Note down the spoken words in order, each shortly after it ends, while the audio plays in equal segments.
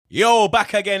Yo,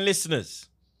 back again, listeners.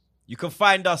 You can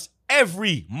find us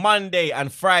every Monday and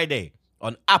Friday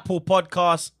on Apple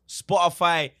Podcasts,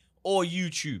 Spotify, or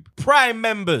YouTube. Prime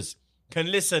members can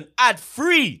listen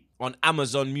ad-free on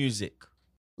Amazon Music.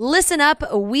 Listen up,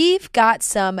 we've got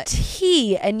some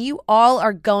tea, and you all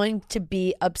are going to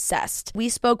be obsessed. We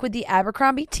spoke with the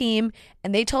Abercrombie team,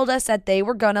 and they told us that they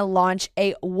were going to launch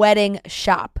a wedding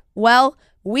shop. Well,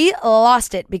 we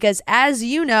lost it because, as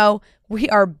you know, we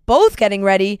are both getting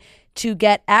ready to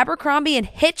get Abercrombie and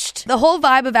hitched. The whole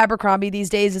vibe of Abercrombie these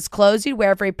days is clothes you'd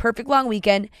wear for a perfect long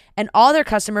weekend, and all their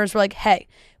customers were like, hey,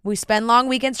 we spend long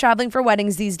weekends traveling for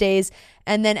weddings these days.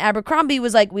 And then Abercrombie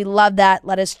was like, we love that.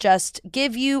 Let us just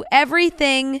give you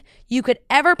everything you could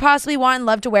ever possibly want and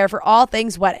love to wear for all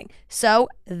things wedding. So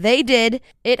they did.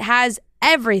 It has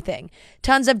everything.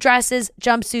 Tons of dresses,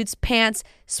 jumpsuits, pants,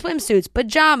 swimsuits,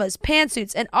 pajamas,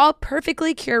 pantsuits, and all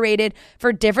perfectly curated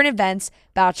for different events,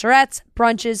 bachelorettes,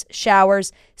 brunches,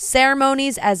 showers,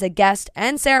 ceremonies as a guest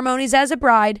and ceremonies as a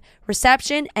bride,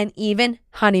 reception, and even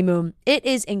honeymoon. It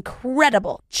is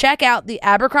incredible. Check out the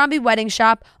Abercrombie Wedding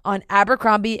Shop on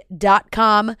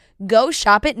Abercrombie.com. Go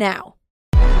shop it now.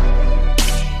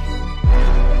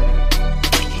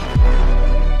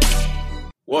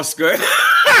 What's good?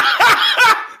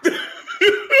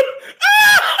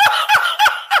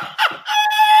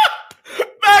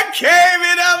 Man came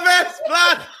in a mess,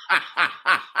 blood.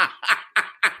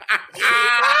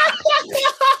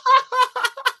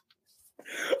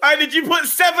 Hey, did you put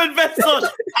 7 vests on?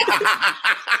 God,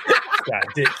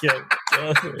 dick, yo.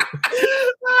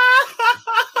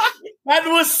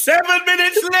 Man was 7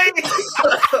 minutes late.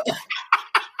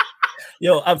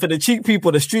 Yo, and for the cheap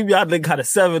people, the StreamYard link had a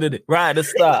 7 in it right at the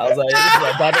start. I was like, this is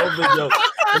a bad open joke.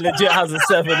 It legit has a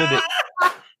 7 in it.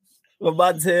 But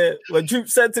man's here. When Droop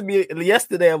said to me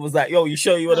yesterday, I was like, yo, you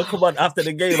sure you want to come on after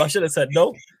the game? I should have said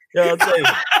no. You know what I'm saying?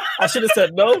 I should have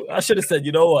said no. I should have said,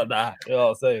 you know what, nah. You know what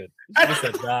I'm saying? I should have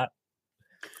said nah.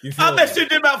 I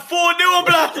messaged him at 4-0,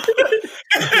 blood.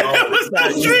 It was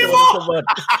the stream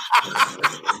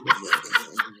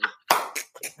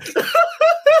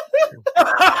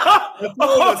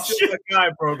Oh shit, guy,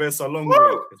 bro. It's a long week.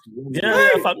 Yeah,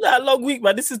 fam. That long week,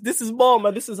 man. This is more,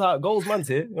 man. This is how it goes, man's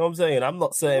here. You know what I'm saying? I'm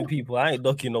not certain people. I ain't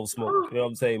ducking no smoke. You know what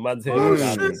I'm saying? Man's here. You know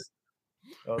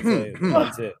what I'm saying?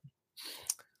 Man's here.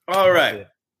 All right.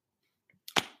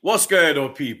 What's going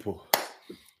on, people?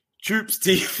 Troops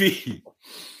TV.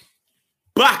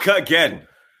 Back again.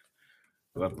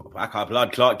 Back our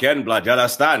blood clot again, blood. You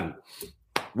understand?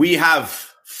 We have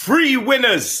 3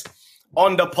 winners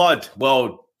on the pod.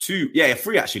 Well, 2. Yeah,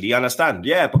 3 actually. You understand?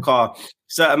 Yeah, because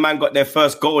certain man got their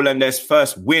first goal and their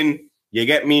first win. You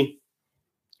get me?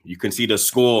 You can see the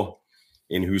score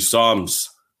in Husam's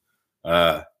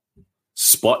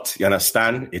spot. You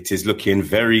understand? It is looking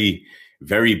very,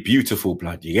 very beautiful,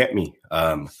 blood. You get me?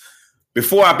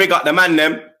 Before I big up the man,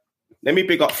 let me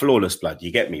big up Flawless, blood.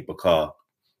 You get me? Because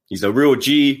he's a real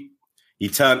G. He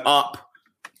turned up.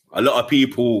 A lot of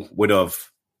people would have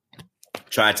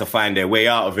tried to find their way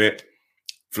out of it.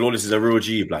 Flawless is a real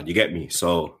G, blood. You get me?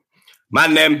 So,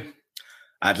 man,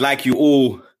 I'd like you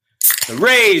all to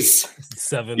raise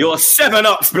 7 your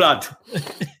 7-ups, blood.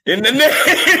 In the name.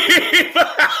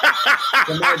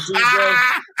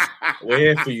 We're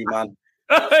here for you, man.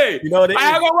 Hey, you know what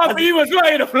I got one for you as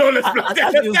well, the Flawless, blood.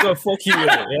 I think he was going to fuck you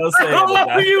with it. You know what I'm saying? I got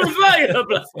one for you as well,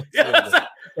 blood.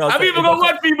 I've even got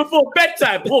one for you before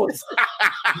bedtime. Pause.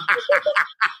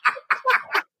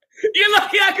 You're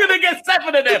lucky I couldn't get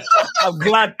 7 of them. I'm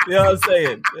glad. You know what I'm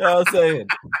saying? You know what I'm saying?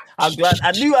 I'm glad.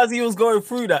 I knew as he was going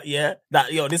through that,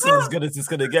 that, this is as good as it's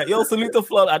going to get. Yo, salute the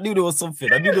flood. I knew there was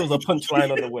something. I knew there was a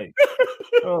punchline on the way.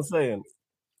 You know what I'm saying?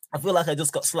 I feel like I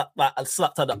just got slapped at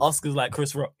the Oscars like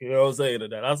Chris Rock. You know what I'm saying?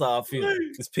 And that's how I feel.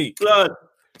 It's peak. Blood.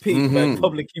 Peak, man.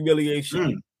 Public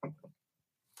humiliation.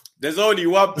 There's only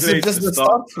one place to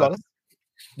start.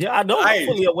 Yeah, I know. I'm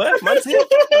fully aware. Man's here. You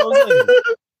know what I'm saying?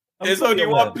 There's only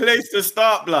one place to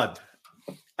start, blood.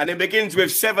 And it begins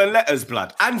with 7 letters,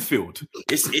 blood. Anfield.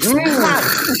 It's mad.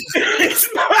 It's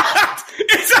mad.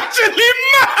 It's actually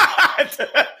mad.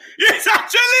 It's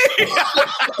actually...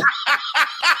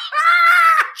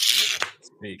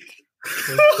 Speak.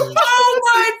 Oh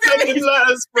my days. 7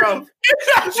 letters, bro. It's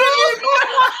actually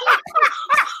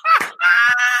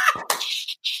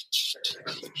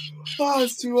Oh,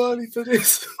 it's too early for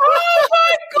this. Oh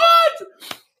my God.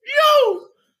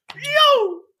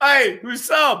 Yo. Hey,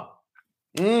 who's up?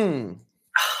 7-0,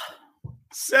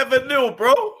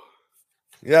 bro.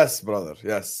 Yes, brother.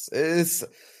 Yes. It's,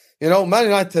 Man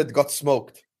United got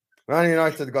smoked. Man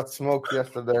United got smoked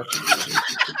yesterday.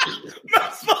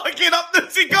 Man's fucking up the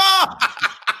cigar.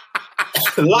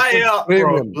 Lie up, bro.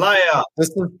 Premium. Lie up. This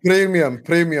is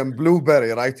premium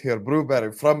blueberry right here.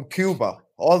 Blueberry from Cuba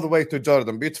all the way to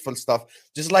Jordan. Beautiful stuff.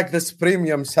 Just like this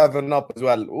premium 7-Up as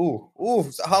well. Ooh,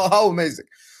 how amazing.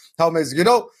 How amazing. You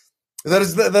know, there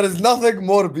is nothing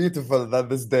more beautiful than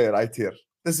this day right here.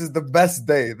 This is the best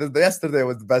day. Yesterday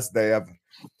was the best day ever.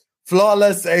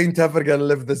 Flawless ain't ever gonna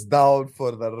live this down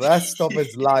for the rest of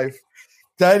his life.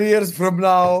 10 years from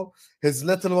now, his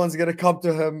little one's gonna come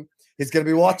to him. He's gonna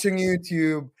be watching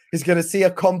YouTube. He's gonna see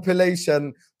a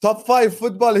compilation, top 5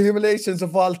 football humiliations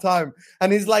of all time.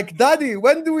 And he's like, Daddy,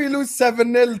 when do we lose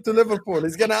 7-0 to Liverpool?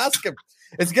 He's gonna ask him.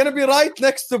 It's gonna be right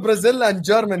next to Brazil and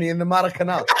Germany in the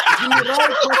Maracanã. It's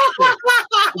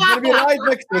gonna be right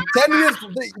next to it. 10 years,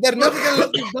 they're never gonna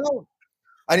let us down.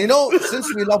 And you know,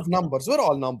 since we love numbers, we're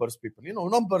all numbers people. You know,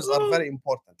 numbers are very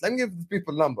important. Let me give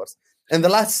people numbers. In the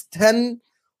last 10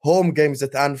 home games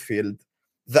at Anfield,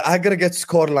 the aggregate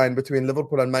scoreline between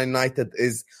Liverpool and Man United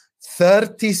is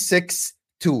 36-2.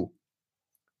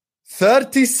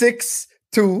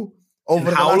 36-2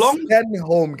 over the last long? 10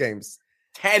 home games.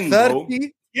 10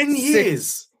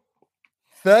 years.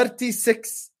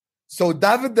 36. So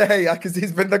David De Gea, because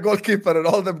he's been the goalkeeper in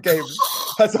all them games,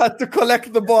 has had to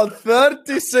collect the ball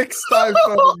 36 times.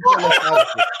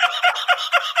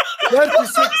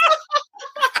 36.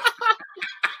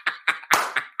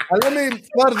 And let me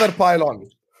further pile on.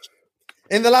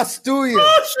 In the last 2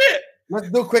 years, let's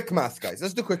do quick math, guys.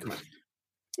 Let's do quick math.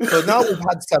 So now we've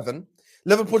had 7.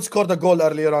 Liverpool scored a goal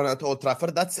earlier on at Old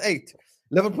Trafford. That's 8.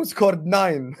 Liverpool scored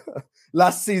 9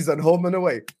 last season, home and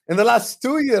away. In the last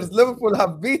 2 years, Liverpool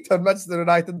have beaten Manchester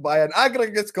United by an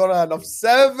aggregate scoreline of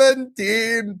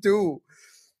 17-2.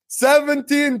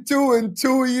 17-2 in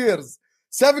 2 years.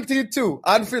 17-2.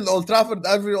 Anfield, Old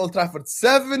Trafford.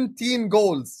 17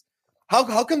 goals.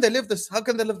 How can they live this? How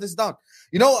can they live this down?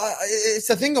 You know, it's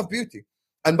a thing of beauty.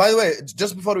 And by the way,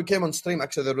 just before we came on stream,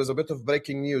 actually, there was a bit of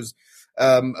breaking news.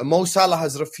 Mo Salah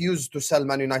has refused to sell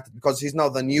Man United because he's now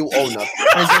the new owner.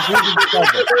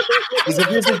 He's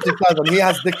refusing to sell them. He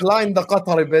has declined the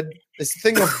Qatari bid. It's a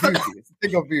thing of beauty. It's a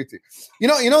thing of beauty. You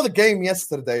know the game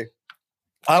yesterday,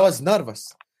 I was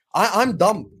nervous. I'm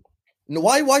dumb.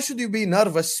 Why should you be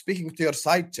nervous speaking to your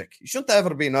side chick? You shouldn't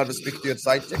ever be nervous speaking to your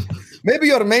side chick. Maybe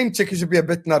your main chick, you should be a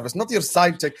bit nervous, not your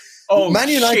side chick. Man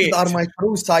United are my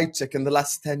true side chick in the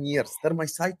last 10 years. They're my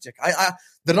side chick.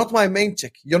 They're not my main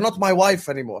chick. You're not my wife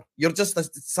anymore. You're just a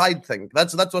side thing.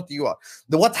 That's what you are.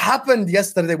 What happened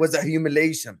yesterday was a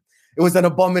humiliation. It was an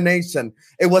abomination.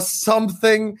 It was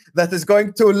something that is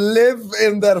going to live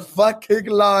in their fucking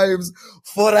lives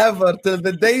forever till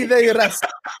the day they rest.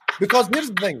 Because here's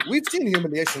the thing. We've seen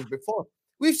humiliations before.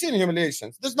 We've seen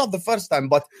humiliations. This is not the first time,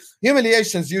 but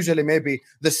humiliations usually maybe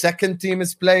the second team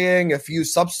is playing, a few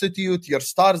substitute, your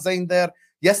stars ain't there.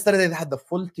 Yesterday they had the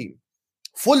full team.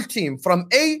 Full team from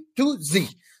A to Z.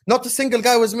 Not a single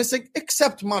guy was missing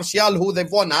except Martial, who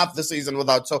they've won half the season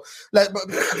without. So,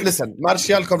 listen,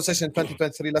 Martial conversation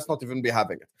 2023, let's not even be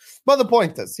having it. But the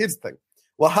point is, here's the thing.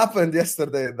 What happened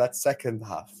yesterday in that second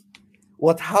half?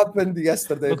 What happened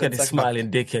yesterday? Look at the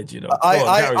smiling dickhead, you know.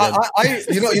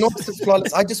 You know what is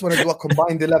flawless? I just want to do a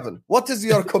combined 11. What is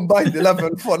your combined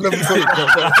 11 for Liverpool? Before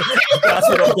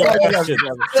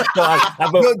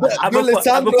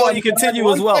you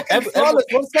continue as well.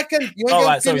 1 second. All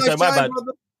right, sorry, my bad.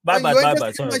 My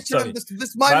bad. Sorry. This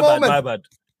is my moment. My bad.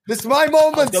 This is my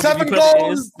moment. 7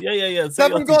 goals. Yeah.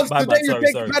 7 goals. Today you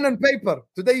take pen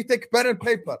and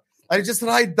paper. And you just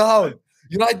write down.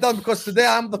 You write down because today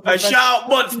I'm the shout out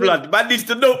Mods blood. Man needs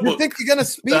the notebook. You think you're gonna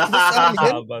speak this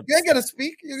you ain't gonna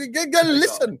speak. You're gonna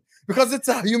listen because it's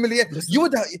a humiliation. You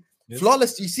would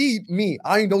flawless. You see me.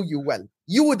 I know you well.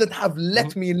 You wouldn't have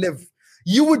let me live.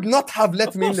 You would not have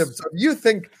let me live. So you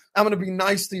think I'm gonna be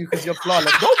nice to you because you're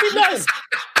flawless? Don't be nice.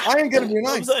 I ain't gonna be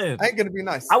nice. I ain't gonna be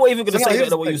nice. I wasn't even gonna say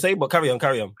what you say, but carry on.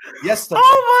 Yesterday.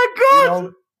 Oh my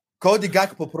God. Cody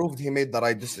Gakpo proved he made the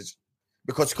right decision.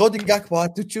 Because Cody Gakpo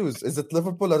had to choose. Is it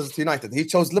Liverpool or is it United? He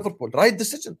chose Liverpool. Right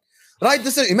decision.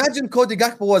 Imagine Cody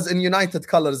Gakpo was in United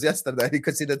colours yesterday. He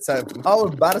conceded 7. How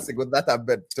embarrassing would that have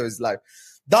been to his life?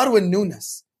 Darwin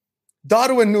Núñez,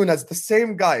 the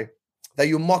same guy that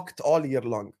you mocked all year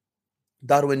long.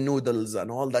 Darwin noodles and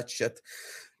all that shit.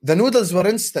 The noodles were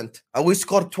instant. And we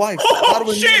scored twice.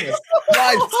 Darwin Núñez.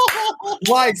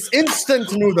 Twice.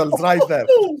 Instant noodles right there.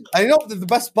 And you know the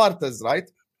best part is, right?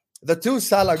 The 2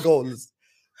 Salah goals.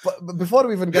 But before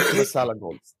we even get to the Salah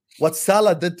goals, what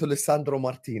Salah did to Lisandro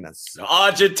Martinez. The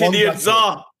Argentinian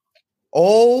Czar.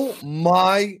 Oh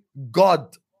my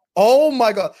God.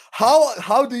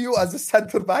 How do you as a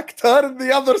centre back turn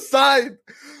the other side?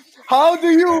 How do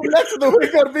you let the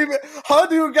winger be? How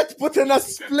do you get put in a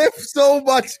spliff so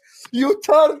much? You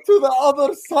turn to the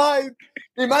other side.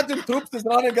 Imagine Troops is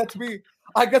running at me.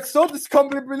 I get so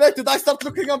discombobulated. I start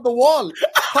looking at the wall.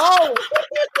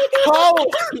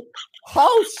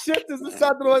 How shit is this?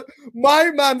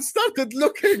 My man started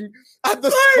looking at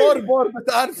the scoreboard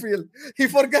at Anfield. He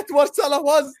forget where Salah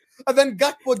was. And then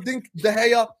Gakpo dinked De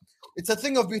Gea. It's a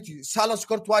thing of beauty. Salah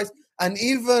scored twice. And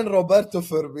even Roberto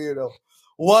Firmino,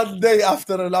 one day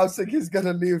after announcing he's going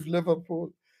to leave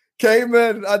Liverpool, came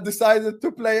in and decided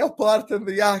to play a part in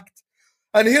the act.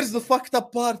 And here's the fucked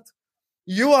up part.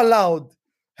 You allowed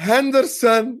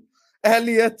Henderson,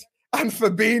 Elliott, and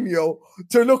Fabinho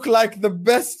to look like the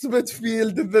best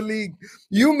midfield in the league.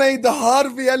 You made the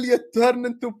Harvey Elliott turn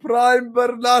into prime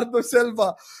Bernardo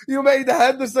Silva. You made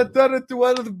Henderson turn into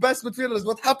one of the best midfielders.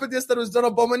 What happened yesterday was an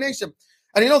abomination.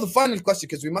 And the final question,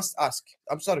 because we must ask.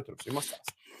 I'm sorry, Troops, we must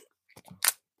ask.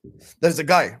 There's a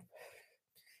guy.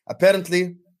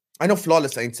 Apparently, I know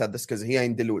Flawless ain't said this because he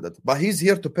ain't deluded, but he's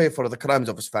here to pay for the crimes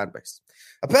of his fan base.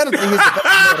 Apparently, he's the best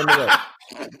player in the world.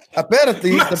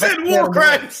 Apparently, he's the best player in the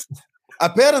world.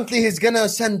 Apparently, he's going to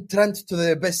send Trent to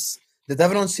the abyss. Did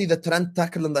everyone see the Trent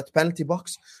tackle in that penalty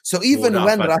box? So even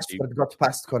when Rashford got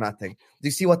past Konate, do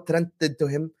you see what Trent did to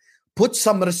him? Put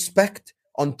some respect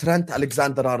on Trent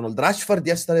Alexander-Arnold. Rashford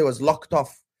yesterday was locked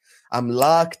off. I'm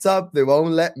locked up. They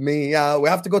won't let me out. We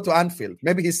have to go to Anfield.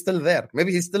 Maybe he's still there.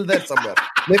 Maybe he's still there somewhere.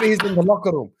 Maybe he's in the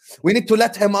locker room. We need to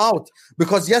let him out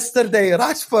because yesterday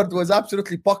Rashford was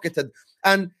absolutely pocketed.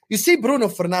 And you see Bruno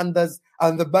Fernandes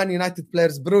and the Man United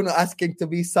players, Bruno asking to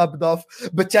be subbed off.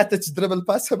 Bajcetic dribble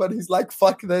past him and he's like,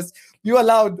 fuck this. You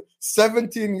allowed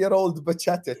 17-year-old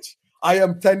Bajcetic. I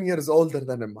am 10 years older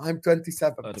than him. I'm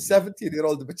 27.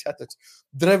 17-year-old Bajcetic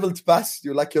dribbled past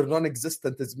you like you're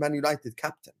non-existent as Man United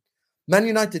captain. Man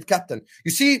United captain. You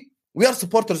see, we are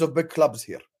supporters of big clubs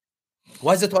here.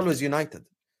 Why is it always United?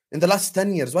 In the last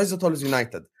 10 years, why is it always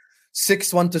United?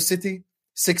 6-1 to City,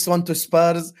 6-1 to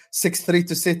Spurs, 6-3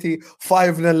 to City,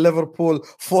 5-0 Liverpool,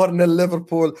 4-0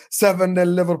 Liverpool,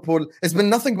 7-0 Liverpool. It's been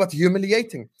nothing but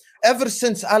humiliating. Ever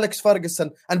since Alex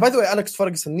Ferguson, and by the way, Alex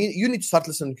Ferguson, you need to start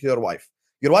listening to your wife.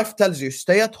 Your wife tells you,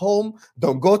 stay at home,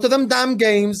 don't go to them damn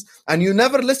games, and you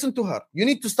never listen to her. You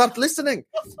need to start listening.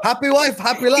 Happy wife,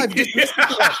 happy life. Just listen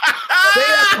to her. Stay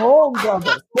at home,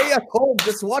 brother. Stay at home.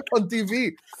 Just watch on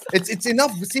TV. It's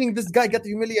enough seeing this guy get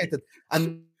humiliated.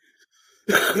 And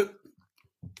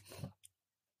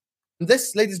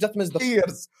this, ladies and gentlemen, is the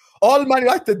years. All Man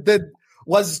United did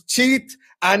was cheat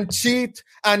and cheat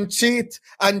and cheat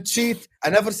and cheat.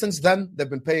 And ever since then, they've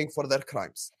been paying for their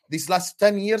crimes. These last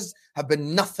 10 years have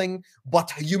been nothing but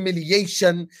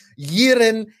humiliation, year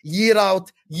in, year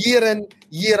out, year in,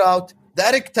 year out. The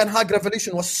Eric Ten Hag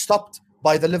revolution was stopped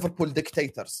by the Liverpool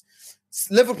dictators.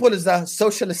 Liverpool is a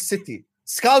socialist city.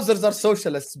 Scousers are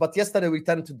socialists, but yesterday we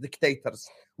turned to dictators.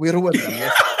 We ruined them.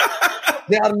 Yes.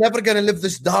 They are never going to live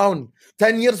this down.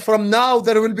 10 years from now,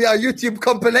 there will be a YouTube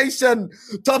compilation.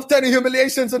 Top 10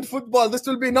 humiliations in football. This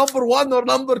will be number 1 or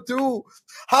number 2.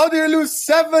 How do you lose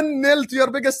 7-0 to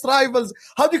your biggest rivals?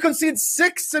 How do you concede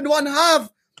 6 in one half?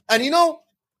 And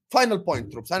final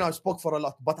point, Troops. I know I spoke for a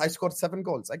lot, but I scored 7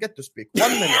 goals. I get to speak.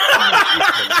 1 minute.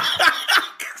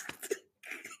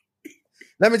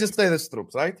 Let me just say this,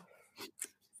 Troops, right?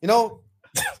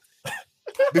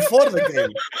 Before the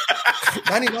game,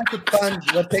 Man United fans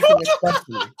were taking it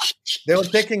personally. They were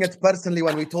taking it personally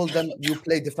when we told them you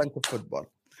play defensive football.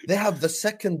 They have the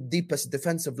second deepest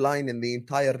defensive line in the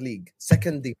entire league.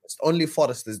 Second deepest. Only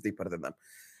Forest is deeper than them.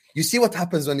 You see what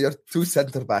happens when your 2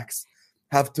 center-backs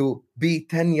have to be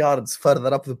 10 yards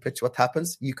further up the pitch. What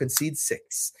happens? You concede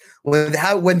 6. When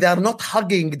they are not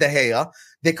hugging De Gea,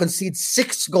 they concede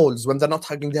 6 goals when they're not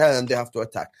hugging De Gea and they have to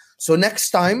attack. So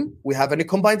next time we have any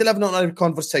combined 11 on our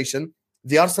conversation,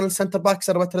 the Arsenal centre-backs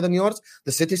are better than yours.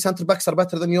 The City centre-backs are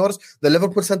better than yours. The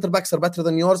Liverpool centre-backs are better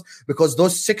than yours because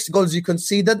those 6 goals you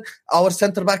conceded, our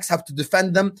centre-backs have to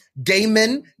defend them game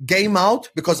in, game out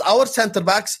because our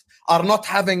centre-backs are not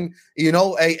having,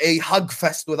 a hug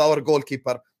fest with our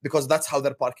goalkeeper because that's how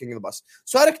they're parking the bus.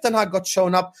 So Eric Ten Hag got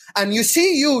shown up and you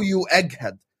see you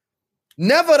egghead.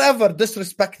 Never ever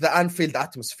disrespect the Anfield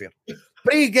atmosphere.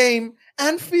 Pre-game,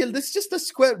 Anfield is just a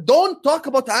square. Don't talk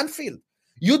about Anfield.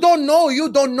 You don't know. You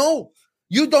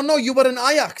were in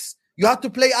Ajax. You had to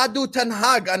play Adu Ten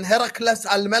Hag and Heracles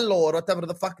Almelo or whatever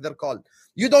the fuck they're called.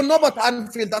 You don't know about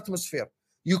Anfield atmosphere.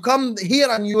 You come here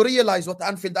and you realize what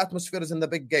Anfield atmosphere is in the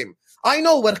big game. I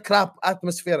know we're crap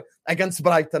atmosphere against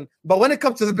Brighton, but when it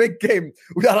comes to the big game,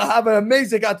 we have an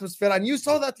amazing atmosphere. And you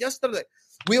saw that yesterday.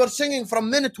 We were singing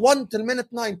from minute 1 till minute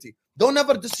 90. Don't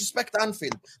ever disrespect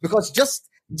Anfield because just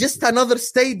just another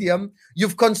stadium.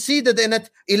 You've conceded in it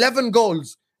 11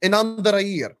 goals in under a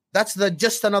year. That's the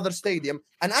just another stadium.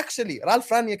 And actually, Ralph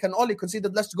Rangnick and Oli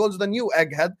conceded less goals than you,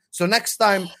 egghead. So next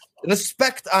time,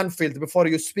 respect Anfield before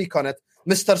you speak on it.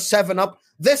 Mr. 7-Up,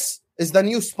 this is the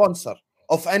new sponsor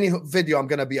of any video I'm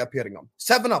going to be appearing on.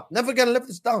 7-Up, never going to live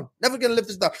this down. Never going to live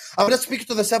this down. I'm going to speak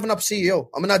to the 7-Up CEO.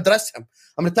 I'm going to address him.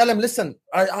 I'm going to tell him, listen,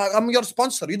 I'm your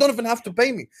sponsor. You don't even have to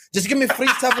pay me. Just give me free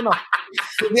 7-Up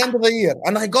to the end of the year.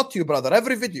 And I got you, brother.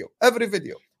 Every video.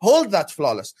 Hold that,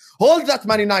 Flawless. Hold that,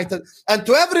 Man United. And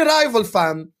to every rival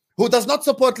fan who does not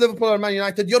support Liverpool or Man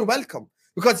United, you're welcome.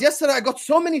 Because yesterday I got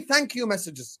so many thank you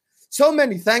messages. So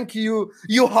many thank you.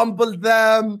 You humbled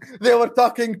them. They were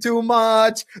talking too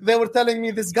much. They were telling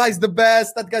me this guy's the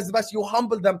best. That guy's the best. You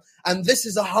humbled them. And this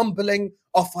is a humbling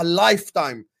of a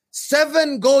lifetime.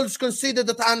 7 goals conceded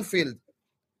at Anfield.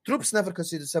 Troops never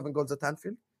conceded 7 goals at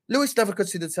Anfield. Lewis never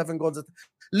conceded 7 goals at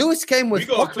Lewis came with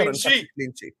Potter and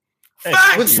clean sheet. Hey,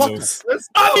 with Potter.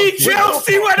 I mean,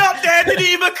 Chelsea went up there and didn't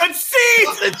even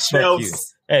concede. Chelsea.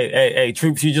 Hey,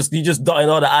 Troops, you just dotting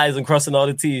all the I's and crossing all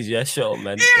the T's, yeah? Sure,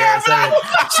 man. Yeah,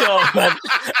 Sure,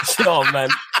 man.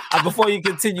 And before you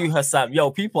continue, Hassam,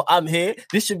 people, I'm here.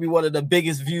 This should be one of the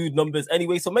biggest viewed numbers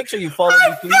anyway, so make sure you follow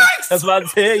me, please. That's why I'm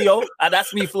here, and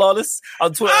that's me, Flawless,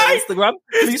 on Twitter and Instagram.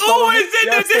 Please follow me. In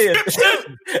the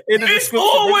description. It's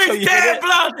always there,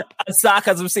 blood. And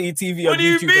Sarcasm City TV on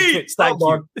YouTube and Twitch. Thank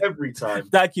you. Every time.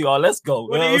 Thank you all. Let's go.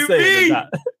 What do you mean?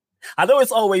 I know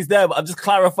it's always there, but I'm just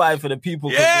clarifying for the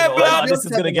people. Yeah, this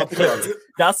is going to get clipped.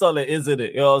 That's all it is, isn't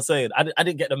it? You know what I'm saying? I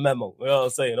didn't get the memo. You know what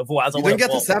I'm saying? Otherwise, you didn't get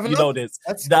the 7-Up? You know this.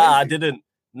 That's I didn't.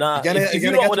 Nah, if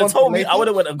you would have told me, I would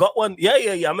have went and got one. Yeah.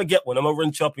 I'm going to get one. I'm going to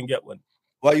run shop and get one.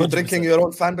 Well, you're drinking your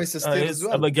own fan base's team as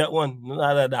well. I'm going to get one.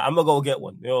 Nah. I'm going to go get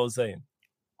one. You know what I'm saying?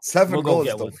 7 goals,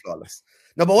 though, Flawless.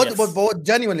 No, but what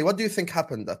genuinely, what do you think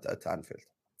happened at Anfield?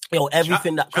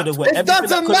 Everything that could have went. It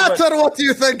doesn't matter what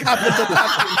you think happened at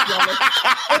Anfield.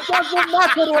 It doesn't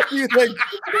matter what you think.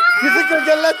 You think they're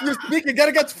going to let you speak? You're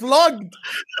going to get flogged.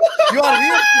 You are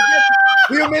here to get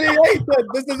humiliated.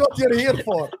 This is what you're here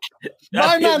for.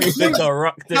 My man, please.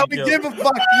 Now we give a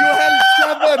fuck. You held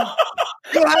 7.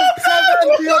 You held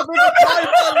 7 to your biggest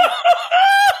rival.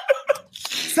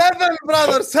 7,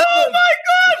 brother. 7. Oh my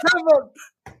God.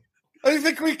 7. Do you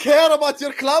think we care about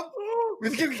your club? You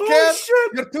think we care?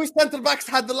 Your 2 center backs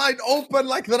had the line open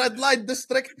like the red light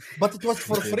district, but it was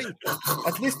for free.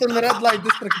 At least in the red light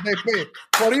district they pay.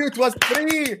 For you, it was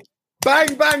free.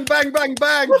 Bang, bang, bang, bang,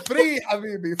 bang. Free,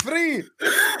 Habibi, free.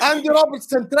 Andy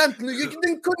Robertson, Trent, you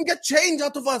couldn't get change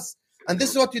out of us. And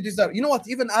this is what you deserve. You know what?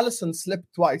 Even Alisson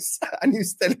slipped twice and you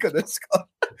still couldn't score.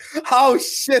 How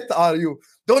shit are you?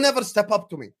 Don't ever step up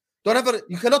to me.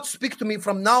 You cannot speak to me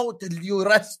from now till you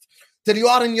rest. Till you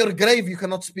are in your grave, you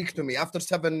cannot speak to me after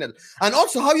 7-0. And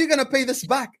also, how are you going to pay this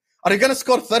back? Are you going to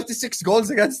score 36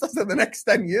 goals against us in the next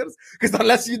 10 years? Because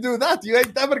unless you do that, you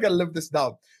ain't ever going to live this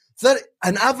down.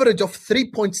 An average of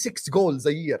 3.6 goals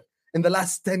a year in the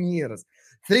last 10 years.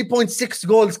 3.6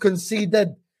 goals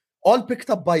conceded, all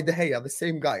picked up by De Gea, the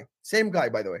same guy. Same guy,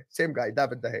 by the way. Same guy,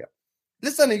 David De Gea.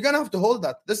 Listen, you're going to have to hold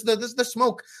that. This is the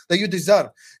smoke that you deserve.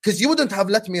 Because you wouldn't have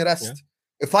let me rest. Yeah.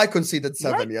 If I conceded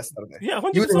 7 yesterday, you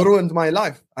would have ruined my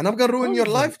life. And I'm going to ruin your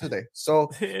life today. So,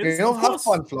 have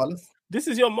fun, Flawless. This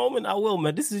is your moment. I will,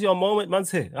 man. This is your moment. Man's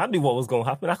here. I knew what was going to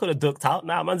happen. I could have ducked out.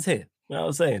 Now, man's here. You know what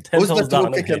I'm saying? 10 Who's toes the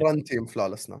down. kick and run team,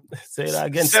 Flawless, now? Say that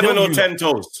again. 7 or 10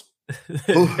 toes?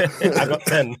 I got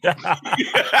 10. Let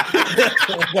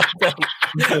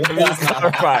me just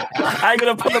clarify. I ain't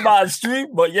going to put them on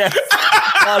stream, but yes. 10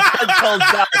 toes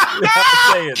down. You know what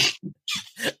I'm saying?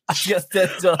 I just said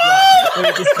let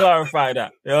me just clarify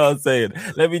that. You know what I'm saying?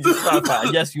 Let me just clarify.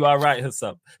 Yes, you are right,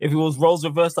 Hassam. If it was roles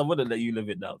reversed, I wouldn't let you live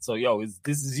it down. So,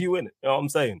 this is you, innit? You know what I'm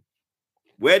saying?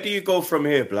 Where do you go from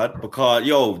here, blood? Because,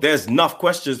 there's enough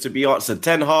questions to be answered.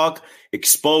 Ten Hag,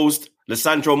 exposed.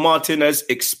 Lisandro Martinez,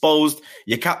 exposed.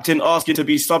 Your captain asking to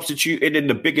be substituted in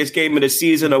the biggest game of the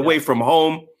season away from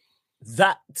home.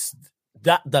 That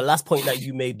the last point that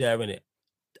you made there, innit?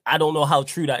 I don't know how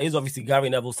true that is. Obviously, Gary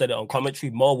Neville said it on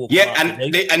commentary. More will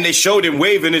and they showed him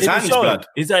waving his hands, blood.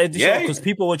 Because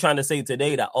people were trying to say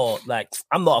today that,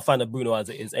 I'm not a fan of Bruno as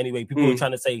it is. Anyway, people were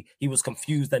trying to say he was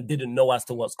confused and didn't know as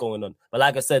to what's going on. But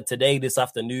like I said, today, this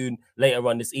afternoon, later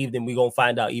on this evening, we're going to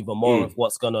find out even more of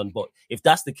what's going on. But if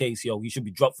that's the case, he should be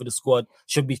dropped for the squad,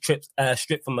 should be stripped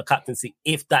from the captaincy,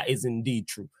 if that is indeed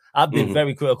true. I've been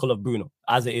very critical of Bruno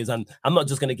as it is, and I'm not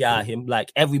just going to get at him.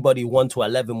 Like, everybody 1 to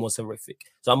 11 was horrific,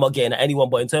 so I'm not getting at anyone.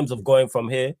 But in terms of going from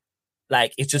here,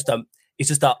 like, it's It's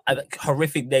just a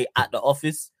horrific day at the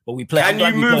office. But we play. Can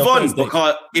you move on?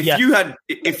 Because if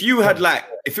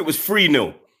it was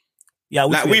 3-0,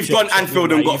 we've gone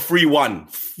Anfield and got 3-1,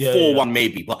 4-1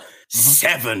 maybe, but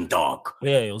 7, dog.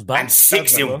 Yeah, it was bad. And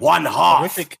 6 in one half.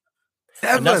 Horrific.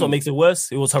 And that's what makes it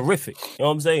worse. It was horrific. You know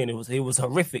what I'm saying? It was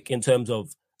horrific in terms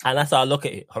of, and that's how I look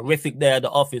at it. Horrific there at the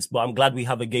office, but I'm glad we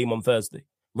have a game on Thursday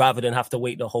rather than have to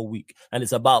wait the whole week. And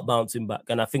it's about bouncing back.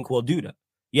 And I think we'll do that.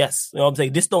 Yes. You know what I'm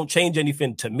saying? This don't change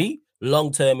anything to me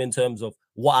long term in terms of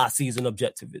what our season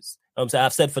objective is. You know what I'm saying?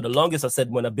 I've said for the longest, I said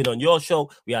when I've been on your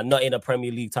show, we are not in a Premier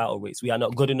League title race. We are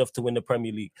not good enough to win the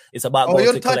Premier League. It's about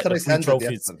going to collect the free trophies.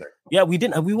 Yesterday. Yeah, we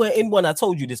didn't. We weren't in one. I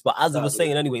told you this, but as I was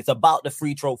saying anyway, it's about the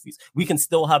free trophies. We can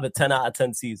still have a 10 out of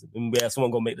 10 season. And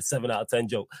someone gonna make the 7 out of 10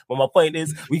 joke. But my point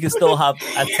is, we can still have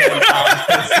a 10 out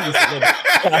of 10 season.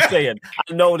 I'm saying,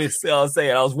 I know this. You know what I'm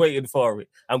saying, I was waiting for it,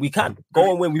 and we can go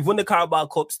and win. We've won the Carabao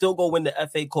Cup, still go win the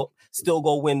FA Cup, still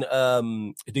go win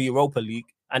the Europa League,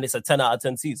 and it's a 10 out of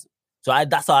 10 season. So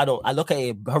that's how I look at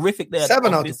it. Horrific there.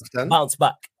 7 out of 10. Bounce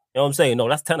back. You know what I'm saying? No,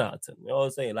 that's 10 out of 10. You know what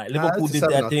I'm saying? Like Liverpool did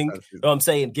their thing. You know what I'm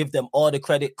saying? Give them all the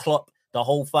credit. Klopp, the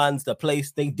whole fans, the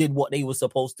place, they did what they were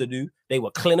supposed to do. They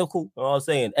were clinical. You know what I'm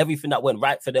saying? Everything that went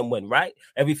right for them went right.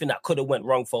 Everything that could have went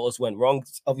wrong for us went wrong.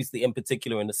 Obviously, in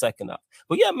particular in the second half.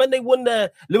 But yeah, man, they won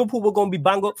their Liverpool were going to be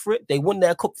bang up for it. They won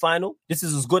their cup final. This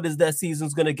is as good as their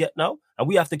season's going to get now. And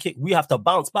we have to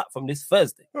bounce back from this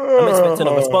Thursday. I'm expecting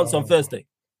a response on Thursday.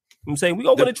 I'm saying we're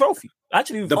going to win a trophy.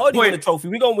 Actually, we've already won a trophy.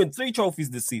 We're going to win 3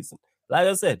 trophies this season. Like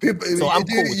I said. So I'm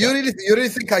cool with that. You really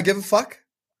think I give a fuck?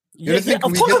 Of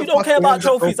course you don't care about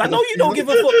trophies. I know you don't give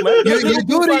a fuck, man. You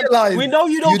do realize. We know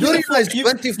you don't give a fuck.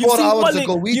 24 hours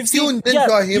ago, we tuned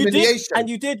into a humiliation. And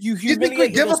you did. You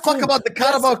humiliated. Give a fuck about the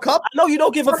Carabao Cup. I know you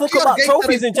don't give a fuck about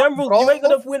trophies in general. You ain't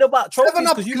gonna win about trophies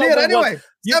because you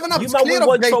might win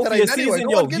one trophy a season,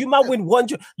 yo. You might win one.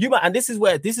 And this is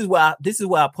where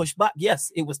I push back.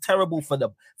 Yes, it was terrible for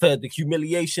the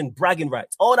humiliation, bragging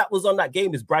rights. All that was on that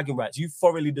game is bragging rights. You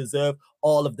thoroughly deserve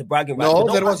all of the bragging rights. No,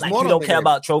 there was more. You don't care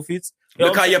about trophies.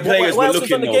 Look how your players were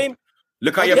looking, though.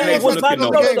 Look how your players were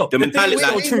looking, though. The mentality.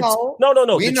 No.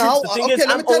 The thing is,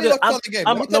 I'm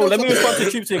older. Let me respond to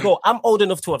Troops and go. I'm old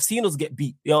enough to have seen us get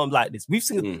beat. You know, like this. We've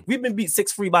been beat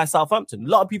 6-3 by Southampton. A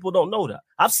lot of people don't know that.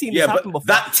 I've seen this happen before.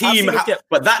 That team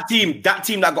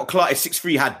that got clotted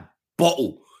 6-3 had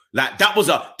bottle. Like that was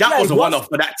a one-off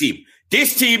for that team.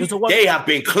 This team, they have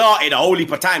been clotted a whole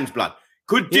heap of times, blood.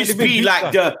 Could this be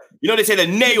like they say the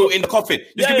nail in the coffin?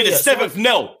 This could be the 7th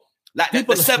nail. Like the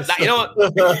 7th, like, you know.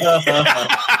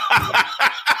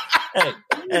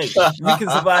 Hey, we can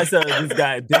survive this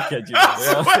guy a dickhead, you know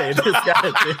what I'm saying? This guy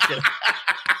a dickhead.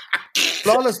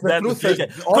 Flawless, the truth is.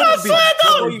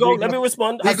 Let me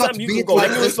respond. Hassan, you can go.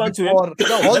 Let me respond to him.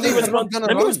 Let me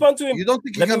respond to him. You don't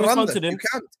think you can run this? You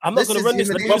can't. I'm not going to run this.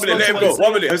 Let him go.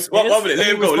 1 minute.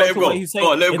 Let him go.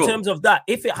 In terms of that,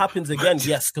 if it happens again,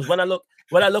 yes. Because when I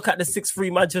look at the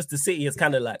 6-3 Manchester City, it's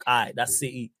kind of like, all right, that's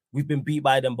City. We've been beat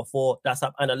by them before.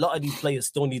 And a lot of these players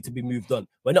still need to be moved on.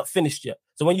 We're not finished yet.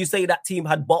 So when you say that team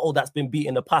had bottle that's been beat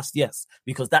in the past, yes,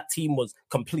 because that team was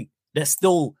complete. There's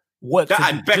still work that to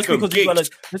had do. Beckham, Giggs,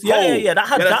 that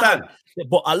had.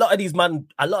 But a lot of these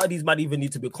man even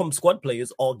need to become squad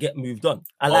players or get moved on.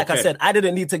 And like I said, I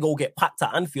didn't need to go get packed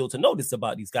at Anfield to know this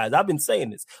about these guys. I've been saying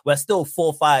this. We're still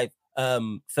 4-5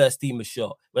 first teamers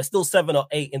short. We're still 7 or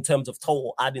 8 in terms of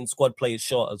total adding squad players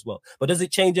short as well. But does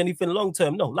it change anything long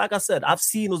term? No. Like I said, I've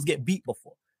seen us get beat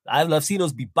before. I've seen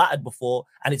us be battered before,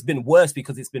 and it's been worse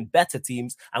because it's been better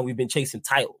teams and we've been chasing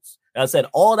titles. And I said,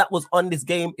 all that was on this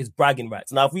game is bragging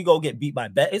rights. Now, if we go get beat by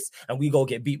Betis and we go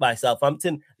get beat by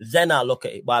Southampton, then I'll look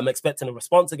at it. But I'm expecting a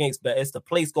response against Betis. The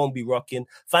place going to be rocking.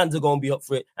 Fans are going to be up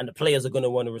for it. And the players are going to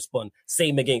want to respond.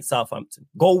 Same against Southampton.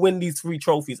 Go win these 3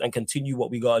 trophies and continue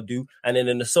what we got to do. And then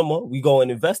in the summer, we go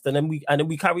and invest and then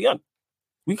we carry on.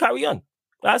 We carry on.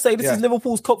 I say this is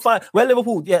Liverpool's cup final. Well,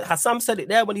 Liverpool, Hassan said it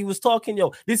there when he was talking,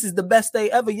 this is the best day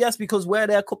ever. Yes, because we're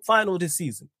their cup final this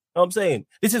season. You know what I'm saying?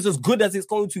 This is as good as it's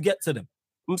going to get to them.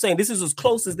 I'm saying this is as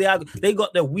close as they are. They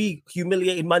got the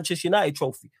humiliated Manchester United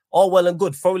trophy. All well and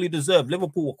good, thoroughly deserved.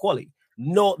 Liverpool were quality.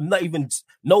 No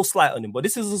slight on him. But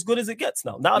this is as good as it gets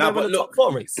now. Now they're in the top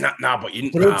 4 race.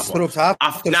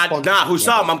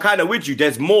 Hussam, I'm kind of with you.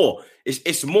 There's more.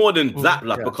 It's more than that,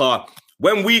 because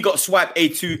when we got swiped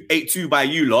 8-2 by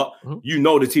you lot, you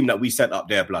know the team that we sent up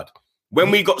there, blood.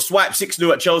 When we got swiped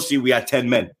 6-0 at Chelsea, we had 10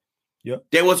 men. Yeah.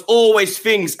 There was always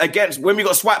things against. When we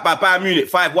got swiped by Bayern Munich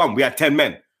 5-1, we had 10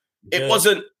 men. It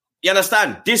wasn't, you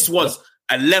understand? This was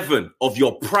 11 of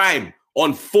your prime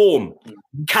on form.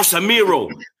 Casemiro,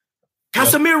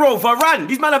 Varane.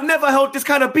 These men have never held this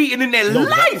kind of beating in their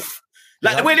life.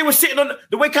 Like the way they were sitting on,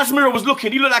 the way Casemiro was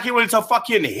looking, he looked like he wanted to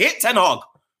fucking hit Ten Hag.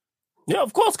 Yeah,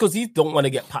 of course, because he don't want to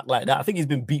get packed like that. I think he's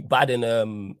been beat bad in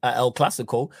at El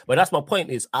Clasico. But that's my point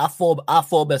is our four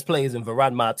best players in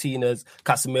Varane, Martinez,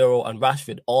 Casemiro, and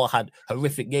Rashford all had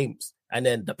horrific games. And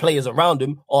then the players around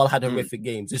him all had horrific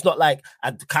games. It's not like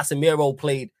Casemiro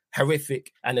played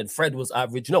horrific and then Fred was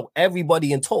average. No,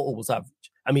 everybody in total was average.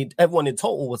 I mean, everyone in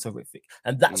total was horrific.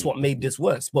 And that's what made this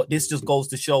worse. But this just goes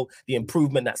to show the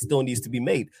improvement that still needs to be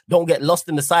made. Don't get lost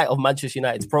in the sight of Manchester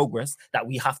United's progress that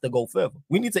we have to go further.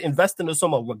 We need to invest in the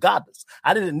summer regardless.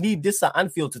 I didn't need this at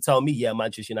Anfield to tell me, yeah,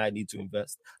 Manchester United need to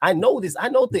invest. I know this. I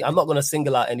know things. I'm not going to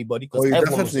single out anybody because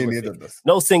everyone was needed this.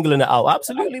 No singling it out.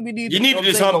 Absolutely, we need. You needed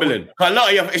this humbling.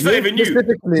 It's not even you.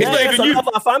 It's not even you.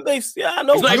 Our fan base. Yeah, I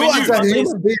know. You as a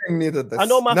human being needed this. I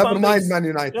know my Never fan mind base. Man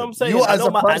United. You know what I'm saying?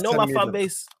 I know my fan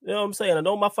base. You know what I'm saying? I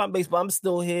know my fan base, but I'm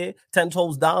still here, 10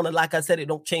 toes down. And like I said, it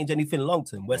don't change anything long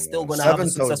term. We're still going to have a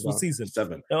successful season.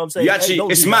 7. You know what I'm saying? You actually,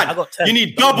 it's mad. You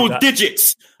need double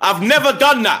digits. I've never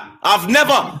done that. I've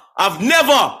never.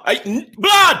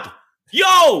 Blood.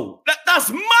 Yo,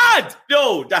 that's mad.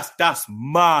 Yo, that's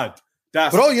mad.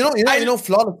 Bro, you know,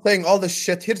 Flawless saying all this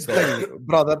shit. Here's the thing,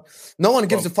 brother. No one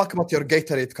gives a fuck about your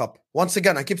Gatorade Cup. Once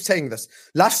again, I keep saying this.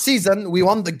 Last season, we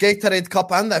won the Gatorade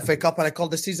Cup and the FA Cup, and I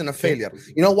called the season a failure.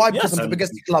 You know why? Because I'm the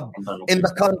biggest club in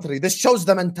the country. This shows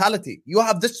the mentality. You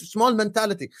have this small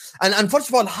mentality. And first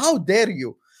of all, how dare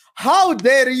you? How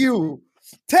dare you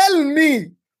tell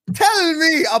me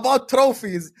about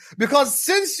trophies, because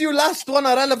since you last won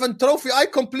a relevant trophy, I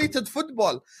completed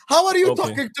football. How are you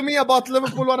talking to me about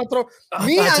Liverpool won a trophy?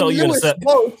 Me and Lewis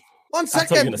both. 1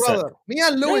 second, brother. Me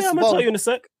and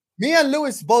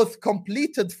Lewis both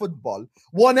completed football,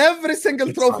 won every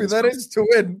single trophy there is to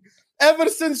win. Ever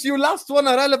since you last won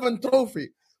a relevant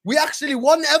trophy, we actually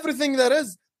won everything there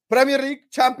is. Premier League,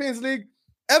 Champions League,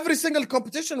 every single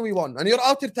competition we won. And you're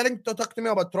out here talk to me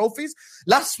about trophies.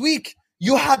 Last week,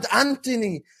 you had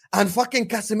Anthony and fucking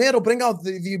Casemiro bring out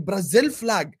the Brazil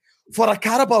flag for a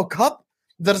Carabao Cup.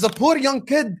 There's a poor young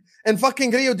kid in fucking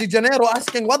Rio de Janeiro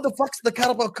asking, what the fuck's the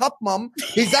Carabao Cup, mom?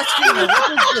 He's asking me,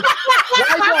 what is this?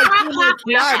 Why do I see my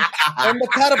flag on the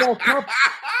Carabao Cup?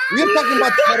 You're talking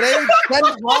about parade. Ten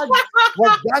Hag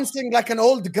was dancing like an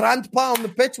old grandpa on the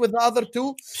pitch with the other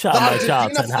two. The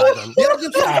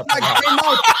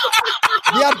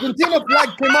Argentina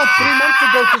flag came out 3 months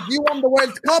ago because you won the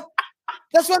World Cup.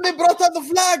 That's when they brought out the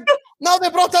flag. Now they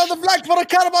brought out the flag for a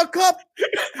Carabao Cup.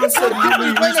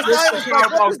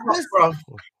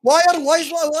 Why do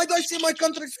I see my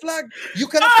country's flag? You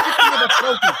cannot speak to me about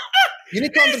trophies. You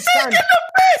need to understand.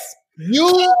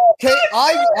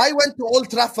 I went to Old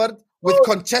Trafford with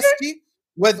Konchesky,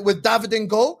 with David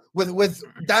Ngo, with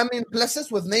Damien Plessis,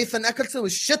 with Nathan Eccleston,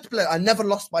 with shit player. I never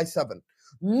lost by 7.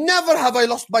 Never have I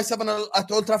lost by 7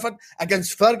 at Old Trafford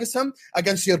against Ferguson,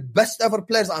 against your best ever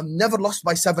players. I've never lost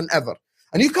by 7 ever.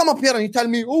 And you come up here and you tell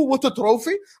me, oh, what a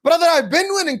trophy. Brother, I've been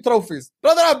winning trophies.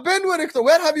 Where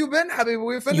have you been?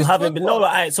 You haven't been. No, all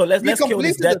right. So let's kill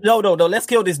this dead. No. Let's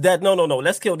kill this dead. No.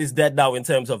 Let's kill this dead now in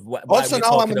terms of why we're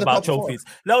talking about trophies.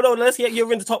 4. No. Let's get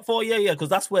you're in the top 4. Yeah. Because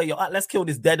that's where you're at. Let's kill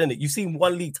this dead in it. You've seen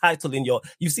one league title in your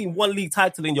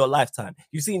lifetime.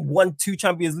 You've seen 1-2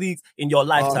 Champions Leagues in your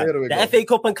lifetime. The FA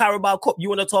Cup and Carabao Cup. You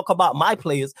want to talk about my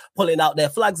players pulling out their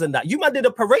flags and that? You man did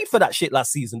a parade for that shit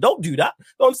last season. Don't do that. You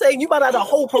know what I'm saying? You man had a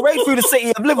whole parade through the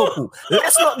city of Liverpool.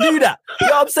 Let's not do that. You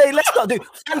know what I'm saying? Let's not do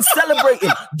and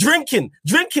celebrating, drinking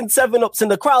 7-Ups in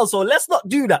the crowd. So let's not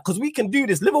do that because we can do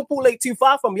this. Liverpool ain't too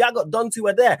far from me. I got done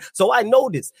to there. So I know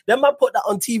this. Then man put that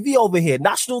on TV over here,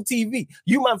 national TV.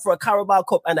 You man for a Carabao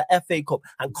Cup and a FA Cup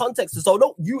and context. So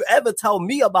don't you ever tell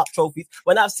me about trophies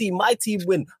when I've seen my team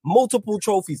win multiple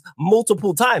trophies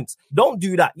multiple times. Don't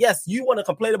do that. Yes, you want to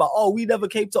complain about, oh, we never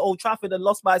came to Old Trafford and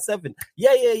lost by 7.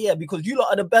 Yeah, because you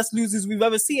lot are the best losers we've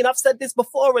ever seen. I've said this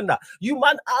before and that. You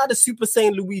man are the Super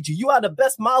Saiyan Luigi. You are the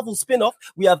best Marvel spin-off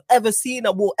we have ever seen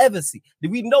and will ever see.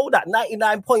 Did we know that?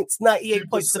 99 points, 98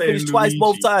 points to finish twice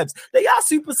both times. They are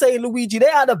Super Saiyan Luigi. They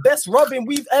are the best Robin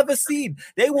we've ever seen.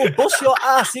 They will bust your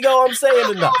ass. You know what I'm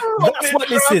saying? And that. That's what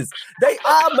this is. They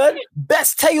are, man,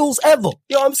 best Tails ever.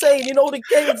 You know what I'm saying? You know the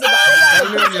games of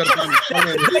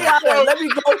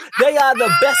They are the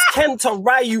best Kenta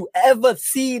Ryu ever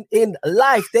seen in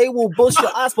life. They will bust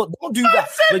your ass, but don't do that.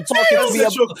 They're talking to me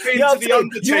about the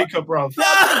Undertaker, bro. They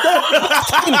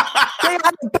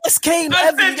are the best Kane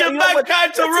ever. Send your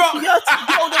mankind to rock. They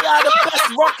are the best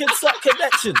Rock and Sock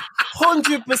connection.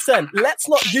 100%. Let's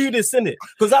not do this, innit?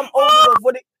 Because I'm old enough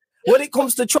when it. when it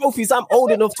comes to trophies, I'm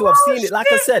old enough to have seen it.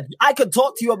 Like I said, I could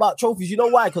talk to you about trophies. You know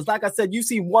why? Because like I said, you've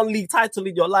seen one league title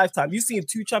in your lifetime. You've seen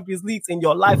 2 Champions Leagues in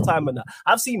your lifetime. And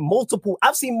I've seen multiple.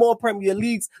 I've seen more Premier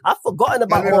Leagues. I've forgotten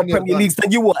about more Premier Leagues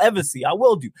than you will ever see. I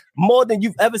will do. More than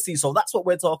you've ever seen. So that's what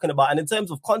we're talking about. And in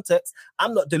terms of context,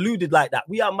 I'm not deluded like that.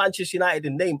 We are Manchester United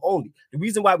in name only. The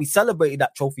reason why we celebrated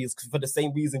that trophy is for the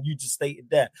same reason you just stated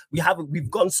there. We've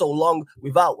gone so long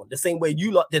without one. The same way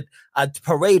you lot did a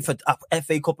parade for a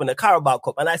FA Cup and a Carabao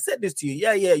Cup. And I said this to you.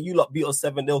 Yeah, you lot beat us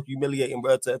 7-0, humiliating.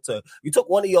 You took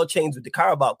one of your chains with the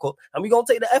Carabao Cup, and we're going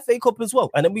to take the FA Cup as well.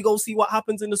 And then we're going to see what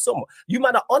happens in the summer. You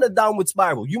man are on a downward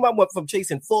spiral. You man went from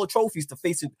chasing 4 trophies to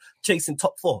chasing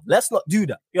top 4. Let's not do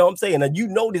that. You know what I'm saying? And you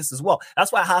know this as well.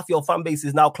 That's why half your fan base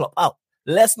is now Klopp out.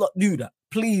 Let's not do that.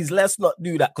 Please, let's not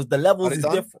do that because the levels is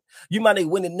different. You man ain't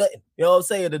winning nothing. You know what I'm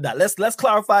saying to that? Let's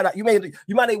clarify that. You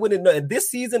man ain't winning nothing this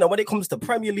season. And when it comes to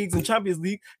Premier Leagues and Champions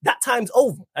League, that time's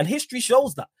over. And history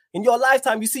shows that. In your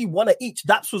lifetime, you see one of each.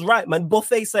 Daps was right, man.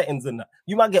 Buffet settings and that.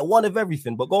 You might get one of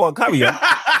everything, but go on, carry on. You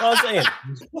know what I'm saying?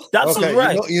 Daps was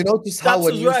right. You notice how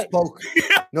when you spoke,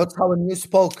 notice how when you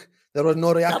spoke, there were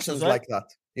no reactions like that.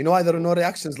 You know why there are no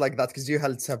reactions like that? Because you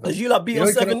held 7. Because you like beat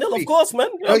us 7-0, of course, man.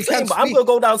 You know what I'm saying? But I'm going to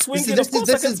go down swinging. Of course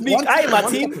I can speak. I ain't my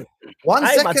team.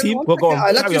 I ain't my team. But go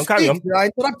on. Carry on. I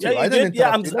interrupted you. I didn't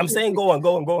interrupt you. I'm saying go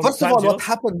on. First of all, what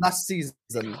happened last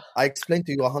season, I explained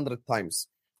to you 100 times.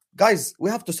 Guys, we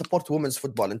have to support women's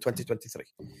football in 2023.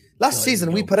 Last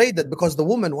season, we paraded because the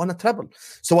women won a treble.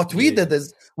 So what we did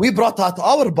is we brought out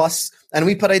our bus and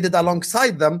we paraded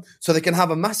alongside them so they can have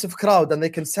a massive crowd and they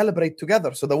can celebrate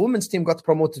together. So the women's team got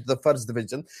promoted to the first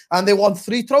division and they won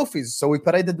 3 trophies. So we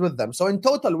paraded with them. So in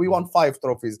total, we won 5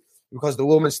 trophies because the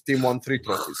women's team won 3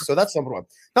 trophies. So that's number 1.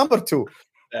 Number 2,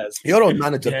 your own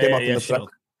manager came out in the press.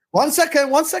 1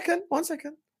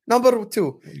 second. Number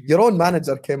 2, your own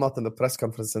manager came out in the press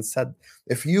conference and said,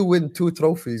 if you win 2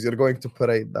 trophies, you're going to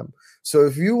parade them. So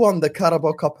if you won the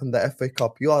Carabao Cup and the FA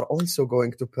Cup, you are also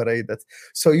going to parade it.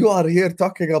 So you are here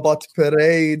talking about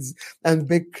parades and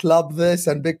big club this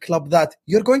and big club that.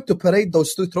 You're going to parade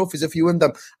those 2 trophies if you win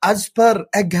them. As per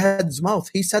Egghead's mouth,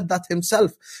 he said that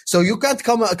himself. So you can't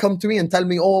come to me and tell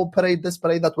me, oh, parade this,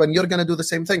 parade that, when you're going to do the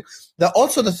same thing.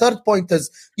 Also, the third point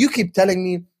is, you keep telling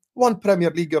me, 1 Premier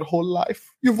League your whole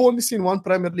life. You've only seen 1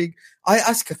 Premier League. I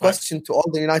ask a question to all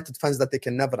the United fans that they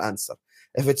can never answer.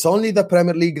 If it's only the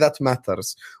Premier League that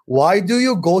matters, why do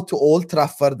you go to Old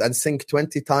Trafford and sing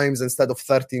 20 times instead of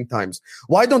 13 times?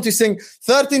 Why don't you sing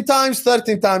 13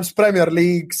 times Premier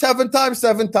League, 7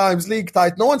 times league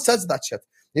title? No one says that shit.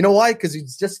 You know why? Because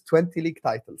it's just 20 league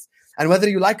titles. And whether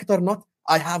you like it or not,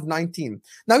 I have 19.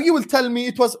 Now you will tell me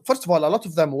it was, first of all, a lot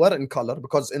of them were in color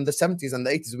because in the 70s and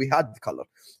the 80s we had the color.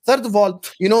 Third of all,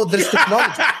 there's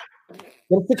technology.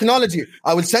 There's technology.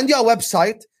 I will send you a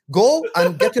website. Go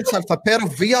and get yourself a pair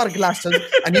of VR glasses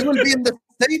and you will be in the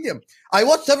stadium. I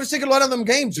watched every single one of them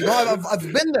games. I've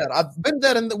been there. I've been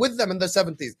there with them in the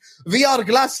 70s. VR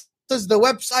glasses. The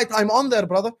website, I'm on there,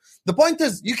 brother. The point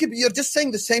is, you're just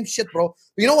saying the same shit, bro.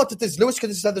 You know what it is? Lewis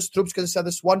could have said this, Troops could have said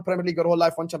this, 1 Premier League your whole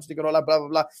life, 1 Champions League your whole life, blah, blah,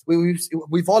 blah.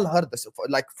 We've all heard this,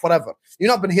 like, forever. You've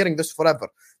not been hearing this forever.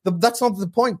 That's not the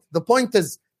point. The point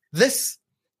is, this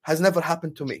has never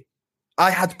happened to me. I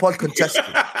had Paul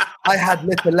Konchesky. I had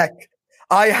Littlek.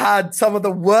 I had some of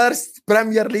the worst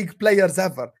Premier League players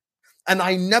ever. And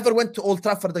I never went to Old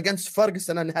Trafford against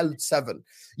Ferguson and held 7.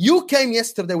 You came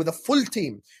yesterday with a full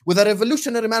team, with a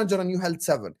revolutionary manager, and you held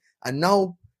 7. And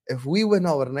now, if we win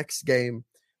our next game,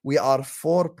 we are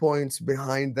 4 points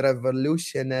behind the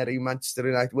revolutionary Manchester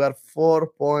United. We are 4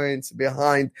 points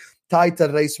behind title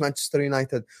race Manchester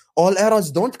United. All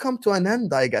eras don't come to an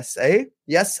end, I guess, eh?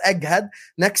 Yes, Egghead.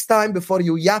 Next time, before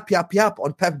you yap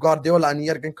on Pep Guardiola and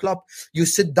Jurgen Klopp, you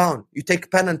sit down, you take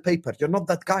pen and paper. You're not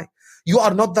that guy. You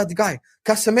are not that guy.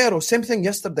 Casemiro, same thing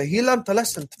yesterday. He learned a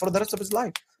lesson for the rest of his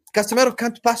life. Casemiro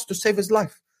can't pass to save his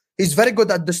life. He's very good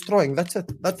at destroying. That's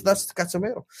it. That's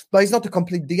Casemiro. But he's not a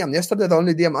complete DM. Yesterday, the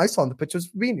only DM I saw on the pitch was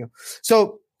Fabinho.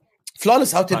 So,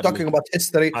 Flawless out here talking about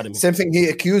history. Same thing he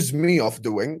accused me of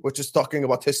doing, which is talking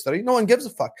about history. No one gives a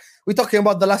fuck. We're talking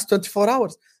about the last 24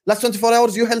 hours. Last 24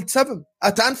 hours, you held 7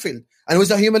 at Anfield. And it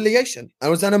was a humiliation. And it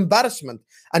was an embarrassment.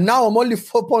 And now I'm only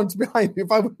 4 points behind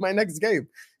if I win my next game.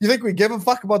 You think we give a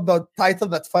fuck about the title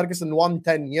that Ferguson won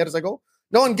 10 years ago?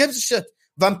 No one gives a shit.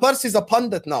 Van Persie's a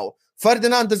pundit now.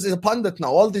 Ferdinand is a pundit now.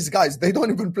 All these guys, they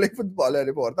don't even play football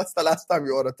anymore. That's the last time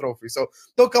you won a trophy. So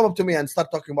don't come up to me and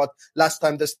start talking about last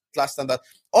time this, last time that.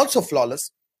 Also, Flawless,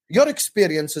 your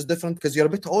experience is different because you're a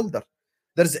bit older.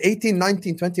 there's 18,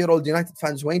 19, 20-year-old United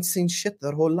fans who ain't seen shit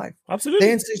their whole life. Absolutely.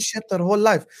 They ain't seen shit their whole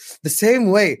life. The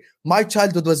same way my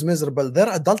childhood was miserable, their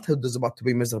adulthood is about to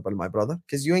be miserable, my brother,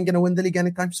 because you ain't going to win the league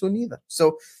anytime soon either.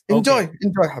 So enjoy,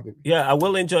 Habibi. Yeah, I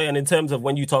will enjoy. And in terms of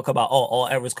when you talk about all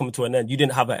errors coming to an end, you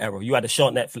didn't have an error. You had a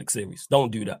short Netflix series.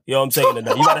 Don't do that. You know what I'm saying?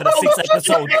 You might have a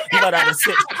 6-episode. You might have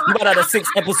a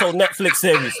 6-episode Netflix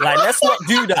series. Like, let's not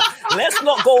do that. Let's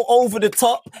not go over the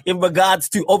top in regards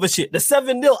to other shit. The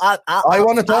 7-0. I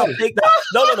want to tell you. Take that.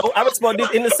 No. I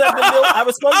responded in the 7-0. I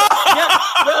responded. Yeah,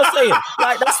 you know what I'm saying?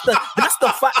 Like, that's the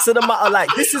facts of the matter. Like,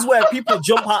 this is where people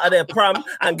jump out of their pram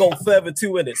and go further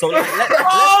to in it. So like, let's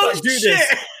not do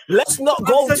this. Let's not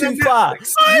go too far.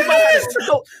 You might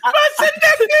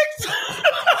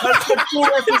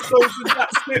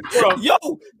Yo,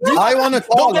 I want to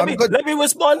talk. Let me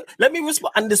respond.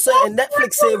 And there's certain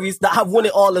Netflix series that have won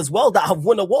it all as well, that have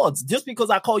won awards. Just because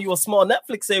I call you a small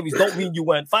Netflix series don't mean you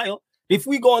weren't fire. If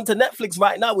we go onto Netflix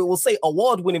right now, we will say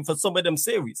award winning for some of them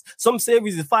series. Some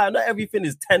series is fire. Not everything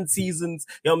is 10 seasons.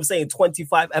 You know what I'm saying?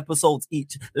 25 episodes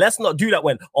each. Let's not do that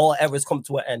when all errors come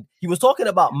to an end. He was talking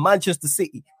about Manchester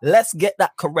City. Let's get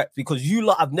that correct because you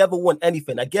lot have never won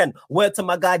anything. Again, word to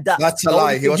my guy that. That's a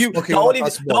lie. The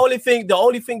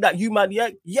only thing that you man,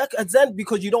 then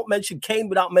because you don't mention Kane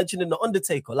without mentioning the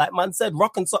Undertaker. Like man said,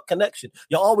 Rock and Sock Connection.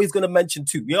 You're always going to mention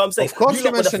two. You know what I'm saying? Of course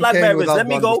you mentioned Kane bearers. without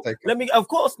Let me. Of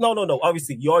course, no.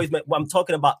 Obviously, you always meant. I'm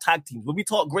talking about tag teams. When we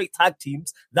talk great tag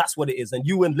teams, that's what it is. And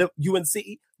you and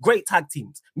City, great tag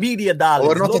teams, media darlings.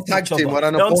 We're not a tag team. We're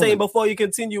an opponent. I'm saying before you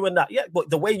continue in that,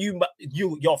 but the way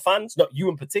your fans, not you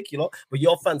in particular, but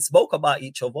your fans spoke about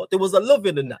each other, there was a love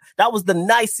in that. That was the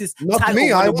nicest tag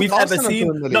we've ever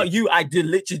seen. Not you. I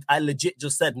legit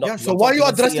just said no. Yeah. So why are you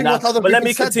addressing what other people said? But let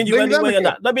me continue anyway. On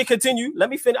that. Let me continue.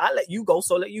 Let me finish. I'll let you go.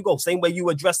 So let you go. Same way you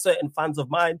address certain fans of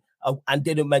mine. And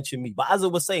didn't mention me, but as I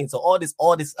was saying, so all this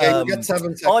error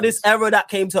that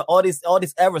came to all this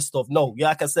error stuff. No,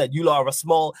 like I said, you lot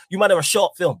are you might have a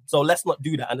short film, so let's not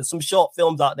do that. And there's some short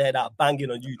films out there that are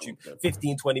banging on YouTube,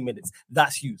 15-20 minutes.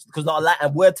 That's used because not like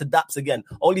and word to Daps again.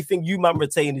 Only thing you man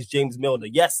retain is James Milner.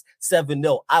 Yes,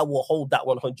 7-0. I will hold that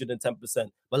 110%.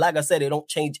 But like I said, it don't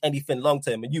change anything long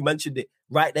term. And you mentioned it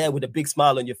right there with a big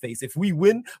smile on your face. If we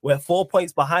win, we're 4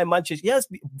 points behind Manchester. Yes,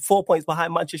 4 points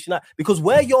behind Manchester United because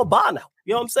we're your bar now.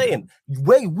 You know what I'm saying?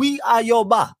 We are your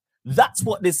bar. That's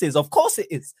what this is. Of course it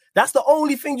is. That's the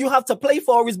only thing you have to play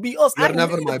for is beat us. You're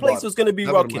never my the place bar. was going to be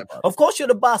Never rocking. Of course you're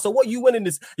the bar. So what you winning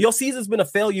this? Your season's been a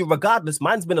failure regardless.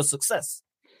 Mine's been a success.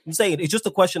 I'm saying it's just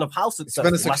a question of how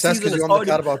successful. It's been a success because you won the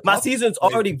Carabao Cup. My season's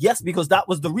already, yes, because that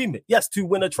was the remit. Yes, to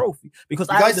win a trophy. Because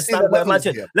I understand where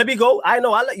Manchester. Let me go. I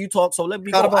know I'll let you talk. So let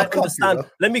me go. I understand.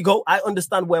 Let me go. I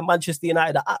understand where Manchester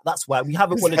United are at. That's why we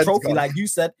haven't won a trophy, like you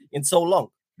said, in so long.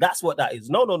 That's what that is.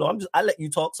 No. I let you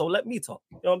talk, so let me talk.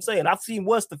 You know what I'm saying? I've seen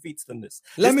worse defeats than this.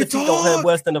 Let me talk. Don't hurt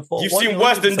worse than the 4. You've seen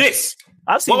worse than this.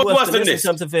 I've seen worse than this in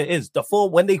terms of it is the 4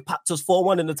 when they packed us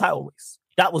 4-1 in the title race.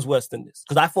 That was worse than this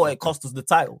because I thought it cost us the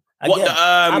title.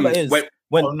 Again,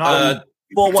 when 4-1.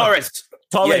 Torres.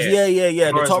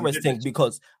 Yeah. The Torres thing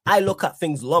because I look at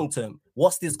things long term.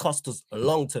 What's this cost us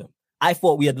long term? I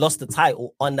thought we had lost the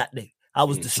title on that day. I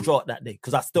was distraught that day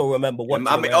because I still remember what.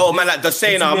 Like the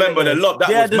saying, I remember the lob.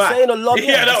 That was mad. Saying a lob.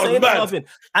 Yeah, that was mad.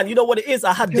 And you know what it is?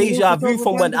 I had deja vu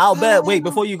from when Albert. Wait,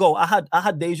 before you go, I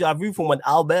had deja vu from when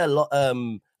Albert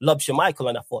lobbed Schmeichel,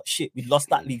 and I thought, shit, we lost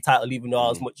that league title even though I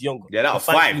was much younger. Yeah, that was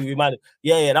 5.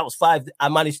 That was 5. I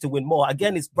managed to win more.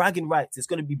 Again, it's bragging rights. It's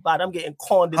going to be bad. I'm getting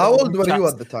conned. How old were you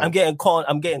at the time? I'm getting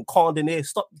conned in here.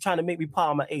 Stop trying to make me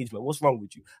part of my age, man. What's wrong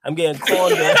with you? I'm getting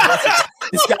conned there.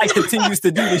 This guy continues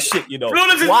to do this shit, you know.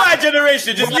 Flawless is my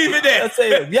generation. Just leave it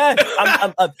there. Yeah,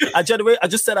 I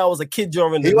just said I was a kid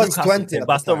during he was 20, but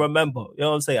I still remember. You know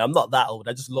what I'm saying? I'm not that old.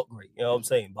 I just look great. You know what I'm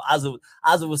saying? But as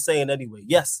I was saying anyway,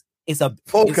 yes. It's a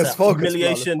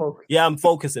humiliation. Focus. Yeah, I'm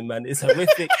focusing, man. It's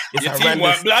horrific. It's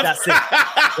horrendous. That's it.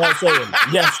 I'm saying.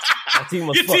 Yes, my team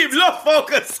was. Your team love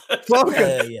focus.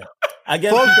 Yeah.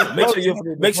 Again,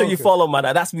 make sure you follow, man.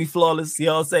 That's me, Flawless. You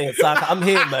know what I'm saying? So I'm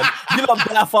here, man. You don't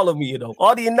better follow me, you know.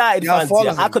 All the United fans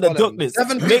here. I could have ducked this.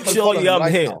 Make sure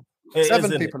I'm here.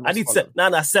 7 people. I need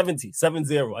 70.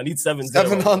 I need 70.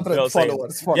 700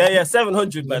 followers. Yeah,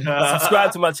 700, man.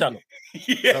 Subscribe to my channel.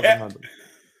 Yeah. 700.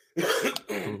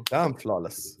 Damn,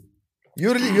 Flawless.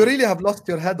 You really have lost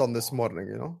your head on this morning,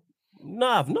 you know? No,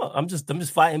 I've not. I'm just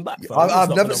fighting back. I've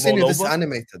never seen you this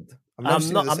animated.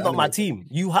 I'm not my team.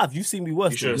 You've seen me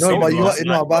worse. But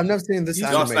I've never seen this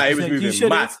animated. Last night he was moving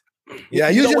mad. Yeah,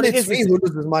 You know usually what it it's is? me who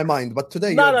loses my mind, but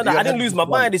today No, your I didn't head lose is my wrong.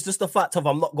 mind. It's just the fact of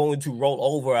I'm not going to roll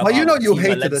over. But you know you about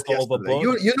hated let's it go yesterday.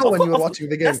 overboard. You know when you were watching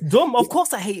the game. That's dumb. Of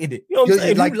course I hated it. You know what I'm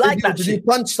saying? Like, Who like that did shit? you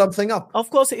punch something up? Of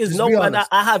course it is. Just No, be man, honest.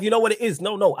 I have. You know what it is?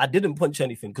 No, I didn't punch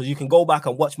anything because you can go back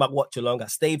and watch my watch along. I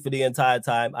stayed for the entire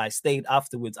time. I stayed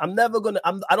afterwards. I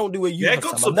don't do a you. Yeah, it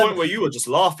got to the point where you were just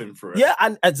laughing for it. Yeah,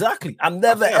 and exactly. I'm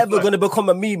never ever going to become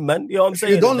a meme, man. You know what I'm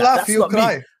saying? You don't laugh, That's you not me.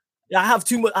 cry. I have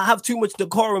too much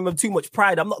decorum and too much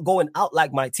pride. I'm not going out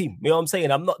like my team. You know what I'm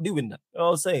saying? I'm not doing that. You know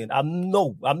what I'm saying? I'm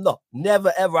not.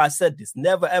 Never ever I said this.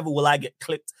 Never ever will I get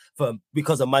clipped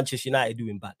because of Manchester United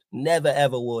doing bad. Never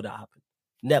ever will that happen.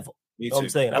 Never. You know what I'm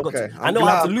saying? I know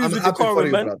how to lose the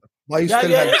decorum, man. Why you still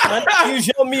man. I use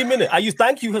your meme minute. I use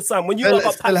thank you, Hassan. When you got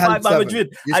pack 5 by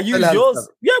Madrid, I use yours. 7.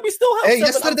 Yeah, we still have 7.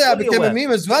 Yesterday I became a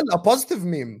meme as well. A positive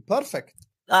meme. Perfect.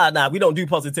 Nah, we don't do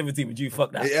positivity with you.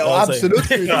 Fuck that. Yeah,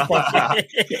 absolutely.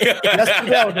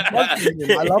 Yesterday I was a positive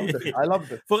meme. I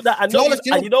loved it. Fuck that. And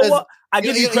you know what? I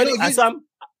give you credit, Hassan.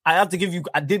 I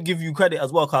did give you credit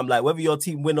as well. I'm like, whether your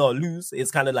team win or lose,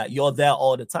 it's kind of like you're there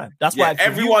all the time. That's why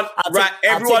everyone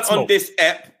on this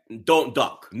app don't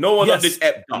duck. No one on this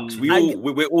app ducks.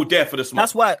 We're all there for the smoke.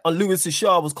 That's why on Lewis's show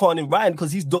I was calling Ryan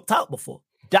because he's ducked out before.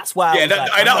 That's why. Yeah,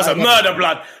 that was a murder,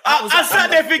 blood. I sat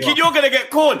there thinking you're gonna get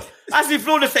caught. As if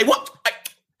Florida say what?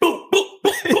 Boom, boom,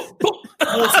 boom, boom, boom.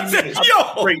 I said,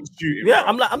 yo, great shooting. Yeah,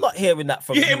 I'm like, I'm not hearing that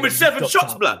from you. Hit him with 7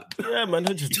 shots, blood. Yeah, man,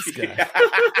 who's this guy?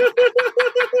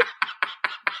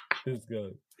 This guy.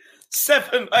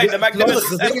 7. Hey,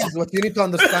 the thing is, what you need to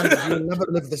understand is you will never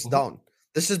live this down.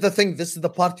 This is the thing. This is the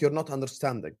part you're not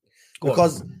understanding.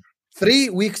 Because 3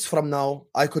 weeks from now,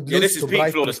 I could lose to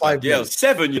Brighton 5-0. Yeah,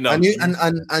 7, you know.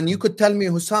 And you could tell me,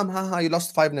 Hussam, you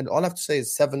lost 5-0. All I have to say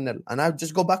is 7-0. And I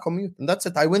just go back on mute. And that's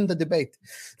it. I win the debate.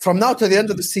 From now to the end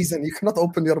of the season, you cannot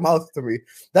open your mouth to me.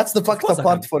 That's the fucked up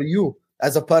part for you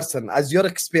as a person, as your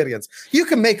experience. You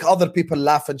can make other people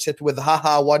laugh and shit with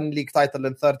 1 league title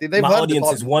in 30. They've my heard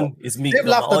audience is one. Is me. They've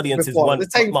laughed my audience is one.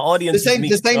 This ain't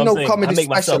no comedy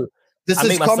special. This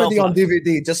is comedy on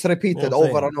DVD, just repeated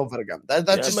over and over again. That's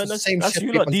just the same shit.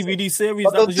 You DVD series.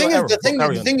 But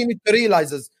the thing you need to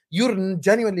realize is you're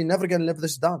genuinely never going to live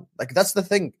this down. Like, that's the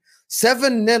thing.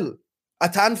 7-0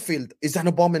 at Anfield is an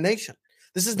abomination.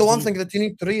 This is the one thing that you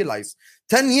need to realize.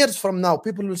 10 years from now,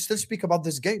 people will still speak about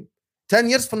this game. 10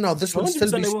 years from now, this will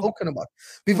still be spoken about.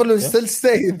 People will still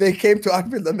say they came to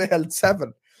Anfield and they held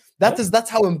 7. That's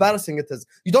how embarrassing it is.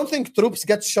 You don't think Troops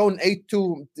gets shown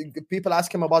 8-2? People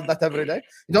ask him about that every day.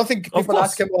 You don't think people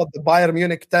ask him about the Bayern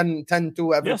Munich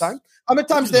 10-2 every time? How many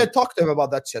times they talk to him about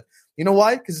that shit? You know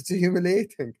why? Because it's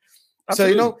humiliating.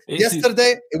 Absolutely. So,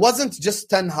 yesterday, it wasn't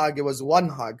just 10 hug. It was 1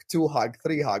 hug, 2 hug,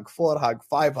 3 hug, 4 hug,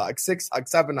 5 hug, 6 hug,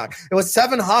 7 hug. It was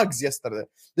 7 hugs yesterday.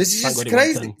 This is just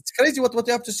crazy. It's crazy what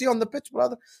you have to see on the pitch,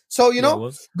 brother. So,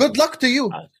 good luck to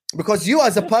you. Because you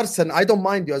as a person, I don't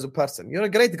mind you as a person. You're a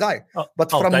great guy.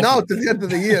 But from now to the end of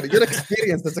the year, your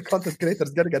experience as a content creator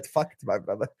is going to get fucked, my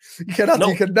brother. You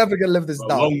can never gonna live this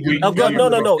down.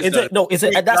 No. Is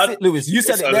it? That's it, Lewis. You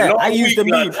said it there. I used the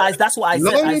meme. That's what I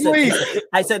said.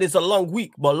 I said it's a long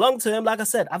week. But long term, like I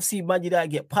said, I've seen Man United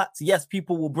get packed. Yes,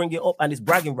 people will bring it up and it's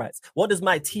bragging rights. What does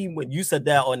my team win? You said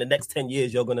there, in the next 10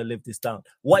 years, you're going to live this down.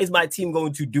 What is my team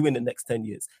going to do in the next 10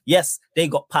 years? Yes, they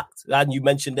got packed. And you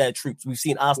mentioned their troops. We've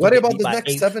seen Arsenal. What about the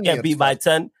next 7 years? Get beat by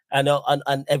 10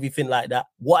 and everything like that.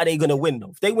 What are they going to win,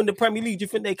 though? If they win the Premier League, do you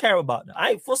think they care about that?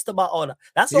 I ain't fussed about all that.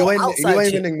 That's all outside You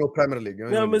ain't shit. winning no Premier League. You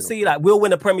know what I'm saying? Like, we'll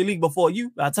win the Premier League before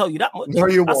you. I'll tell you that much. No,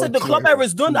 you won't. I said the club era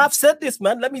is done. I've said this,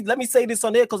 man. Let me say this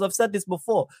on here because I've said this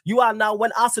before. You are now,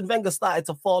 when Arsene Wenger started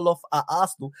to fall off at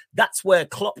Arsenal, that's where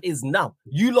Klopp is now.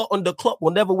 You lot under Klopp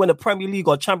will never win a Premier League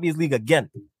or Champions League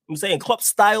again. I'm saying Klopp's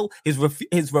style, his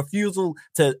refusal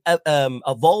to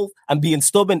evolve and being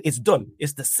stubborn, it's done.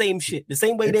 It's the same shit. The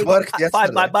same way they got packed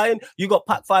 5 by Bayern, you got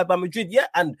packed 5 by Madrid. Yeah,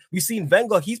 and we've seen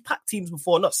Wenger, he's packed teams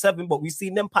before, not 7, but we've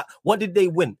seen them pack. What did they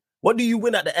win? What do you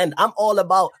win at the end? I'm all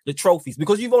about the trophies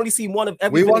because you've only seen one of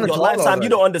everything in your lifetime. You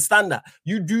don't understand that.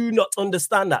 You do not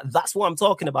understand that. That's what I'm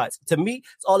talking about. To me,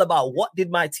 it's all about what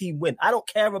did my team win. I don't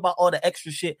care about all the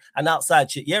extra shit and outside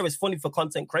shit. Yeah, it's funny for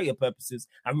content creator purposes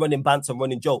and running banter and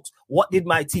running jokes. What did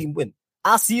my team win?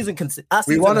 Our season,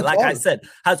 like I said,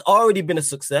 has already been a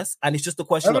success, and it's just a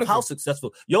question of how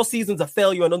successful. Your season's a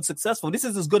failure and unsuccessful. This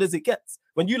is as good as it gets.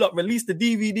 When you release the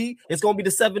DVD, it's going to be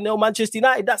the 7-0 Manchester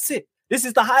United. That's it. This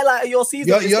is the highlight of your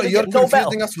season. You're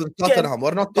confusing us with Tottenham.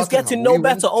 We're not Tottenham. It's getting no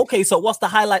better. Okay, so what's the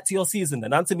highlight to your season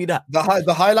then? Answer me that.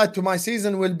 The highlight to my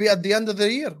season will be at the end of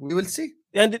the year. We will see.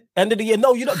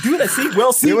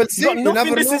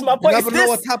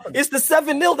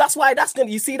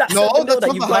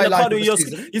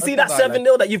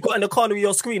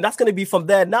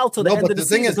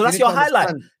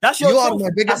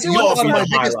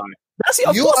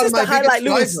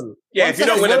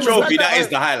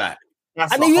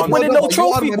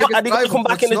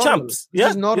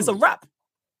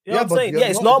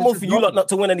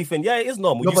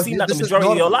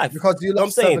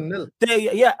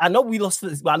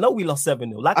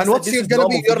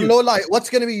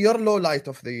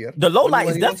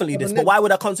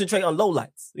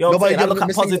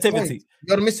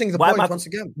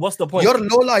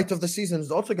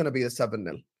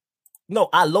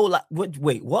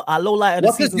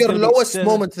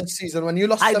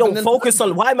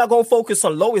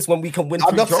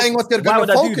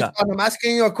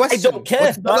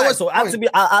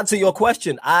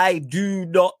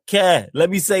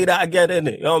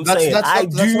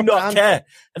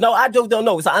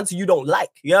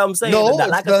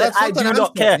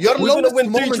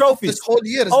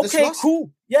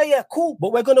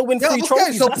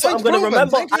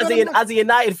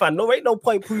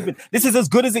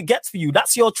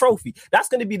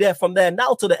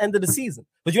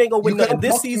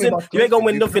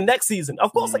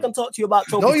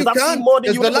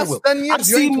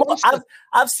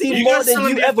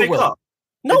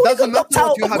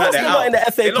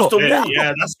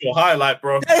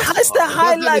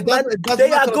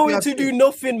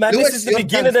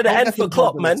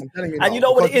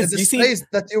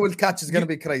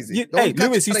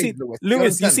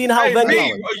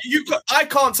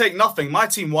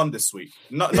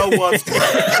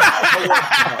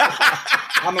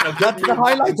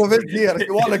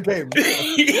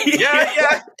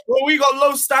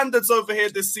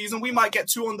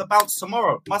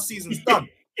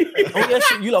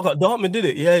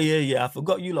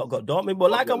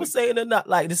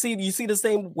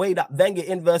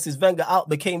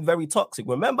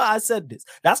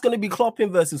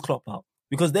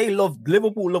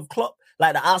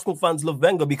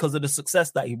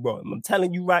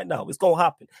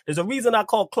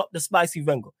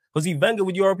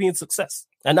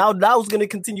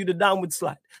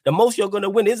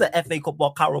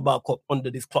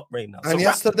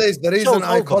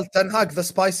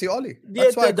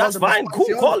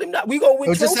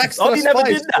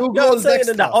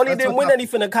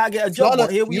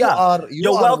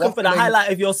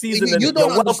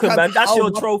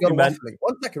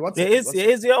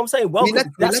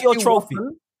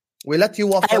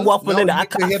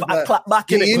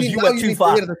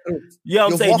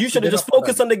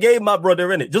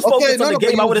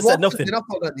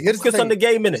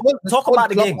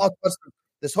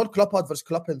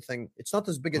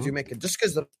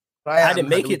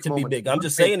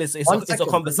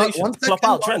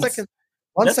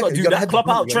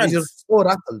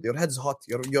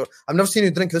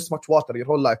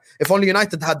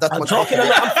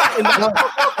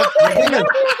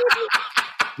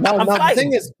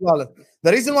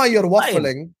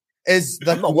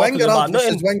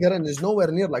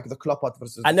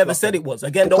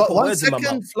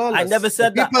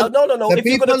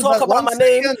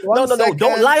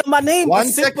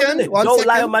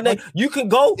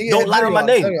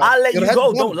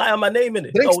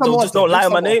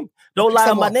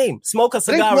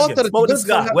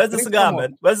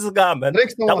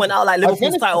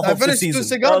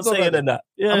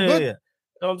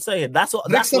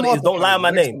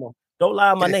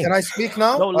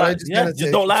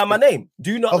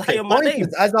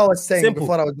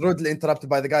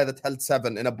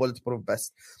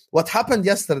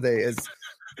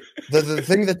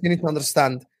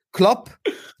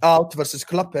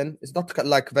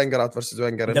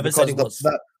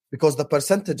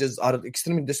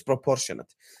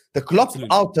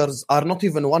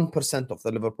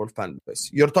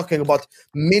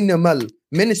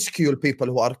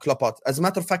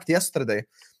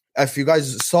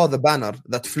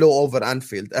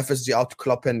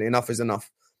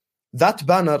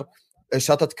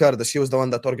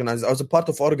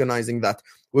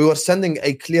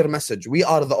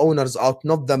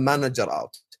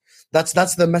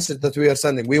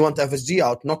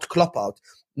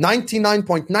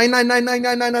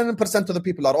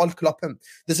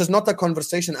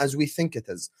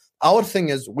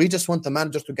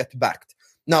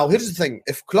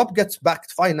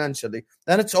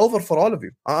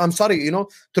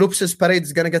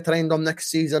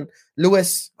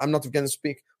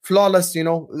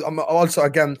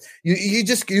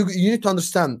 you need to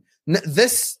understand.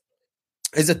 This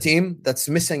is a team that's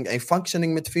missing a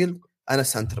functioning midfield and a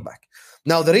centre back.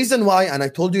 Now, the reason why, and I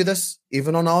told you this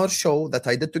even on our show that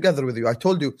I did together with you, I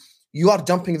told you, you are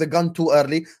jumping the gun too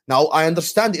early. Now, I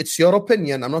understand it's your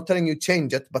opinion. I'm not telling you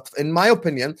change it, but in my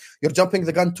opinion, you're jumping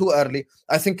the gun too early.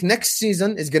 I think next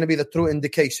season is going to be the true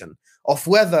indication of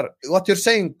whether what you're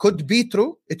saying could be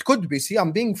true. It could be. See,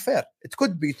 I'm being fair. It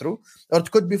could be true or it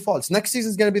could be false. Next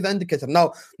season is going to be the indicator.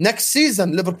 Now, next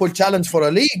season, Liverpool challenge for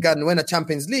a league and win a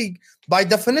Champions League. By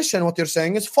definition, what you're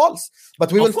saying is false.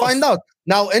 But we will find out.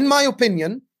 Now, in my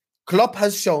opinion, Klopp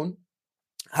has shown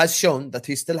that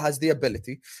he still has the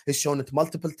ability. He's shown it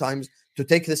multiple times to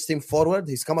take this team forward.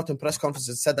 He's come out in press conferences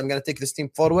and said, I'm going to take this team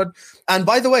forward. And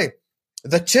by the way,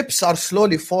 the chips are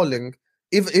slowly falling.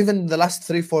 Even the last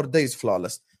 3-4 days,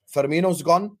 flawless. Firmino's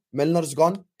gone, Milner's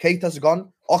gone, Keita's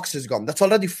gone, Ox is gone. That's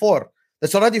already 4.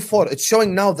 It's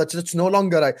showing now that it's no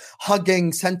longer a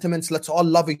hugging sentiments, let's all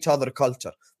love each other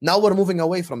culture. Now we're moving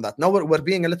away from that. Now we're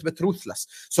being a little bit ruthless.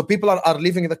 So people are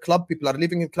leaving the club.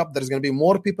 There's going to be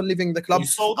more people leaving the club.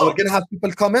 And we're going to have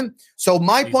people come in. So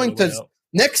my point is,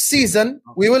 next season,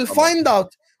 we will find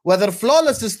out whether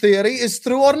Flawless's theory is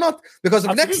true or not. Because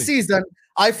if next season,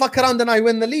 I fuck around and I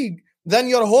win the league, then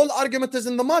your whole argument is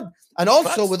in the mud. And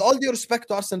also, with all due respect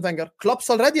to Arsene Wenger,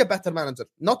 Klopp's already a better manager,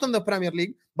 not in the Premier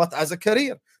League, but as a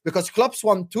career. Because Klopp's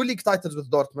won 2 league titles with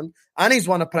Dortmund, and he's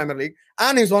won a Premier League,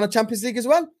 and he's won a Champions League as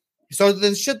well. So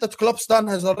the shit that Klopp's done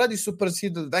has already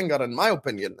superseded Wenger, in my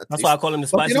opinion. That's why I call him the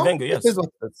spicy Wenger, yes.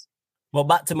 Well,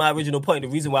 back to my original point, the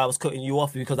reason why I was cutting you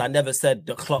off is because I never said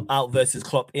the Klopp out versus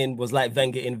Klopp in was like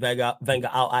Wenger in, Wenger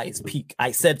out at its peak.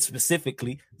 I said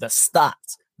specifically the start.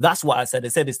 That's what I said. I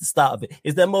said it's the start of it.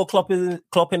 Is there more Klopp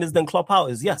inners than Klopp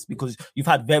outers? Yes, because you've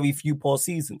had very few poor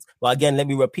seasons. But again, let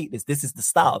me repeat this. This is the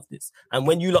start of this. And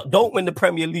when you don't win the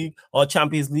Premier League or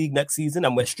Champions League next season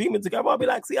and we're streaming together, I'll be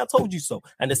like, see, I told you so.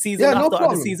 And the season after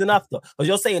and the season after. Because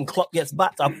you're saying Klopp gets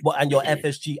backed up and your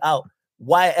FSG out.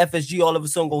 Why FSG all of a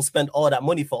sudden going to spend all that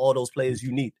money for all those players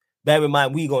you need? Bear in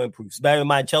mind, we going to improve. Bear in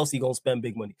mind, Chelsea going to spend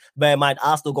big money. Bear in mind,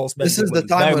 Arsenal going to spend big money.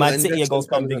 Bear in mind, City are going to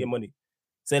spend big money.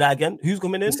 Say that again. Who's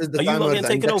coming in? This is the are time you going to get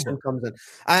taken over? Comes in.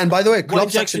 And by the way, what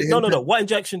injection? No. What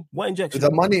injection? What injection?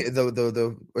 The money,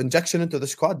 the injection into the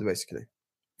squad, basically.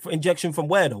 For injection from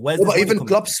where though? Where's even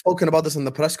Klopp's spoken about this in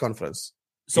the press conference.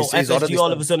 So FSG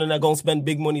all of a sudden they're going to spend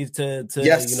big money to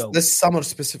yes, this summer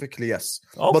specifically, yes.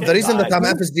 Okay, but the reason that I'm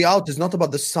FSG out is not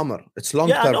about this summer. It's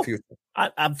long-term future.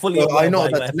 I'm fully I know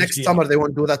that next summer they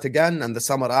won't do that again and the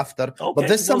summer after. Okay, but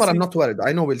this summer I'm not worried.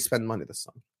 I know we'll spend money this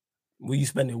summer. Will you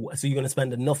spend it? So you're going to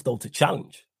spend enough though to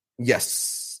challenge?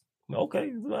 Yes.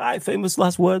 Okay. All right. Famous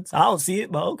last words. I don't see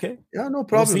it, but okay. Yeah, no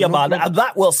problem. We'll see about that.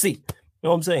 That we'll see. You know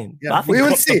what I'm saying? Yeah, we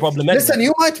will see. Listen,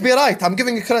 you might be right. I'm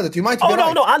giving you credit. You might be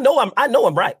right. No. I know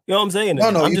I'm right. You know what I'm saying? No,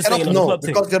 I'm you just cannot know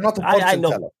because you're not a fortune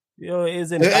teller.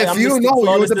 If you know,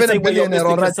 you would have been a billionaire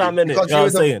already.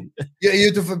 Because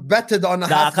you'd have betted on.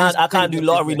 I can't do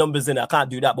lottery numbers in it. I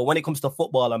can't do that. But when it comes to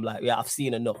football, I'm like, yeah, I've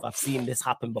seen enough. I've seen this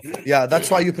happen before. Yeah,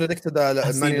 that's why you predicted Man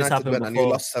United win and you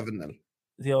lost 7-0.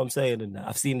 You know what I'm saying?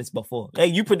 I've seen this before. Hey,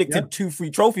 you predicted 2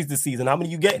 free trophies this season. How many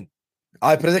are you getting?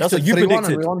 I predicted 3-1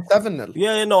 and we won 7-0.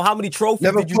 Yeah, no. How many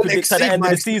trophies did you predict at the end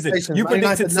of the season? You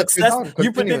predicted success.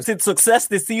 You predicted success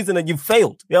this season and you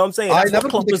failed. You know what I'm saying? That's what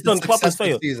Klopp has done. Klopp has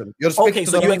failed. Okay,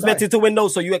 so you expected to win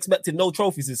those. So you expected no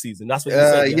trophies this season. That's what you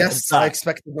said. Yes, I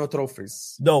expected no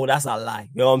trophies. No, that's a lie.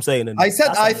 You know what I'm saying? I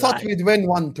said I thought we'd win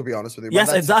one, to be honest with you.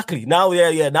 Yes, exactly. Now,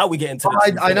 Now we get into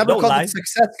this. I never called it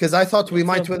success because I thought we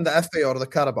might win the FA or the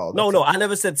Carabao. No, I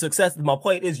never said success. My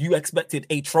point is you expected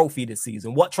a trophy this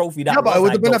season. What trophy that was? Yeah, but it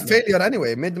would have been a failure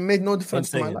anyway. Made no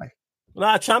difference to my life.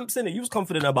 Nah, champs in it. You was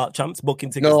confident about champs booking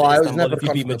tickets. No, I was never if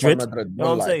you beat Madrid. You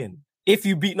know what I'm saying? If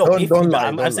you beat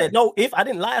I said no. If I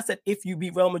didn't lie, I said if you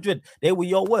beat Real Madrid, they were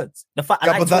your words. The fact,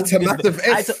 but that's a massive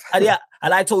if.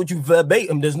 And I told you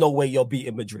verbatim, there's no way you're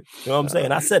beating Madrid. You know what I'm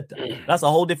saying? I said that. That's a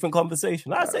whole different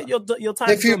conversation. I said your time.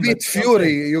 If you beat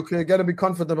Fury, you're gonna be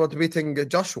confident about beating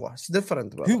Joshua. It's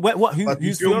different. Bro.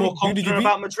 You feel more confident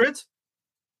about Madrid?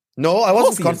 No, I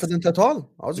wasn't confident at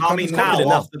all. I was confident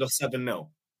after the 7-0.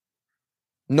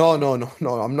 No,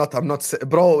 I'm not.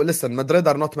 Bro, listen, Madrid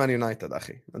are not Man United,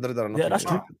 akhi. Madrid are not. Yeah,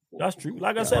 that's true.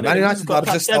 Like I said, Man United are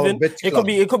just 7. It could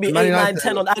be 8, 9,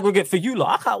 10 on aggregate for you,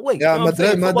 lot. I can't wait. Yeah,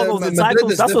 Madrid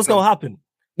that's what's gonna happen.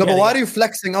 No, but why are you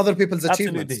flexing other people's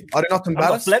achievements? Are you not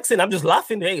embarrassed? I'm not flexing. I'm just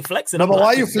laughing. Hey, flexing. No, but why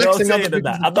are you flexing other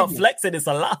people's achievements? I'm not flexing. It's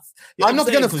a laugh. I'm not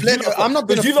going to flex. I'm not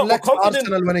going to flex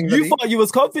Arsenal winning the league. You thought you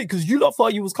was confident because you lot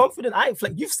thought you was confident. I ain't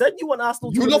flex. You said you want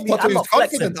Arsenal to win the league. I'm not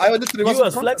flexing. I literally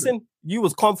wasn't confident. Flexing. You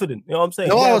was confident. You know what I'm saying?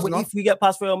 No, I was not. If we get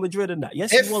past Real Madrid and that.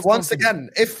 Yes, if once again,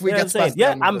 if we get past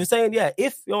Real Madrid. I'm saying,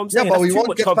 if. You know what I'm saying? Yeah, but we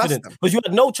won't get past them. Because you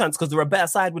had no chance because they're a better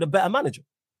side with a better manager.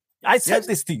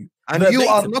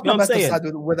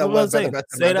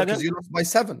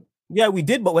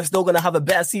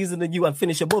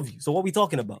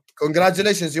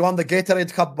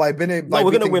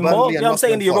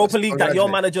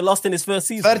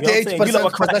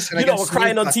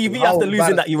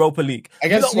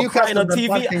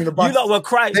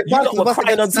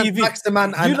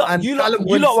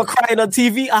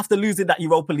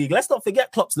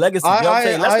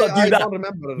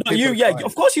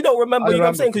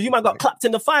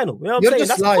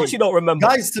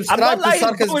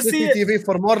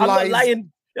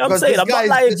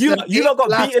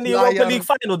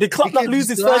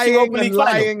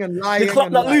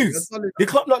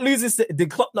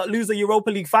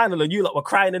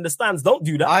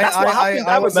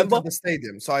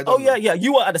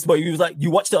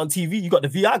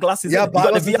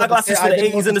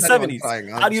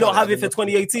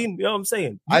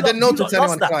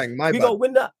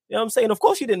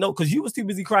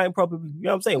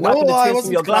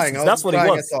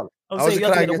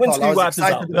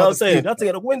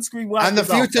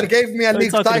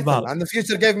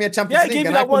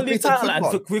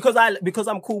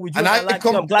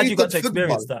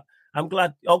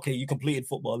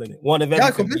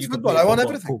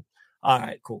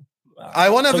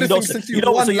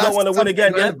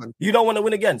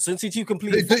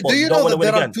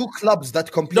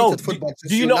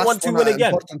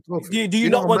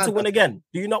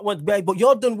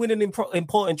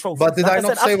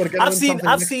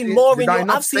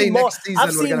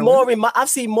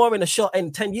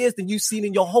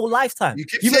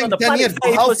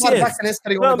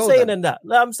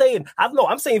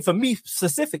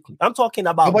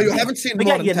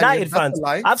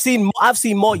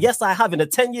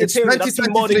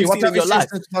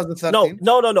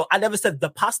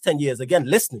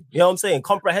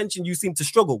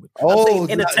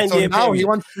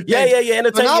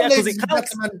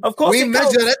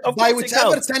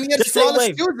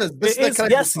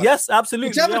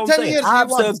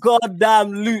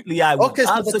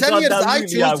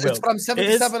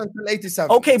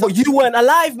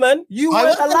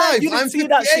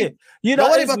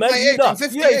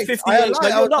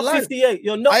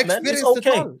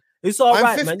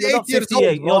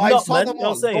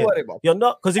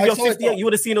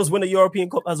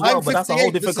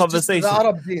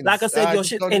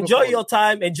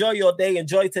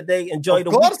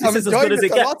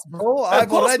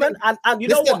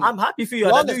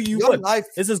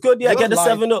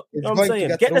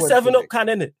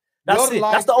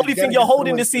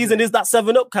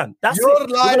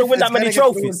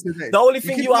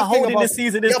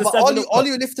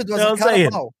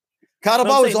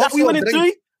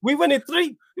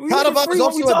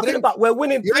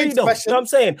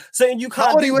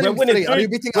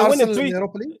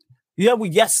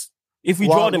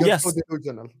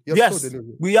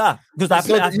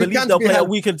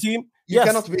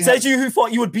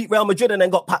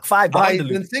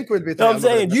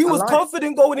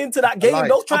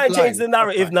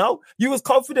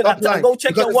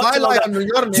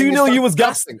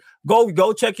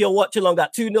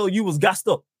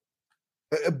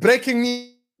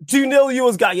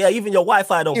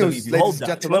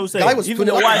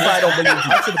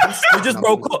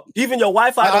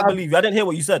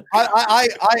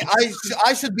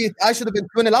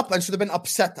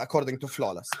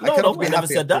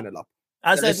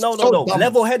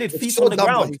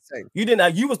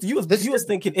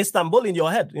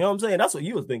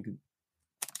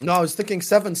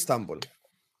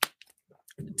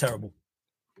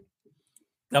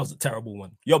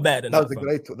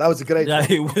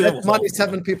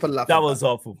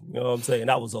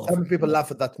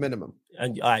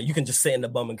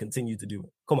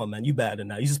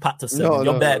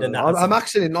 I'm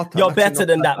actually not. You're better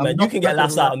than that, man. You can get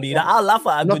laughs out of me. I'll laugh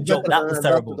at a good joke. That was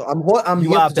terrible.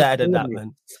 You are better than that,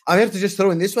 man. I'm here to just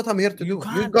throw in. This is what I'm here to do.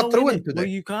 You got ruined today. Well,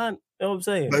 you can't. You know what I'm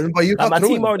saying? But you got my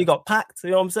ruined. team already got packed.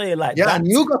 You know what I'm saying? Like, yeah, and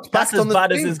you got that's packed as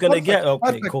bad as it's gonna get. Okay,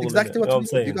 perfect. cool. Exactly what I'm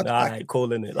saying. All right,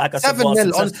 cool in it. Like I said,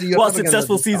 what a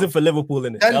successful season for Liverpool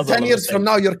in it. 10 years from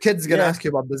now, your kid's gonna ask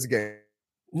you about this game.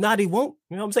 Nah, they won't.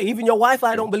 You know what I'm saying? Even your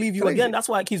Wi-Fi don't believe you again. That's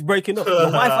why it keeps breaking up.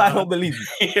 Your Wi-Fi don't believe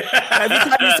you. Every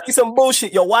time you see some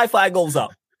bullshit, your Wi-Fi goes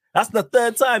out. That's the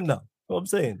third time now. You know what I'm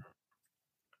saying?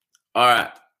 All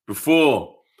right.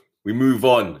 Before we move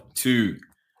on to,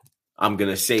 I'm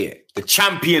going to say it, the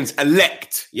champions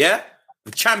elect. Yeah?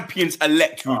 The champions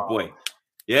elect, rude boy.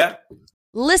 Yeah?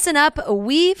 Listen up,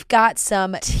 we've got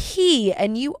some tea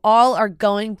and you all are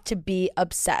going to be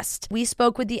obsessed. We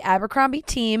spoke with the Abercrombie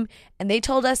team and they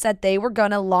told us that they were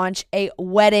going to launch a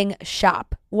wedding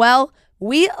shop. Well,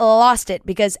 we lost it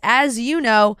because, as you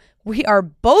know, we are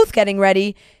both getting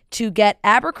ready to get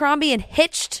Abercrombie and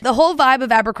hitched. The whole vibe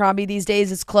of Abercrombie these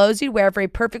days is clothes you'd wear for a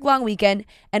perfect long weekend,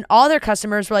 and all their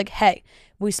customers were like, hey,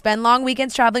 we spend long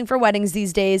weekends traveling for weddings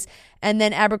these days. And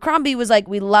then Abercrombie was like,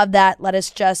 we love that. Let us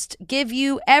just give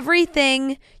you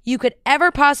everything you could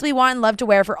ever possibly want and love to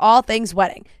wear for all things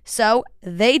wedding. So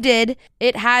they did.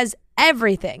 It has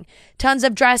everything. Tons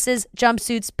of dresses,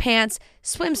 jumpsuits, pants,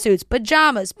 swimsuits,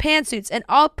 pajamas, pantsuits, and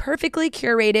all perfectly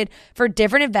curated for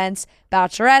different events,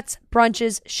 bachelorettes,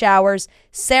 brunches, showers,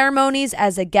 ceremonies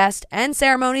as a guest and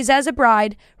ceremonies as a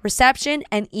bride, reception,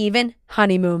 and even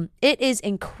honeymoon. It is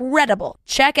incredible.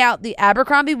 Check out the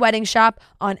Abercrombie Wedding Shop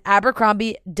on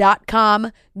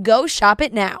Abercrombie.com. Go shop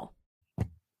it now.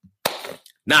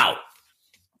 Now,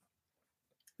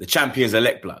 the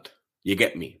champions-elect blood. You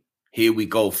get me? Here we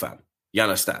go, fam. You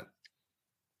understand?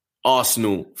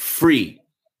 Arsenal 3,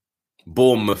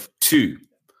 Bournemouth 2.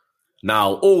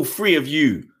 Now, all three of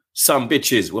you, some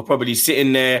bitches, were probably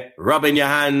sitting there, rubbing your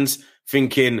hands,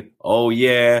 thinking, oh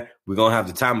yeah, we're going to have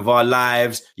the time of our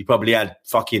lives. You probably had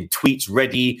fucking tweets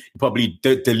ready. You probably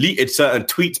deleted certain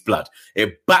tweets, blood.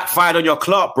 It backfired on your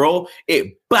clock, bro.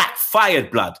 It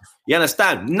backfired, blood. You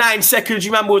understand? 9 seconds,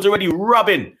 you man was already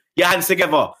rubbing your hands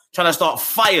together, trying to start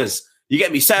fires. You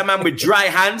get me? Certain man with dry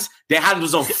hands, their hand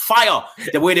was on fire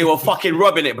the way they were fucking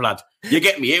rubbing it, blood. You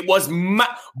get me? It was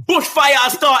bushfire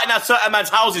starting at certain man's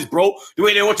houses, bro. The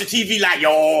way they watch the TV like,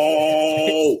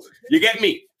 yo. You get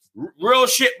me? Real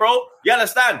shit, bro. You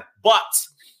understand? But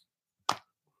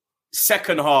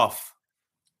second half,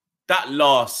 that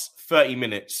last 30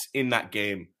 minutes in that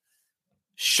game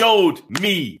showed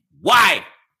me why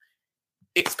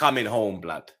it's coming home,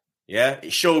 blood. Yeah?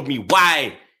 It showed me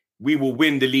why we will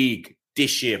win the league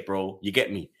this year, bro. You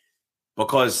get me?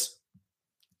 Because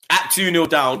at 2-0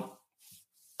 down,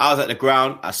 I was at the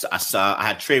ground. I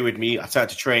had Trey with me. I turned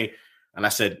to Trey and I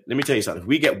said, let me tell you something. If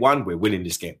we get one, we're winning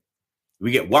this game. If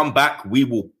we get one back, we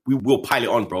will pile it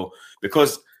on, bro.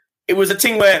 Because it was a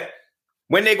thing where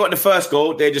when they got the first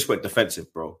goal, they just went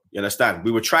defensive, bro. You understand?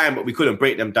 We were trying, but we couldn't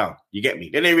break them down. You get me?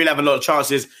 They didn't really have a lot of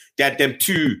chances. They had them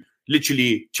 2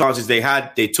 literally chances they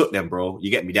had. They took them, bro.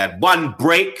 You get me? They had one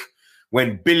break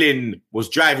when Billing was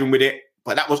driving with it,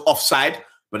 but that was offside.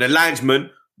 But the linesman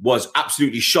was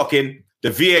absolutely shocking.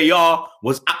 The VAR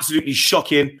was absolutely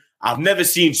shocking. I've never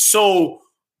seen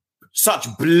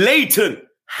such blatant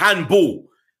handball.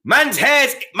 Man's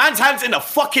hands in the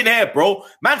fucking hair, bro.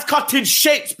 Man's cutting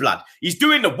shapes, blood. He's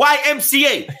doing the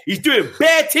YMCA. He's doing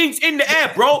bare things in the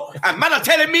air, bro. And man are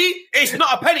telling me it's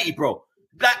not a penalty, bro.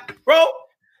 Like, bro.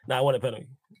 Nah, I want a penalty.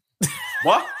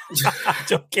 What?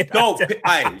 Joking. No,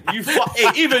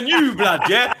 even you, blood,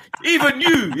 yeah? Even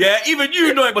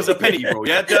you know it was a penalty, bro,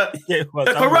 yeah?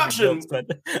 The corruption,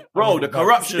 bro, the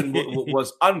corruption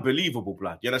was unbelievable,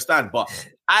 blood, you understand? But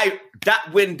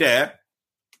that win there,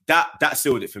 that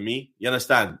sealed it for me, you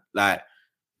understand? Like,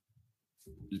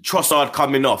 Trossard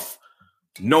coming off,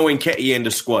 no Nketiah in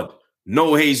the squad,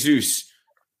 no Jesus.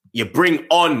 You bring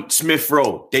on Smith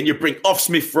Rowe, then you bring off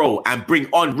Smith Rowe and bring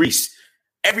on Reece.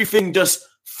 Everything just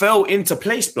fell into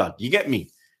place, blood. You get me?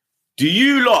 Do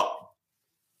you lot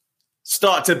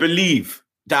start to believe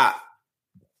that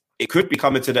it could be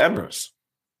coming to the Emirates?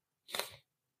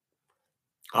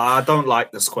 I don't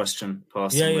like this question,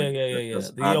 personally.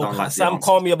 Yeah. Sam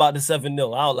called me about the 7-0.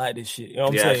 I don't like this shit. You know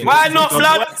what I'm saying? Why not,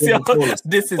 blood?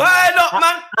 Why not,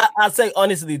 man? I say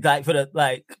honestly, like for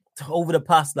the over the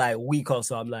past week or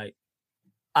so, I'm like,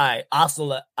 all right,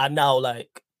 Arsenal are now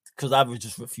because I've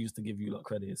just refused to give you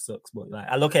credit. It sucks, but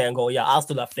I look at it and go, yeah,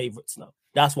 Arsenal are favourites now.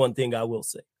 That's one thing I will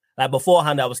say.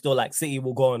 Beforehand, I was still City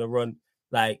will go on a run.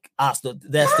 Arsenal,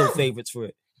 they're still favourites for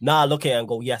it. Now I look at it and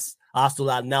go, yes,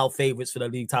 Arsenal are now favourites for the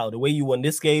league title. The way you won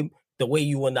this game, the way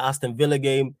you won the Aston Villa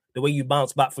game, the way you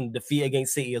bounced back from the defeat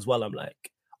against City as well. I'm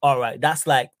like, all right, that's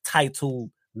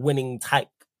title winning type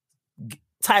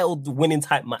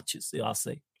matches, I'll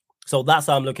say. So that's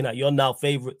how I'm looking at. You're now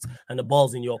favourites and the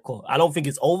ball's in your court. I don't think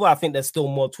it's over. I think there's still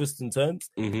more twists and turns.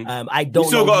 Mm-hmm. I don't know. You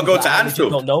still got to go to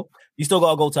Anfield. Don't know. You still got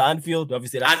to go to Anfield.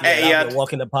 Obviously, that's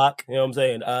walk in the park. You know what I'm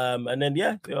saying? And then, you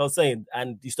know what I'm saying?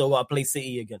 And you still got to play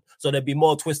City again. So there'll be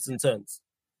more twists and turns.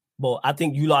 But I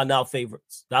think you lot are now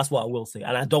favourites. That's what I will say.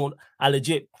 And I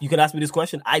legit, you can ask me this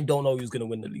question. I don't know who's going to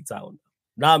win the league title.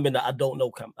 Now I'm in the I don't know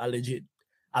camp.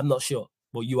 I'm not sure.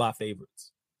 But you are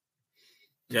favourites.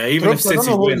 Yeah, even if City I don't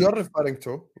know who win. you're referring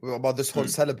to about this whole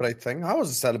celebrate thing. I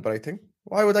wasn't celebrating.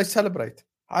 Why would I celebrate?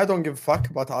 I don't give a fuck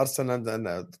about Arsenal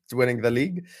and winning the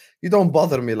league. You don't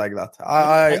bother me like that.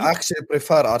 I actually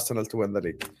prefer Arsenal to win the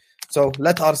league. So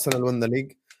let Arsenal win the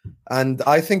league. and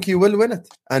I think he will win it.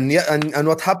 And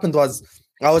what happened was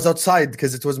I was outside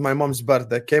because it was my mom's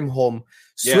birthday. Came home,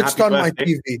 switched on my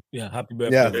TV. Yeah, happy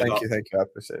birthday. Yeah, thank you. I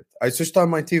appreciate it. I switched on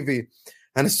my TV.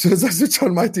 And as soon as I switch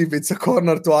on my TV, it's a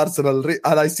corner to Arsenal, and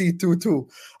I see 2-2.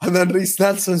 And then Reece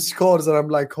Nelson scores, and I'm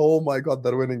like, oh my God,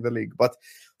 they're winning the league. But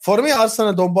for me,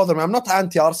 Arsenal don't bother me. I'm not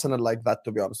anti-Arsenal like that,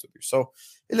 to be honest with you. So,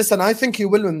 listen, I think he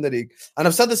will win the league. And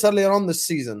I've said this earlier on this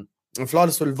season, and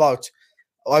Flawless will vouch.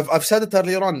 I've said it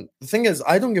earlier on. The thing is,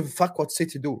 I don't give a fuck what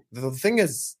City do. The thing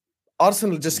is,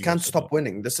 Arsenal just can't stop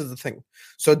winning. This is the thing.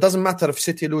 So it doesn't matter if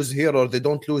City lose here or they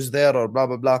don't lose there or blah,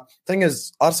 blah, blah. Thing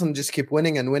is, Arsenal just keep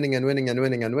winning and winning and winning and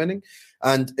winning and winning.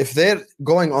 And if they're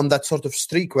going on that sort of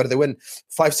streak where they win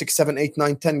 5, 6, 7, 8,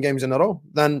 9, 10 games in a row,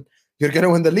 then you're going to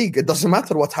win the league. It doesn't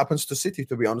matter what happens to City,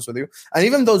 to be honest with you. And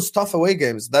even those tough away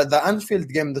games, the Anfield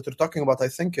game that you're talking about, I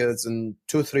think is in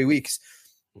 2-3 weeks.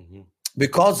 Mm-hmm.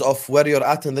 Because of where you're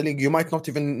at in the league, you might not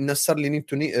even necessarily need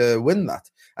to win that.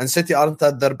 And City aren't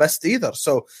at their best either.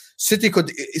 So City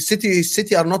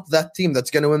are not that team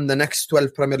that's going to win the next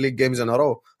 12 Premier League games in a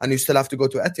row. And you still have to go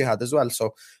to Etihad as well.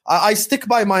 So I stick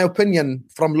by my opinion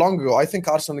from long ago. I think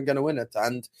Arsenal are going to win it.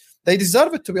 And they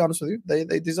deserve it, to be honest with you.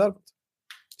 They deserve it.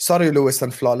 Sorry, Lewis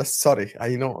and Flawless. Sorry.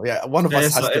 I know. Yeah, one of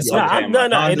us has to be okay, no,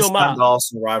 I understand the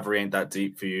Arsenal rivalry ain't that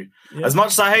deep for you. Yeah. As much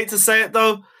as I hate to say it,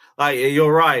 though, like,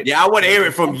 you're right. Yeah, I want to hear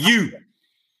it from you.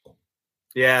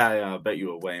 Yeah, I bet you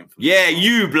were waiting for me. Yeah,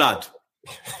 you, blood.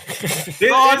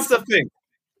 Here's the thing.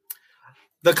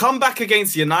 The comeback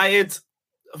against United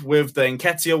with the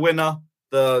Nketiah winner,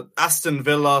 the Aston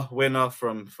Villa winner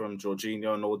from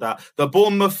Jorginho and all that, the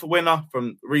Bournemouth winner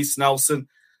from Reece Nelson.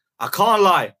 I can't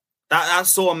lie. That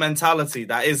sort of mentality,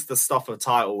 that is the stuff of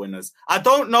title winners. I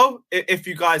don't know if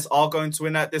you guys are going to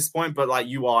win at this point, but like,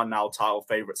 you are now title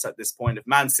favourites at this point. If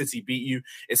Man City beat you,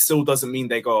 it still doesn't mean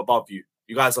they go above you.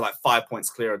 You guys are like 5 points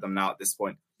clear of them now at this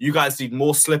point. You guys need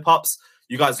more slip-ups.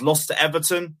 You guys lost to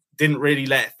Everton, didn't really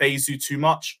let it phase you too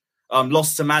much.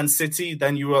 Lost to Man City,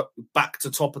 then you were back to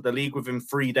top of the league within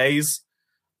 3 days.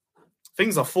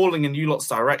 Things are falling in you lot's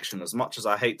direction, as much as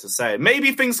I hate to say it.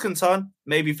 Maybe things can turn.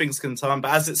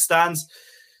 But as it stands,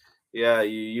 yeah,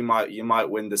 you might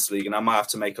win this league, and I might have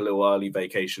to make a little early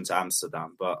vacation to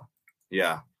Amsterdam. But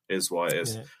yeah, it is what it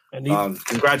is. Yeah.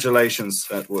 Congratulations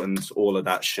and all of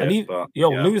that shit.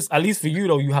 Lewis, at least for you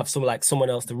though, you have someone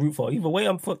else to root for. Either way,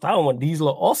 I'm fucked. I don't want these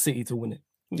lot or City to win it.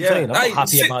 I'm not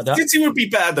happy about that. City would be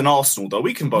better than Arsenal, though.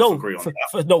 We can both agree on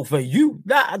that. For you,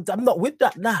 I'm not with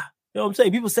that. Nah. You know what I'm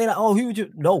saying? People say that, who would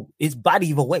you? No, it's bad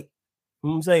either way. You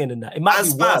know what I'm saying? In that. It might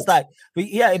be worse.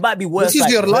 It might be worse. This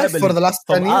is your life for the last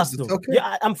 10 years. It's okay.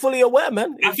 Yeah, I'm fully aware,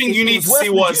 man. I think you need to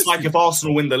see what it's like if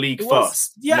Arsenal win the league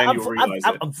first. Yeah, then you'll realize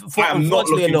it. I'm not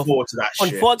looking forward to that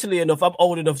shit. Unfortunately enough, I'm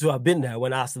old enough to have been there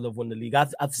when Arsenal have won the league.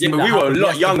 I've seen but we were a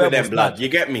lot younger than blood. You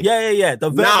get me? Yeah.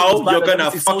 Now you're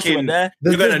gonna fucking,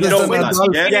 you're gonna know blood.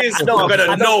 Yeah, you're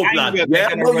gonna know blood.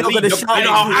 Yeah, you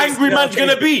know how angry man's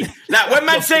gonna be. Like when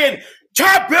man's saying,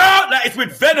 champion, like it's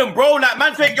with venom, bro. Like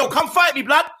man saying, yo, come fight me,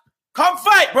 blood. Come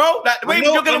fight, bro. Like the way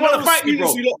you're gonna want to fight me,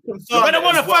 bro. You're gonna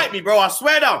want to fight me, bro. I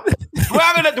swear down.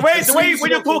 The way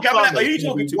when you're talking, I'm like, are you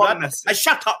talking to blood? I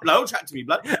shut up, blood. Don't chat to me,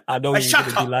 blood. I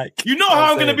shut up. You know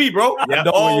how I'm gonna be, bro.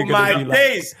 Oh my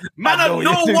days, man.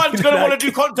 No one's gonna want to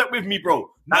do content with me, bro.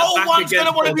 No one's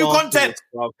gonna want to do content.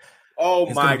 Oh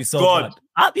my God.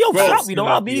 I'll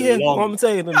be here. I'm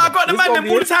saying. I got the man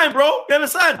all the time, bro. You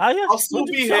understand? I'll still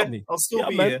be here.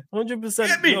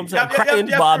 100%. Crying,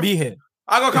 but I'll be here.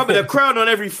 I gotta come with a crown on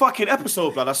every fucking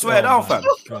episode, blood. I swear down, fam.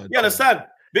 You understand?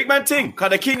 Big man ting. Cause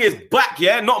the king is back,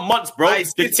 yeah? Not months, bro.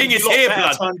 The king is here,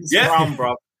 blood. Yeah, round,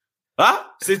 bro. Huh?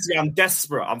 City, I'm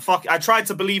desperate. I tried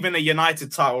to believe in a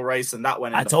United title race, and that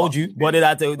went. I told you. What did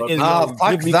I tell you?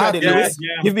 Give me credit, Lewis.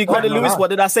 Give me credit, Lewis. What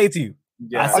did I say to you?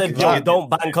 Yeah, I said, yo,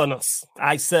 don't bank on us.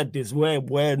 I said this.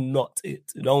 We're not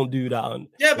it. Don't do that.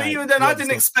 But even then, I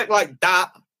didn't expect like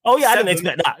that. Oh, yeah, I didn't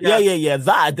expect that. Yeah.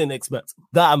 That I didn't expect.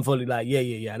 That I'm fully like,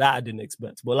 yeah. That I didn't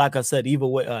expect. But like I said, either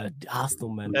way, Arsenal,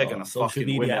 man. They're going to social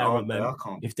media era, man.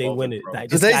 If they win it.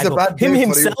 Like, him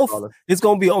himself, it's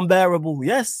going to be unbearable.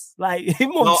 Yes. Like,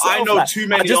 him himself. I know too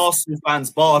many Arsenal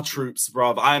fans, bar troops,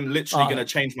 bruv. I'm literally going to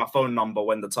change my phone number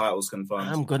when the title's confirmed.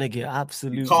 I'm going to get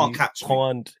absolutely can't catch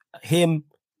conned. Him,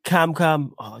 Cam.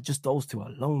 Just those two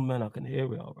alone, man. I can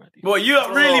hear it already. Well, you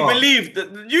don't really believe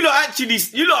that. You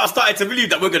lot are starting to believe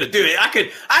that we're going to do it. I can.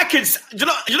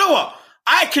 You know what?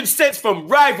 I can sense from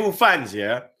rival fans,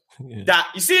 that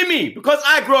you see me because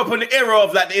I grew up in the era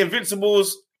of like the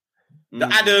Invincibles, the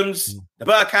Adams, the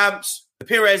Bergkamps, the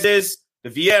Perez's, the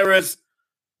Vieiras.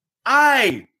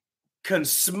 I can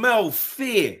smell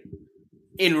fear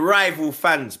in rival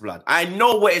fans, blood. I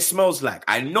know what it smells like.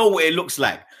 I know what it looks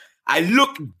like. I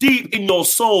look deep in your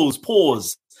souls,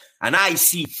 pause, and I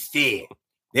see fear.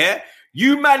 Yeah?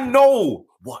 You man know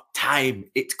what time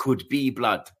it could be,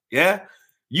 blood. Yeah?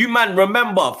 You man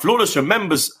remember, Flawless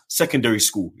remembers secondary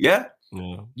school. Yeah?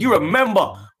 You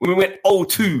remember when we went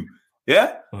 0-2.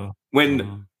 Yeah? When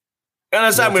you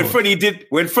understand when Freddie did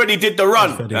the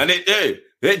run and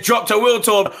it dropped to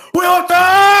Wilton.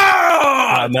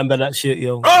 I remember that shit,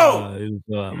 yo.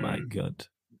 Oh my God.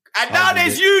 And now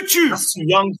there's YouTube. That's too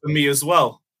young for me as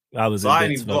well. I was I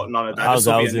ain't even got none of that. I was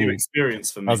a new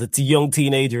experience for me. I was a young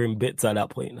teenager in bits at that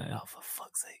point. Like, oh, for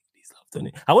fuck's sake, he's loved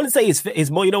it. I wouldn't say it's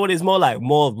more, you know what it's more like?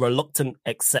 More reluctant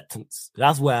acceptance.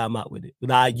 That's where I'm at with it.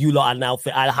 Like, you lot are now,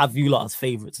 I have you lot as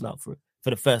favourites now for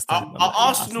the first time. Are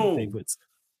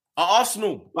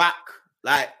Arsenal back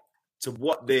like to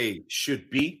what they should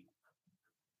be?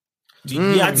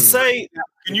 Yeah, I'd say.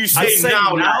 Can you say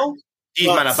now? These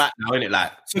men are back now, isn't it?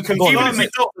 Like, even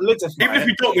if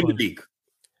you don't win the league.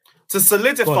 To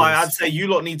solidify, I'd say you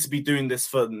lot need to be doing this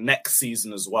for next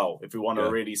season as well. If we want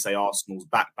to really say Arsenal's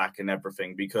back and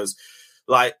everything, because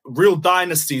like real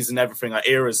dynasties and everything, like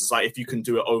eras, is like if you can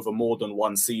do it over more than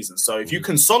one season. So if you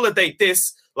consolidate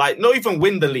this, like not even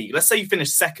win the league. Let's say you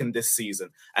finish second this season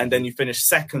and then you finish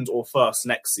second or first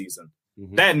next season.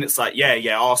 Then it's like,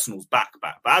 yeah, Arsenal's back.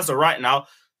 But as of right now,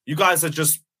 you guys are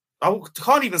just, I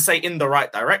can't even say in the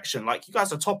right direction. Like you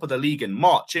guys are top of the league in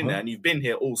March, innit? And you've been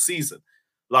here all season.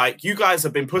 Like you guys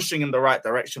have been pushing in the right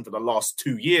direction for the last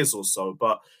 2 years or so.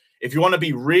 But if you want to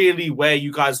be really where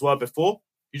you guys were before,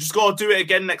 you just got to do it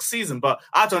again next season. But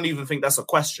I don't even think that's a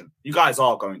question. You guys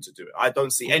are going to do it. I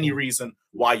don't see any reason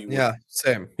why you wouldn't.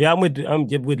 Same. Yeah, I'm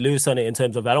with Lewis on it in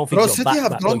terms of I don't think City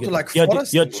have gone to like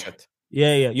Forest and shit.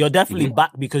 Yeah. You're definitely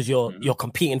back because you're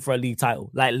competing for a league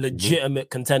title, like legitimate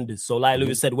contenders. So like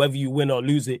Lewis said, whether you win or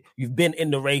lose it, you've been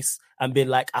in the race and been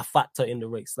like a factor in the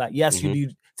race. Like, yes, you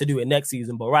need to do it next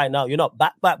season, but right now you're not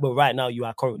back, but right now you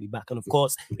are currently back. And of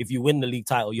course, if you win the league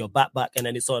title, you're back, and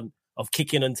then it's on of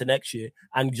kicking into next year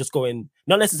and just going,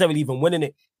 not necessarily even winning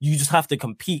it. You just have to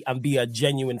compete and be a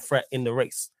genuine threat in the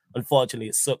race. Unfortunately,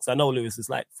 it sucks. I know Lewis is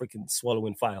like freaking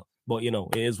swallowing fire, but you know,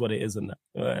 it is what it is, and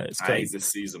it's crazy. I hate this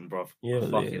season, bro. Yeah, I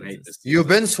fucking hate this. You've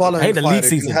been swallowing I hate the fire. league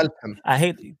season. Help him. I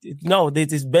hate no,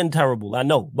 it's been terrible. I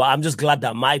know, but I'm just glad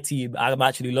that my team, I'm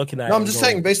actually looking at. No, I'm just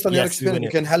saying, based on your experience,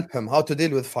 you can help him how to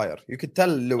deal with fire. You could tell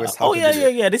Lewis how.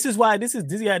 Yeah. This is why. This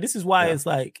is why it's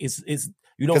like it's.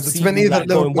 You don't see it's been either like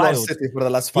going wild. City for the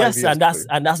last 5 years. Yes,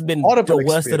 and that's been horrible the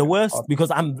worst of the worst because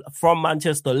I'm from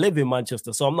Manchester, live in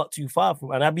Manchester, so I'm not too far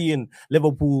from, and I be in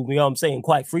Liverpool, you know what I'm saying,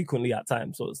 quite frequently at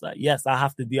times. So it's like, yes, I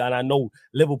have to deal, and I know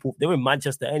Liverpool, they're in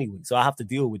Manchester anyway, so I have to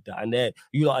deal with that. And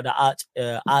you lot are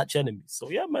the arch enemies.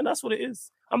 So yeah, man, that's what it is.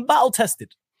 I'm battle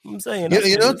tested. I'm saying,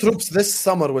 you know, troops. This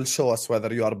summer will show us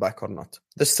whether you are back or not.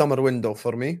 This summer window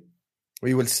for me.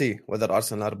 We will see whether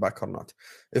Arsenal are back or not.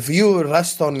 If you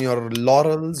rest on your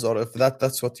laurels, or if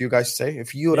that's what you guys say,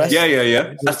 if you rest,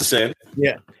 yeah, that's the same.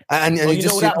 Yeah, and you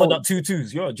just know that, but not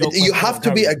 2-2s. You're a joke. You have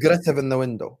to be aggressive in the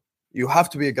window. You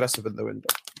have to be aggressive in the window.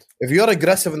 If you're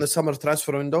aggressive in the summer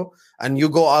transfer window and you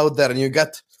go out there and you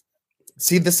get,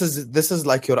 this is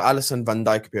like your Alisson Van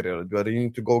Dijk period where you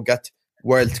need to go get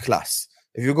world class.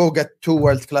 If you go get 2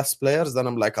 world class players, then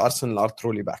I'm like, Arsenal are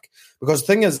truly back. Because the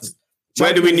thing is,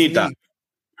 where do we need that?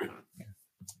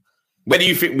 Where do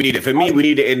you think we need it? For me, we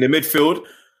need it in the midfield,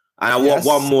 and I want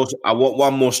one more. I want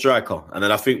one more striker, and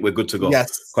then I think we're good to go.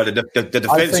 Yes, because the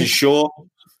defense is sure,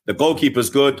 the goalkeeper's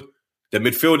good, the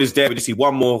midfield is there. We just see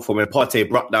one more from when Partey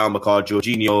brought down because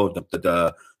Jorginho.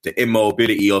 The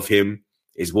immobility of him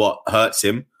is what hurts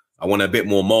him. I want a bit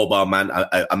more mobile man,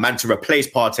 a man to replace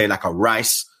Partey like a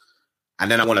Rice, and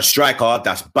then I want a striker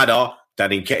that's better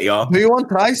than Nketiah. Do you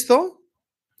want Rice though?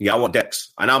 Yeah, I want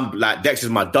Dex. And I'm like, Dex is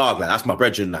my dog. Like, that's my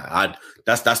brethren. Like,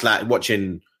 that's like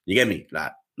watching, you get me?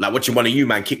 Like watching one of you,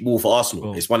 man, kick ball for Arsenal.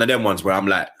 Oh. It's one of them ones where I'm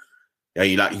like, yeah,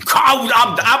 you like, I'm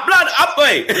blood,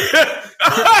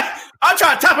 I'm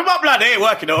trying to tap him up, blood. It ain't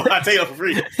working, though. I'll tell you for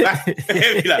free.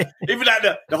 Even like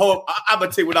the whole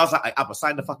Abba thing when I was like, Abba,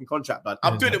 sign the fucking contract, blood.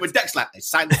 I'm doing it with Dex, like,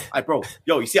 sign it. Bro,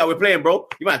 yo, you see how we're playing, bro?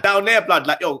 You man down there, blood,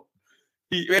 like, yo,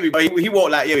 he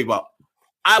won't like, yeah, but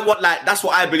I want, like, that's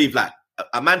what I believe, like,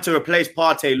 a man to replace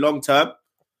Partey long term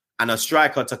and a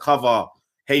striker to cover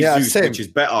Jesus, which is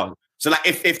better. So, like,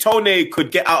 if Tony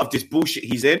could get out of this bullshit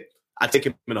he's in, I'd take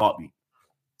him in a heartbeat.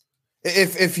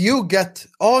 If you get...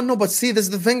 Oh, no, but see, this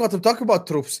is the thing what I'm talking about,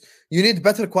 troops. You need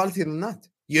better quality than that.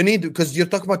 You need... Because you're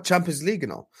talking about Champions League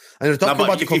now. And you're talking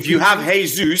about... If you have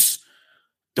Jesus,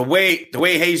 the way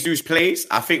Jesus plays,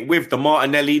 I think with the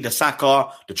Martinelli, the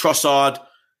Saka, the Trossard,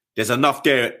 there's enough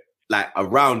there, like,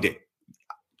 around it.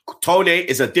 Tony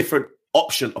is a different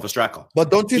option of a striker.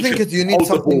 But don't you think you need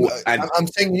something? And, I'm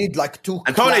saying you need like two.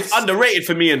 And Tony's underrated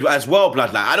for me as well,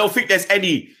 blood. Like, I don't think there's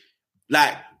any,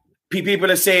 like,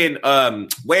 people are saying,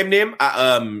 what's his name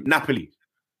at Napoli?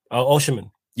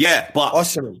 Osimhen. Yeah, but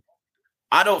Osimhen.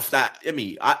 I don't.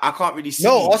 I can't really see.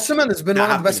 No, Osimhen has been one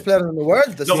of the best players in the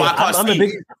world. No, but I'm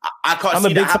a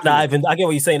big fan of Ivan. I get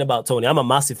what you're saying about Tony. I'm a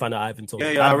massive fan of Ivan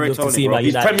Tony. Yeah, I rate Tony, bro.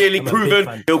 He's Premier League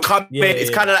proven. He'll come in. It's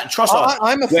kind of like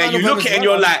Trossard, where you look at it and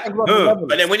you're like, but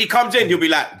then when he comes in, he'll be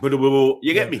like,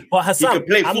 you get me? But Hassan, he can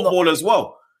play football as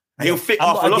well, and he'll fit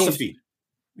our philosophy.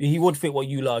 He would fit what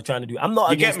you lot are trying to do. I'm not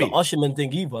against the Osimhen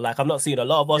thing either. Like, I'm not seeing a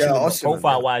lot of Osimhen,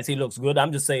 profile-wise, he looks good.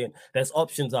 I'm just saying there's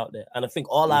options out there. And I think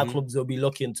all our clubs will be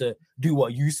looking to do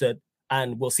what you said,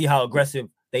 and we'll see how aggressive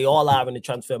they all are in the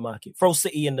transfer market. Throw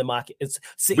City in the market.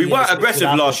 We weren't aggressive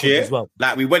last year. Well.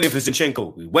 Like, we went in for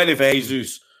Zinchenko. We went in for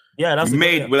Jesus. Yeah, that's we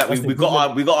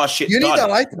got our shit done. You need a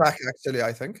right back, actually,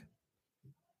 I think.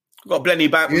 We got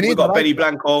Benny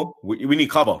Blanco. We need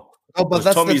cover. No, but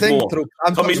that's Tommy's the thing.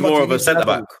 Tommy's more of a centre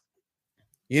back.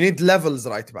 You need levels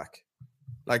right back.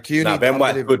 Like you need. Ben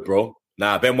White's good, bro.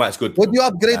 Ben White's good. Would you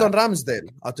upgrade on Ramsdale?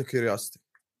 Out of curiosity.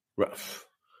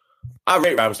 I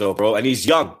rate Ramsdale, bro, and he's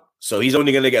young, so he's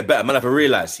only going to get better. Man, I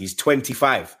realize he's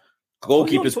 25.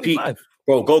 Goalkeepers peak,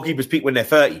 bro. Goalkeepers peak when they're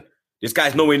 30. This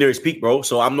guy's nowhere near his peak, bro.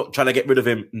 So I'm not trying to get rid of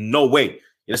him. No way.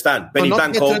 You understand? Benny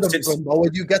Blanco. Or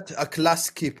would you get a class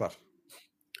keeper?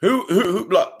 Who?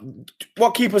 Look,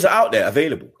 what keepers are out there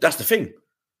available? That's the thing.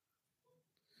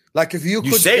 Like, if you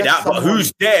could say that, but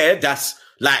who's there? That's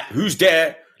like, who's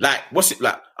there? Like, what's it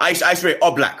like? I rate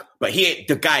Oblak, but he ain't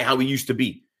the guy how he used to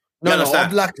be. No,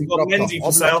 Oblak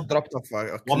dropped off.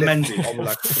 Mendy.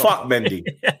 Fuck Mendy.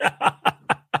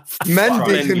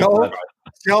 Mendy, you know?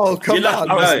 Yo, come on.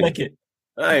 I respect it.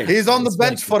 Hey, he's on the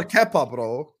bench for Kepa,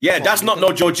 bro. Yeah, that's not no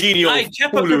Jorginho. Hey,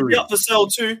 Kepa could be up for sale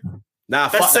too. Nah,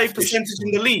 best save percentage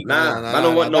in the league. I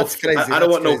don't want no. I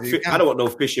don't want no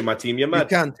fish in my team. You're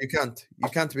mad. You can't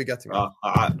be getting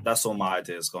it. That's all my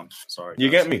ideas gone. Sorry. You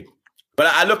get me? But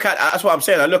I look at that's what I'm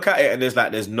saying. I look at it and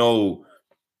there's no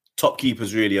top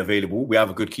keepers really available. We have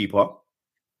a good keeper.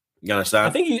 You understand?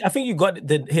 I think you got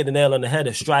hit the nail on the head.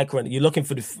 A striker, and you're looking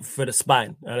for the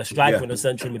spine, and a striker in a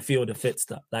central midfielder fits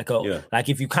that. Like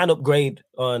if you can upgrade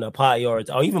on a Partey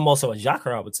or even more so a Xhaka,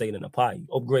 I would say than a Partey.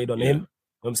 Upgrade on him.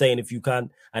 I'm saying if you can,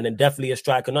 and then definitely a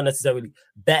striker, not necessarily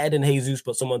better than Jesus,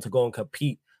 but someone to go and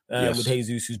compete with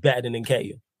Jesus, who's better than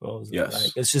Nketiah. Yes,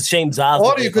 like, it's just shame Za's.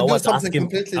 Or you could do something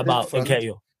completely about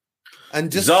Nketiah.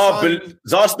 And just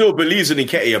Zah still believes in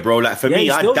Nketiah, bro. Like for me,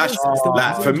 I dash.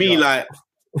 For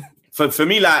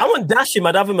me, like I wouldn't dash him.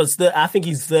 I'd have him as third. I think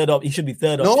he's third up. He should be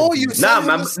third up. No,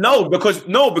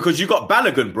 because you got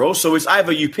Balogun, bro. So it's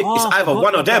either you pick. It's either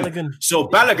one of them. Balogun. So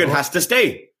Balogun has to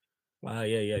stay. Yeah,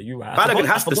 you're right. Balogun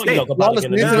has to stay. You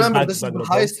need to remember, this is the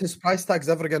highest his price tag's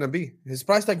ever going to be. His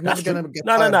price tag never going to get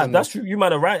No, that's true. You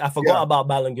might have right. I forgot about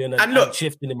Balogun and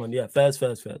shifting him on. Yeah, first.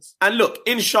 And look,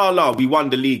 inshallah, we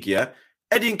won the league, yeah?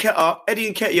 Eddie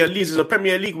Nketiah leads as a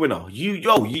Premier League winner.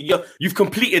 You've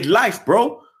completed life,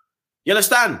 bro. You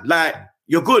understand? Like,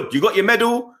 you're good. You got your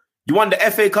medal. You won the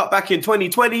FA Cup back in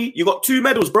 2020. You got 2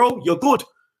 medals, bro. You're good.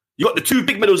 You got the 2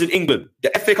 big medals in England. The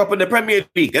FA Cup and the Premier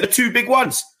League. They're the 2 big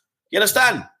ones. You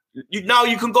understand? Now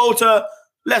you can go to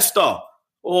Leicester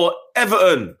or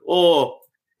Everton or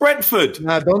Brentford.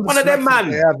 Nah, don't one of them,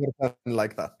 man. Everton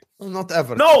like that. Not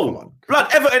Everton. No,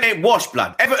 blood. Everton ain't washed,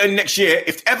 blood. Everton next year,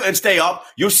 if Everton stay up,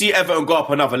 you'll see Everton go up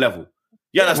another level.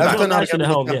 You understand?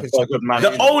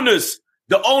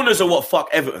 The owners are what fuck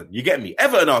Everton. You get me?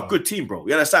 Everton are a good team, bro.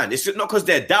 You understand? It's not because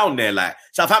they're down there like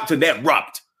Southampton. They're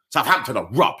rubbed. Southampton are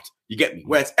rubbed. You get me?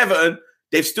 Whereas Everton,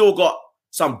 they've still got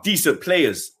some decent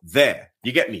players there.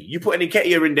 You get me? You put any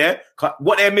Nketiah in there,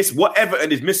 what Everton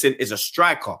is missing is a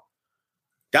striker.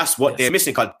 That's what they're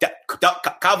missing.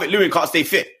 Calvert-Lewin can't stay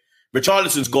fit.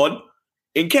 Richarlison's gone.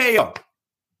 Nketiah.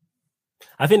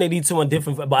 I think they need someone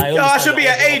different. But I should be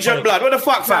an agent, blood. What the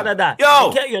fuck, fam?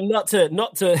 Yo, Nketiah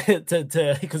not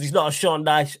to because he's not a Sean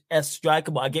Dyche-esque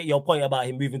striker. But I get your point about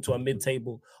him moving to a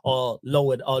mid-table or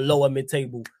lower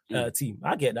mid-table team.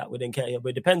 I get that with Nketiah, but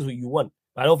it depends what you want.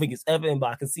 I don't think it's Everton,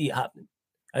 but I can see it happening.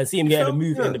 I see him getting a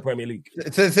move in the Premier League.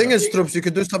 The thing is, Troops, you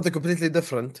could do something completely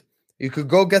different. You could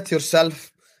go get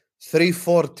yourself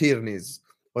 3-4 Tierney's.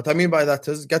 What I mean by that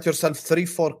is get yourself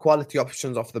 3-4 quality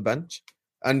options off the bench,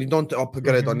 and you don't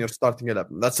upgrade on your starting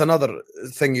 11. That's another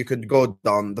thing you could go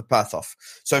down the path of.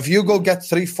 So if you go get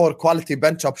 3-4 quality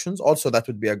bench options, also that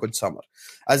would be a good summer.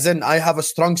 As in, I have a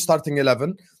strong starting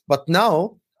 11, but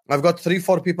now I've got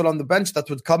 3-4 people on the bench that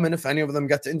would come in if any of them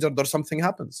get injured or something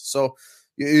happens. So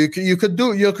you could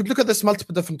look at this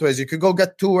multiple different ways. You could go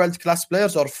get 2 world-class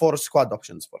players or 4 squad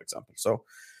options, for example. So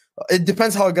it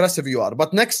depends how aggressive you are.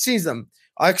 But next season,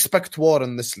 I expect war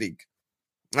in this league.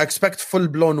 I expect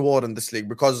full-blown war in this league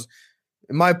because,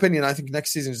 in my opinion, I think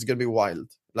next season is going to be wild.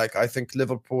 Like, I think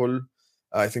Liverpool,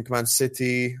 I think Man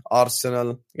City,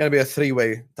 Arsenal, going to be a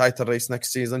 3-way title race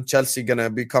next season. Chelsea going to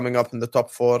be coming up in the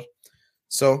top 4.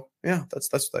 So, yeah, that's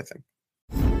what I think.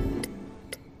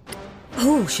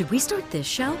 Oh, should we start this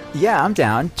show? Yeah, I'm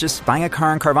down. Just buying a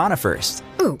car on Carvana first.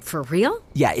 Oh, for real?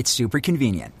 Yeah, it's super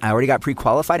convenient. I already got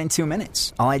pre-qualified in 2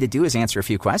 minutes. All I had to do is answer a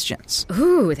few questions.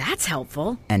 Ooh, that's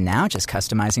helpful. And now just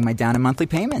customizing my down and monthly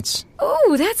payments.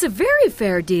 Ooh, that's a very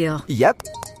fair deal. Yep.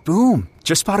 Boom.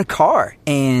 Just bought a car.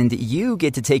 And you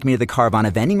get to take me to the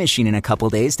Carvana vending machine in a couple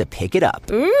days to pick it up.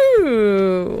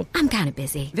 Ooh. I'm kind of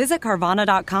busy. Visit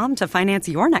Carvana.com to finance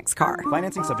your next car.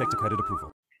 Financing subject to credit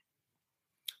approval.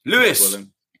 Lewis.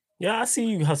 Yeah, I see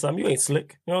you, Hassan. You ain't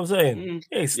slick. You know what I'm saying?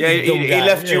 Yeah, he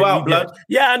left you out, blood.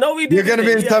 Yeah, I know he did. You're going to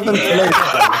be in 7th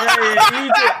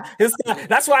place.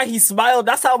 That's why he smiled.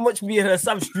 That's how much me and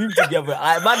Hassan streamed together.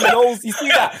 Man knows. You see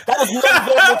that? That was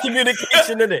non-verbal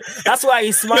communication, innit? That's why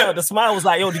he smiled. The smile was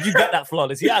like, yo, did you get that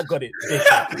flawless? Yeah, I got it. You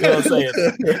know what I'm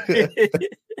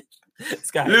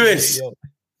saying? Lewis,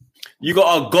 you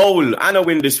got a goal and a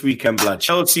win this weekend, blood.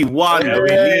 Chelsea won. We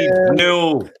lead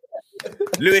 0.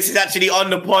 Lewis is actually on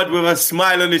the pod with a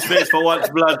smile on his face for once,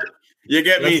 blood. You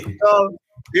get me?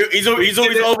 He's always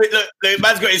over. Look, the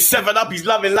man's got his 7 up. He's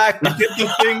loving life. We did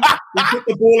the thing. We put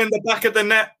the ball in the back of the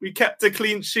net. We kept a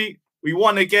clean sheet. We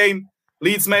won a game.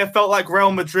 Leeds may have felt like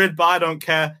Real Madrid, but I don't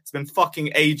care. It's been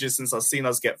fucking ages since I've seen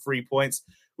us get 3 points.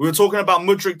 We were talking about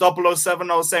Mudryk 007.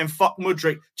 I was saying, fuck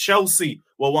Mudryk. Chelsea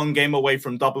were 1 game away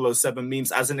from 007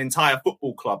 memes as an entire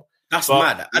football club. That's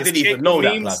mad. I didn't even know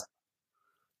that, blood.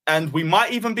 And we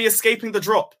might even be escaping the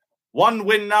drop. 1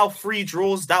 win now, 3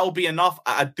 draws. That'll be enough.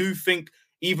 I do think,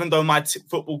 even though my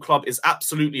football club is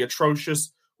absolutely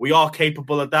atrocious, we are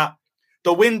capable of that.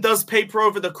 The win does paper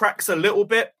over the cracks a little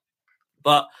bit,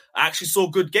 but I actually saw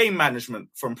good game management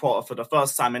from Potter for the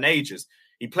first time in ages.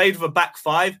 He played with a back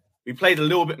 5. We played a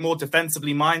little bit more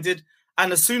defensively minded.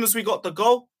 And as soon as we got the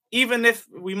goal, even if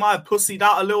we might have pussied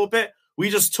out a little bit, we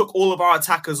just took all of our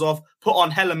attackers off, put on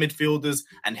hella midfielders,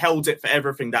 and held it for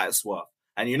everything that it's worth.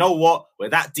 And you know what? We're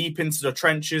that deep into the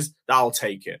trenches that I'll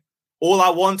take it. All I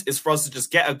want is for us to just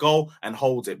get a goal and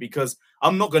hold it, because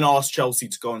I'm not going to ask Chelsea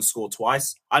to go and score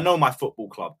twice. I know my football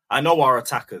club. I know our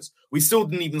attackers. We still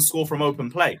didn't even score from open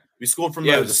play. We scored from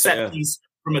a set piece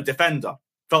from a defender.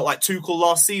 Felt like Tuchel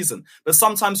last season. But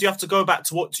sometimes you have to go back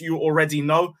to what you already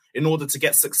know in order to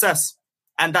get success.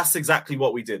 And that's exactly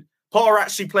what we did. Potter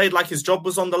actually played like his job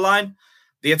was on the line.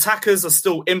 The attackers are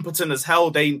still impotent as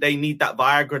hell. They need that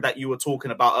Viagra that you were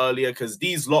talking about earlier, because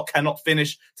these lot cannot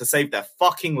finish to save their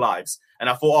fucking lives. And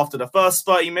I thought after the first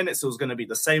 30 minutes, it was going to be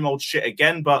the same old shit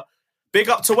again. But big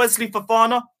up to Wesley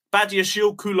Fofana,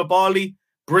 Badiashile, Koulibaly,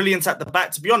 brilliant at the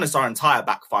back. To be honest, our entire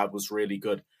back 5 was really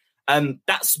good. And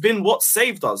that's been what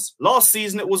saved us. Last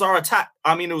season, it was our attack.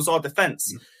 It was our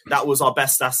defense. That was our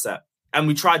best asset. And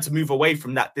we tried to move away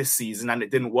from that this season, and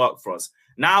it didn't work for us.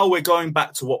 Now we're going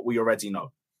back to what we already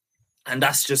know. And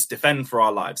that's just defend for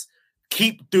our lives.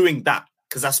 Keep doing that,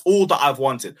 because that's all that I've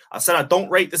wanted. I said I don't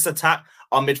rate this attack.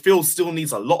 Our midfield still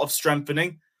needs a lot of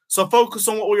strengthening. So focus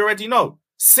on what we already know.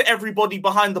 Sit everybody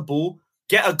behind the ball,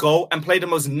 get a goal, and play the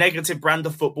most negative brand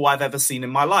of football I've ever seen in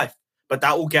my life. But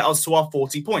that will get us to our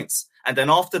 40 points. And then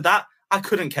after that, I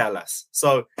couldn't care less.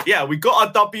 So, yeah, we got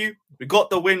a W. We got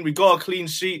the win. We got a clean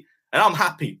sheet. And I'm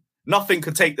happy. Nothing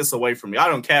could take this away from me. I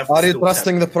don't care. Are you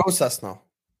trusting the process now?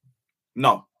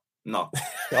 No.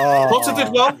 Potter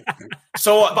did well.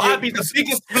 But I'd be the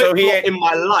biggest flip in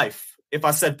my life if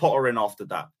I said Potter in after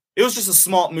that. It was just a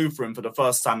smart move for him for the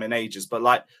first time in ages.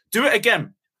 But, do it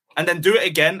again. And then do it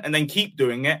again. And then keep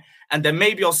doing it. And then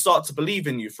maybe I'll start to believe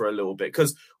in you for a little bit.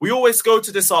 Because we always go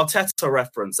to this Arteta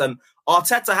reference. And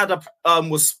Arteta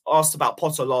was asked about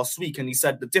Potter last week. And he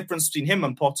said the difference between him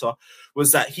and Potter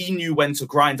was that he knew when to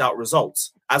grind out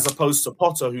results, as opposed to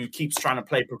Potter, who keeps trying to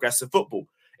play progressive football.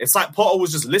 It's like Potter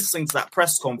was just listening to that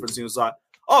press conference. He was like,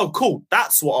 oh, cool.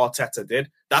 That's what Arteta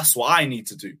did. That's what I need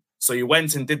to do. So he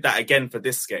went and did that again for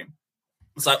this game.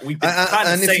 It's like we've been kind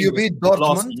of saying. And if you beat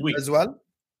Dortmund as well?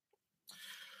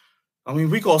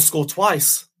 We got to score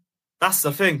twice. That's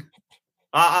the thing.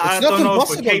 It's not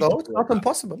impossible, though. It's not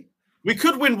impossible. We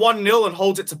could win 1-0 and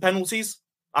hold it to penalties.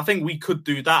 I think we could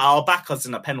do that. I'll back us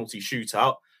in a penalty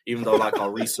shootout. even though like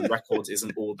our recent record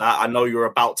isn't all that. I know you're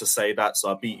about to say that,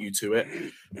 so I beat you to it.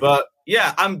 But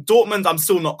yeah, Dortmund, I'm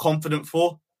still not confident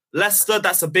for. Leicester,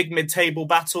 that's a big mid-table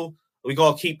battle. We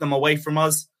got to keep them away from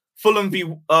us. Fulham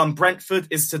v Brentford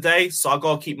is today, so I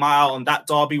got to keep my eye on that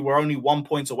derby. We're only 1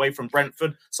 point away from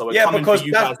Brentford, so we're coming for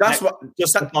you guys. That's what,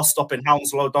 just at bus stop in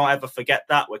Hounslow. Don't ever forget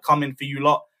that. We're coming for you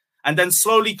lot, and then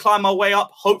slowly climb our way up,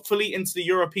 hopefully into the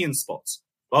European spots.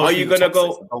 Are you gonna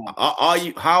go? Are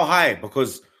you how high?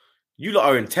 Because you lot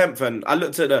are in 10th, and I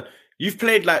looked at you've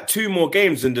played like 2 more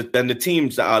games than the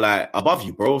teams that are like above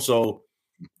you, bro. So,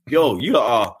 yo, you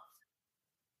are,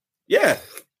 yeah.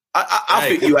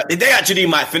 I think they actually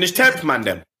might finish 10th, man.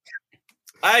 Them.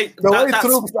 That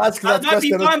might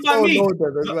be fine by me.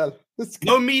 Well.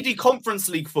 No meaty Conference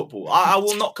League football. I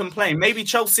will not complain. Maybe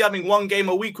Chelsea having 1 game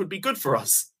a week would be good for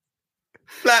us.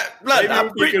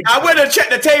 I went and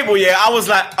checked the table. Yeah, I was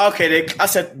like, okay. I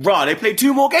said, rah. They played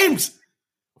 2 more games.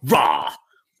 Rah.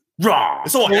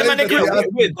 So we're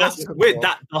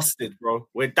that dusted, bro.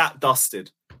 We're that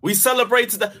dusted. We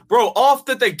celebrated that. Bro,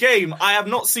 after the game, I have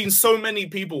not seen so many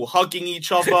people hugging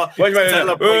each other. Celebrating.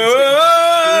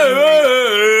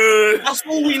 That's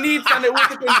all we need, and it would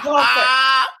have been perfect.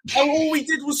 And all we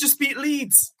did was just beat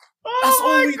Leeds. That's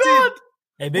all we did.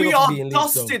 Hey, we are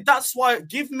dusted. That's why,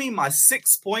 give me my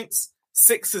 6 points.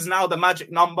 6 is now the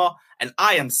magic number, and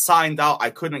I am signed out. I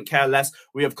couldn't care less.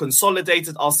 We have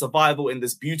consolidated our survival in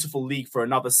this beautiful league for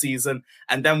another season,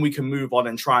 and then we can move on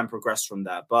and try and progress from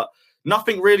there. But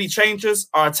nothing really changes.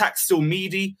 Our attack's still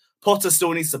meaty. Potter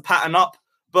still needs to pattern up,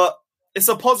 but it's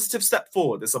a positive step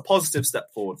forward. It's a positive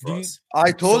step forward for us.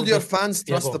 I told your fans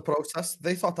trust the process.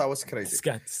 They thought I was crazy.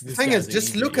 The thing is,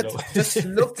 just look.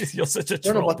 You're such a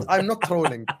troll. No, but I'm not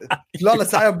trolling.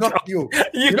 Flawless, I am not you.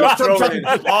 You know, trolling.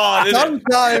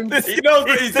 Sometimes he knows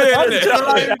what he's doing.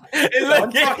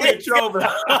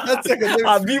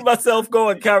 I mute myself. Go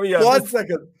and carry on. 1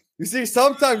 second. You see,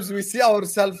 sometimes we see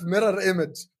ourselves mirror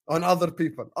image on other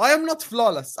people. I am not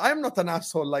flawless. I am not an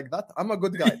asshole like that. I'm a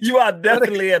good guy. You are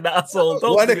definitely an asshole.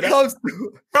 When it comes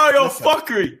to... Bro, you're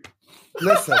fuckery.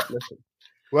 Listen.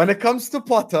 When it comes to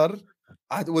Potter,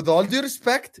 with all due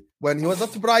respect, when he was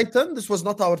at Brighton, this was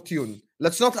not our tune.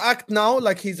 Let's not act now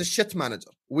like he's a shit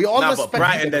manager. We all respect but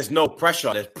Brighton, there's no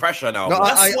pressure. There's pressure now. No,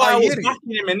 that's why I was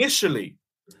backing him initially.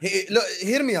 Look,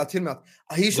 hear me out.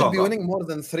 He should be winning more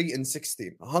than 3 in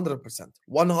 16. 100%.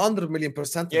 100 million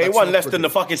 %. Yeah, he won less than the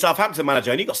fucking Southampton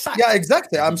manager and he got sacked. Yeah,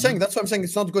 exactly. That's what I'm saying.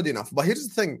 It's not good enough. But here's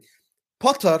the thing.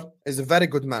 Potter is a very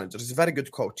good manager. He's a very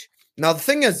good coach. Now, the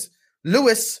thing is,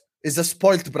 Lewis is a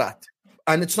spoiled brat.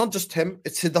 And it's not just him.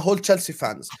 It's the whole Chelsea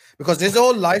fans. Because his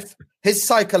whole life, his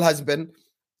cycle has been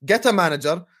get a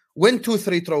manager, win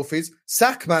 2-3 trophies,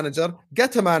 sack manager,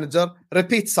 get a manager,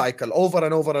 repeat cycle over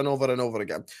and over and over and over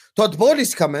again. Todd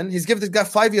Bowley's come in. He's given this guy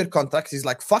 5-year contract. He's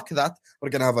like, fuck that. We're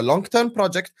going to have a long-term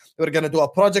project. We're going to do a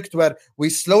project where we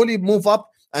slowly move up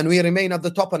and we remain at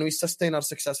the top and we sustain our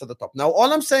success at the top. Now,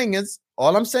 all I'm saying is,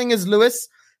 Lewis,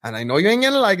 and I know you ain't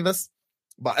going to like this,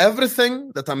 but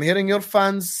everything that I'm hearing your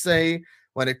fans say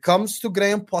when it comes to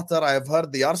Graham Potter, I have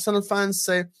heard the Arsenal fans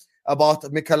say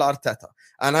about Mikel Arteta.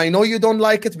 And I know you don't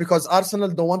like it because Arsenal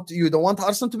don't want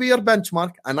Arsenal to be your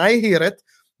benchmark, and I hear it.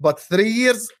 But 3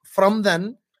 years from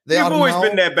then, You've always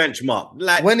been their benchmark,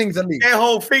 like winning the league. Their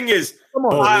whole thing is, come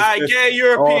on, I get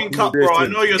European Cup, bro. I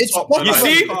know you're top.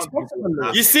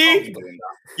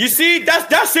 You see,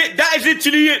 that's it. That is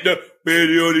literally it. We're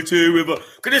the only team with a,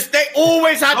 because they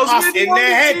always had us in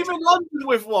their head. Team in London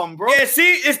with one, bro. Yeah,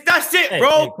 see, that's it,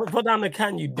 bro. Hey, put down the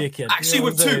can, you dickhead. Actually,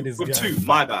 with two.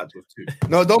 My bad, with 2.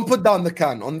 No, don't put down the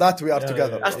can. On that, we are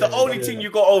together. That's the only thing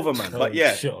you got over, man. But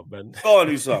yeah, sure, man. Go on,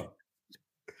 Usa.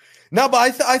 No,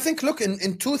 but I think, look, in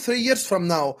 2-3 years from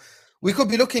now, we could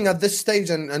be looking at this stage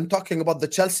and talking about the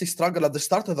Chelsea struggle at the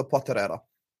start of the Potter era.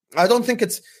 I don't think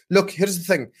it's... Look, here's the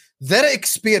thing. Their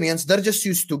experience, they're just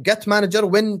used to get manager,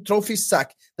 win trophies,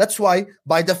 sack. That's why,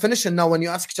 by definition, now when you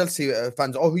ask Chelsea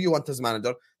fans, who you want as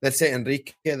manager? They'll say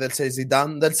Enrique, they'll say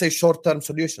Zidane, they'll say short-term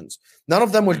solutions. None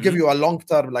of them will give you a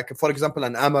long-term, like, for example,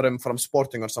 an Amorim from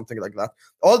Sporting or something like that.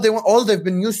 All they've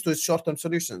been used to is short-term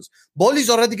solutions. Bowley's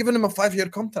already given him a 5-year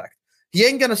contract. He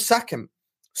ain't going to sack him.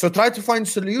 So try to find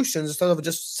solutions instead of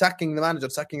just sacking the manager.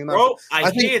 Bro,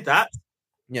 I hear that.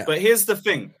 Yeah. But here's the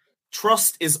thing.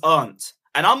 Trust is earned.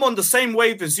 And I'm on the same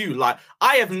wave as you. Like,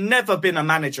 I have never been a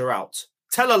manager out.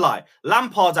 Tell a lie.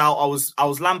 Lampard out. I was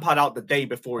Lampard out the day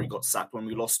before he got sacked when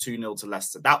we lost 2-0 to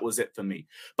Leicester. That was it for me.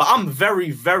 But I'm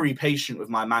very, very patient with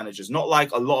my managers. Not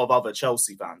like a lot of other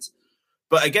Chelsea fans.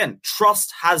 But again,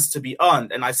 trust has to be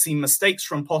earned. And I see mistakes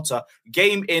from Potter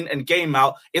game in and game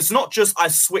out. It's not just I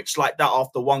switched like that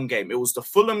after one game. It was the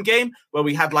Fulham game where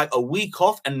we had like a week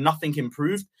off and nothing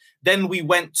improved. Then we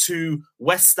went to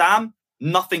West Ham.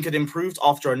 Nothing had improved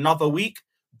after another week.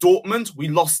 Dortmund, we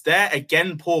lost there.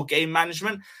 Again, poor game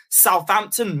management.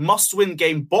 Southampton, must-win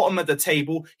game, bottom of the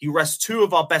table. He rests 2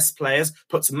 of our best players,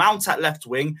 puts Mount at left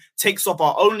wing, takes off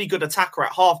our only good attacker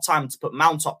at half-time to put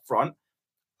Mount up front.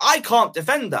 I can't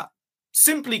defend that.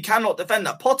 Simply cannot defend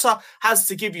that. Potter has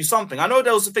to give you something. I know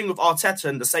there was a thing with Arteta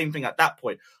and the same thing at that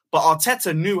point, but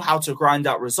Arteta knew how to grind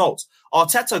out results.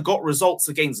 Arteta got results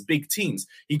against big teams.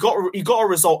 He got a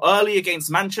result early against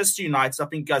Manchester United. I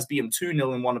think you guys beat him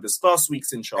 2-0 in one of his first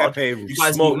weeks in charge. You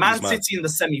guys beat Man City in the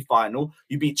semi-final.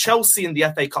 You beat Chelsea in the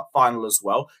FA Cup final as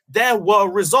well. There were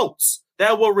results.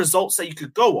 There were results that you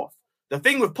could go off. The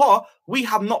thing with Potter, we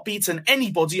have not beaten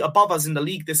anybody above us in the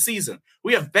league this season.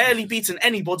 We have barely beaten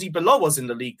anybody below us in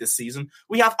the league this season.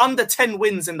 We have under 10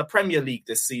 wins in the Premier League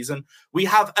this season. We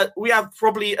have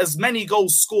probably as many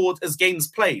goals scored as games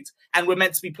played, and we're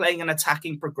meant to be playing an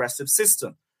attacking progressive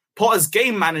system. Potter's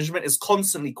game management is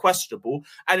constantly questionable,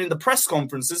 and in the press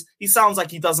conferences, he sounds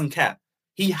like he doesn't care.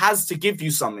 He has to give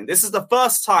you something. This is the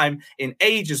first time in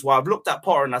ages where I've looked at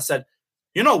Potter and I said,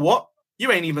 you know what? You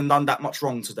ain't even done that much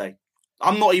wrong today.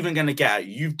 I'm not even going to get at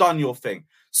you. You've done your thing.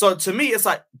 So to me, it's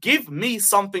like, give me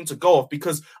something to go off,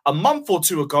 because a month or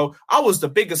 2 ago, I was the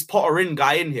biggest Potter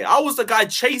guy in here. I was the guy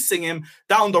chasing him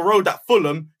down the road at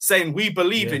Fulham saying, we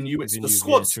believe in you. It's the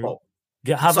squad's fault.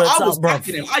 So I was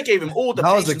backing him. I gave him all the.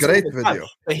 That was a great video.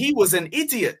 But he was an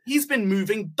idiot. He's been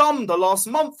moving dumb the last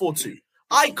month or 2.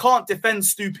 I can't defend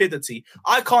stupidity.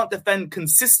 I can't defend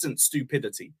consistent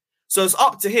stupidity. So it's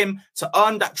up to him to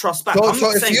earn that trust back. So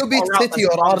if you beat City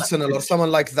or Arsenal or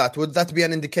someone like that, would that be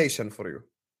an indication for you?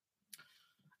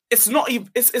 It's not even.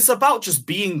 It's about just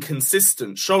being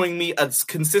consistent, showing me as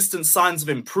consistent signs of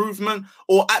improvement,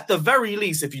 or at the very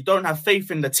least, if you don't have faith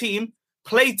in the team,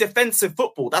 play defensive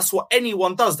football. That's what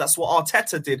anyone does. That's what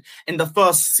Arteta did in the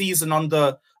first season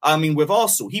with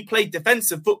Arsenal. He played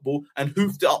defensive football and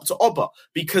hoofed it up to Oba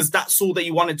because that's all that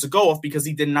he wanted to go off, because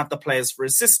he didn't have the players for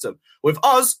his system. With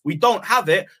us, we don't have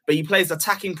it, but he plays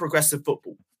attacking progressive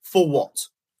football. For what?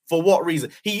 For what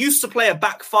reason? He used to play a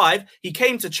back 5. He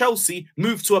came to Chelsea,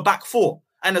 moved to a back 4.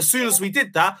 And as soon as we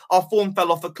did that, our form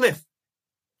fell off a cliff.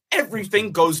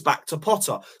 Everything goes back to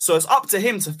Potter. So it's up to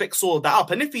him to fix all of that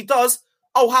up. And if he does,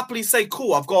 I'll happily say,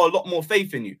 cool, I've got a lot more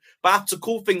faith in you. But I have to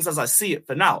call things as I see it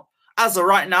for now. As of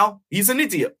right now, he's an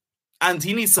idiot. And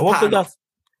he needs to pattern up.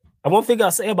 And one thing I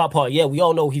say about Potter, yeah, we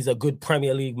all know he's a good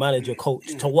Premier League manager,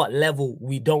 coach. To what level,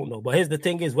 we don't know. But here's the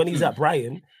thing is, when he's at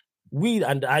Brighton,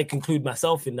 and I conclude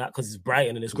myself in that because it's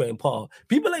Brighton and it's Graham Potter,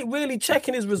 people ain't really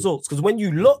checking his results. Because when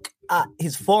you look at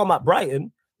his form at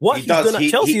Brighton, what he's done at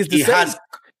Chelsea is the same.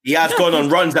 He has gone on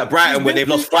runs at Brighton where they've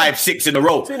lost 5, 6 in a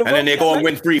row, and then they go and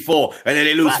win 3, 4, and then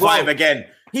they lose 5 again.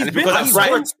 And it's because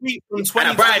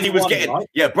at Brighton,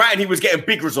 he was getting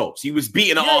big results. He was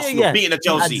beating at Arsenal, beating at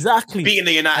Chelsea, beating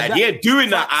the United. He ain't doing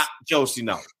that at Chelsea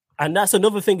now. And that's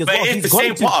another thing as well. It's the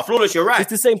same Potter. Flawless, you're right. It's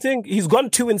the same thing. He's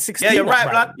gone 2-16. Yeah, you're right,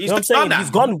 blood. You know what I'm saying?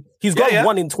 He's gone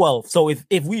 1-12. So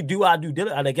if we do our due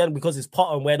diligence, and again, because it's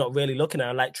Potter and we're not really looking at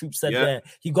it, like Troop said there,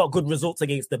 he got good results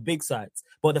against the big sides.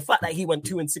 But the fact that he went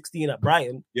 2-16 at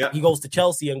Brighton, he goes to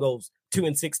Chelsea and goes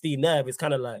 2-16 there, it's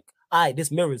kind of like, all right,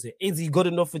 this mirrors it. Is he good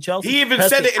enough for Chelsea? He even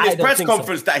said it in his press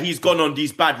conference that he's gone on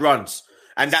these bad runs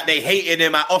and that they hated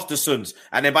him at Östersunds.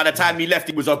 And then by the time he left,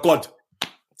 he was a god.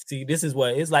 See, this is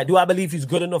where it's like, do I believe he's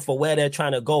good enough for where they're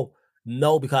trying to go?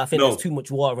 No, because I think there's too much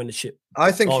water in the ship.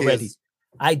 I think already. He is.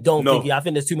 I don't think. I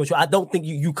think there's too much. I don't think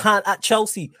you can't at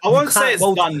Chelsea. I won't say it's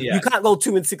done yet. You can't go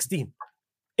 2-16.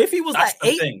 If he was like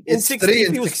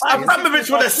 8-16, he was 5. Abramovich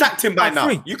would have sacked him by now.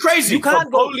 You crazy? You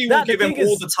can't go. Napoli will give him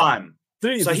all the time.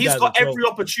 So he's got every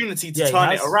opportunity to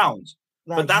turn it around.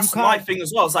 But that's my thing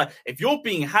as well. It's like, if you're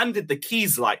being handed the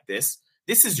keys like this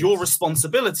is your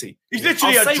responsibility. He's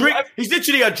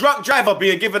literally a drunk driver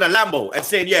being given a Lambo and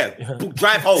saying,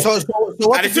 drive home. So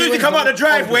and as soon as you come out the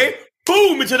driveway,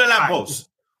 boom, into the lamppost.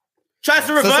 Tries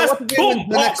to reverse, boom,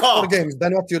 the next 4 games,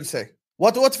 then what you'll say?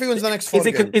 What if he wins the next 4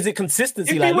 games? Is it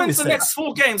consistency? If he wins the next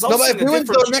 4 games, but if he wins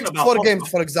the next 4 games,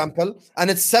 for example, and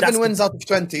it's 7 wins out of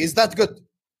 20, is that good?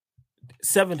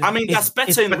 7. I mean, that's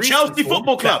better in Chelsea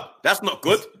Football Club. That's not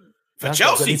good. For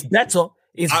Chelsea. It's better.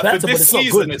 It's better, but it's not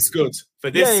good. It's good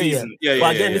for this season.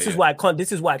 But again, this is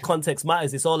why context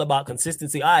matters. It's all about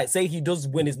consistency. All right, say he does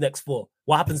win his next 4.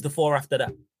 What happens the 4 after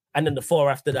that? and then the 4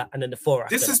 after that, and then the 4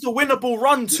 after This that. is the winnable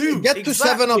run too. Get to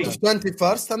 7 out of 20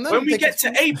 first, and then when we get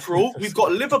to April, we've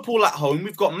got Liverpool at home,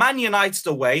 we've got Man United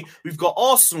away, we've got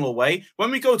Arsenal away.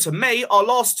 When we go to May, our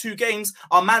last 2 games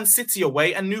are Man City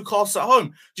away and Newcastle at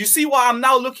home. Do you see why I'm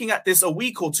now looking at this a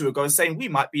week or two ago and saying we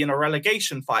might be in a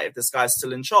relegation fight if this guy's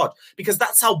still in charge? Because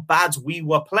that's how bad we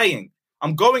were playing.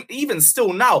 I'm going, even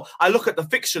still now, I look at the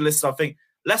fixture list and I think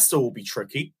Leicester will be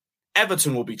tricky,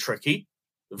 Everton will be tricky,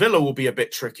 Villa will be a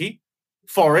bit tricky,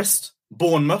 Forest,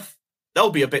 Bournemouth, they'll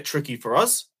be a bit tricky for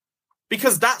us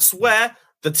because that's where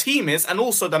the team is and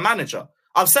also the manager.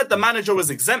 I've said the manager was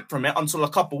exempt from it until a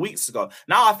couple of weeks ago.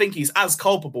 Now I think he's as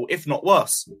culpable, if not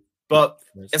worse. But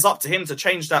it's up to him to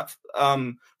change that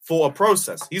for a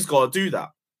process. He's got to do that.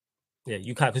 Yeah,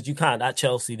 you can't, because you can't at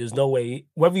Chelsea. There's no way,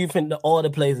 whether you think that all the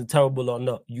players are terrible or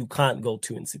not, you can't go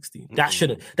 2-16. That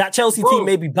shouldn't. That Chelsea team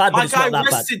may be bad, but it's not that bad.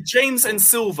 My guy rested James and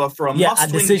Silva for a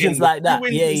must-win decisions game like that.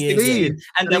 Yeah.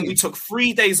 And then we took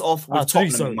 3 days off with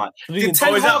Tottenham. Is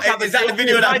that the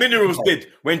video of that Minerals bid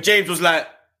when James was like...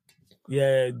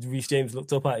 Yeah, Reece James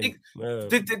looked up at him.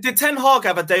 Did Ten Hag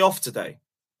have a day off today?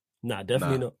 Nah,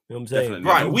 definitely not. You know what I'm saying?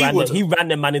 Right, he ran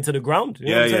them man into the ground. You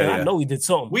know what I'm saying? I know he did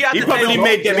something. He probably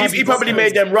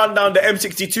made them run down the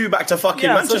M62 back to fucking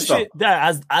Manchester.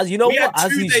 As you know what?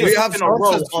 As he should. We have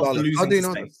sources. How do you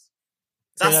know this?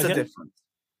 That's the difference.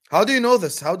 How do you know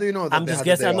this? How do you know that? I'm just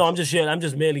guessing. No, I'm just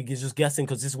merely guessing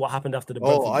because this is what happened after the.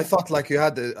 Oh, I thought like you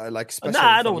had special. Nah,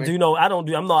 I don't do.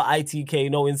 I'm not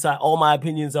ITK. No inside. All my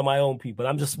opinions are my own people.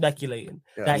 I'm just speculating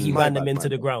that he ran them into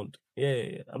the ground.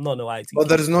 Yeah. I'm not no ITK. But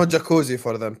there is no jacuzzi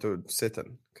for them to sit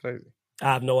in. Crazy.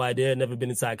 I have no idea. Never been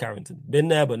inside Carrington. Been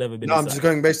there, but never been. No, I'm just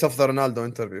going based off the Ronaldo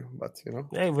interview. But you know,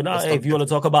 hey, if you want to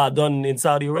talk about done in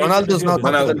Saudi Arabia, Ronaldo's not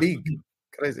out of the league.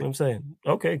 Crazy. You know what I'm saying,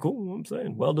 okay, cool. I'm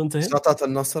saying, well done to him. It's not at Al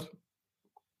Nasser.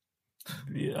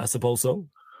 Yeah, I suppose so.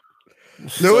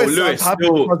 Lewis, I'm happy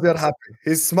because they're happy.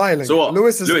 He's smiling. So what?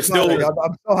 Lewis is smiling.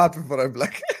 I'm so happy for him.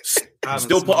 Like,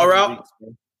 still Potter out?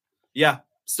 Yeah,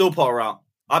 still Potter out.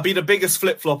 I'd be the biggest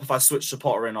flip flop if I switched to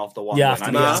Potter in after one. Yeah,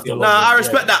 I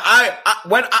respect that. I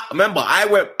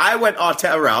went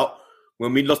Arteta out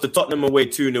when we lost to Tottenham away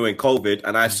 2-0 in COVID,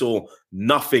 and I saw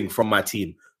nothing from my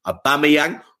team.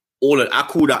 Aubameyang, I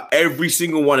called out every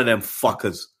single one of them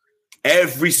fuckers.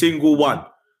 Every single one.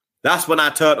 That's when I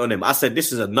turned on him. I said,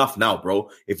 this is enough now, bro.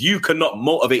 If you cannot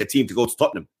motivate a team to go to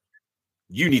Tottenham,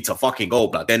 you need to fucking go,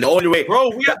 blood. Then the only way...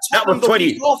 Bro, we had that was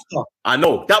 20. I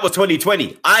know. That was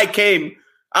 2020.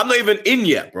 I'm not even in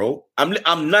yet, bro.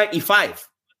 I'm 95.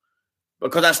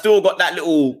 Because I still got that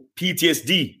little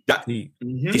PTSD. Yeah,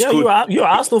 you're an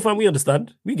Arsenal fan. We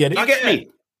understand. We get it. You get me?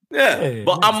 Yeah.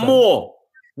 But I'm more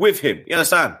with him. You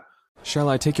understand? Shall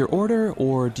I take your order,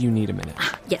 or do you need a minute?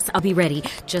 Yes, I'll be ready.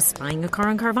 Just buying a car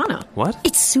on Carvana. What?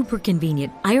 It's super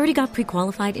convenient. I already got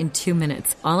pre-qualified in 2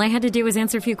 minutes. All I had to do was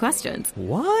answer a few questions.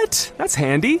 What? That's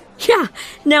handy. Yeah.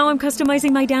 Now I'm customizing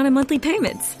my down and monthly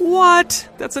payments. What?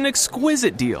 That's an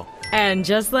exquisite deal. And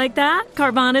just like that,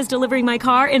 Carvana's delivering my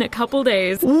car in a couple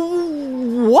days.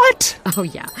 What? Oh,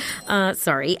 yeah.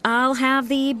 Sorry. I'll have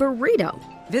the burrito.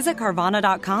 Visit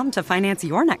Carvana.com to finance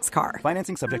your next car.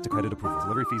 Financing subject to credit approval.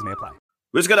 Delivery fees may apply.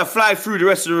 We're just going to fly through the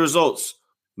rest of the results.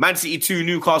 Man City 2,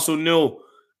 Newcastle 0.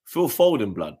 Phil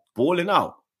Foden, blood. Balling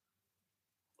out.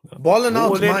 Balling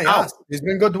out my ass. He's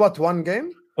been good, one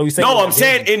game? Oh, I'm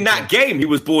saying in that game he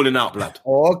was balling out, blood.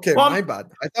 Oh, okay, my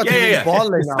bad. I thought he was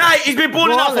balling out. Nah, he's been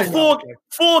balling out for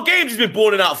four games. He's been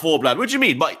balling out for, blood. What do you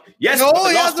mean? But yes, no,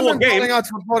 he hasn't been balling out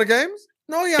for 4 games.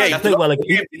 No, he played well.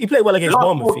 He played well against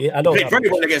Bournemouth. Yeah, I know. He played very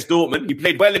well against Dortmund. He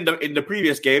played well in the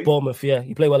previous game. Bournemouth, yeah,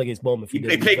 he played well against Bournemouth. He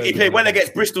played well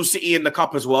against Bristol City in the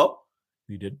cup as well.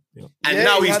 He did. Yeah. And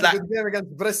now he's like a good game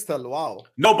against Bristol. Wow.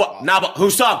 No, but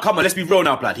Hussam, come on, let's be real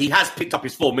now, blood. He has picked up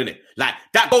his 4 minute. Like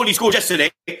that goal he scored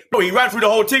yesterday, bro. He ran through the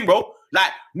whole thing, bro.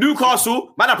 Like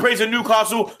Newcastle, man, I'm praising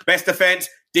Newcastle, best defense,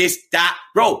 this, that,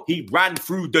 bro. He ran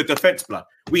through the defense, blood.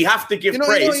 We have to give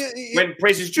praise when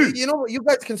praise is due. You know, you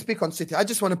guys can speak on City. I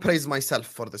just want to praise myself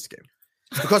for this game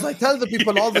because I tell the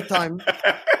people all the time.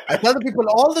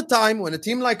 When a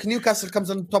team like Newcastle comes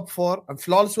in the top 4 and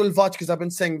flawless will watch, because I've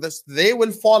been saying this, they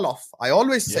will fall off. I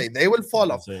always say they will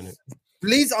fall off.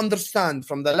 Please understand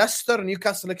from the Leicester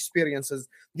Newcastle experiences,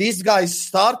 these guys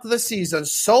start the season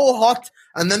so hot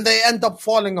and then they end up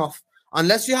falling off.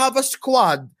 Unless you have a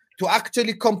squad to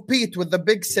actually compete with the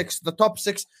big 6, the top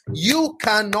 6, you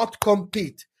cannot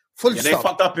compete. Full stop. They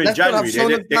fucked up in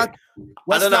January. I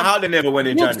don't know how they never went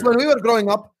in January. When we were growing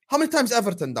up, how many times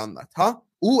Everton done that? Huh?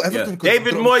 Ooh, Everton.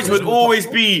 David Moyes would always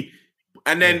be,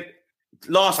 and then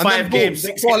last 5 games,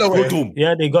 6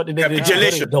 Yeah, they got the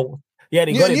Yeah,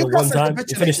 they got it the one Newcastle time.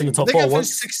 They finished in the top They 4 can finish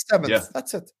once. 6th, 7th. Yeah.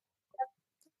 That's it.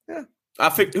 I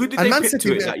think who did And they Man pick City,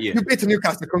 to it that year? you beat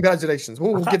Newcastle. Congratulations.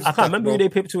 Who I gives can't that, remember bro? who they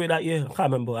picked to it that year. I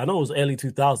can't remember. I know it was early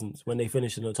 2000s when they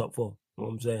finished in the top 4. You know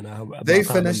what I'm saying? They I can't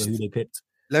remember finished- who they picked.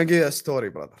 Let me give you a story,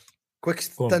 brother. Quick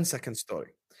Go on. 10-second story.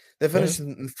 They finished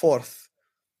in 4th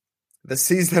the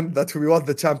season that we won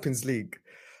the Champions League.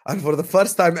 And for the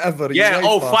first time ever, Yeah,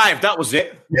 UEFA, 05, that was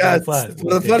it. Yeah, 05.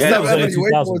 for the first Yeah, time that was ever, early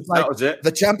UEFA 2000s. was like, That was it.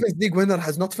 the Champions League winner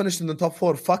has not finished in the top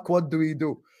 4. Fuck, what do we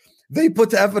do? They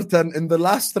put Everton in the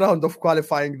last round of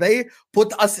qualifying. They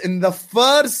put us in the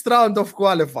first round of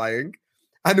qualifying.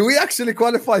 And we actually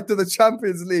qualified to the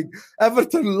Champions League.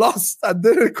 Everton lost and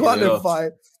didn't qualify.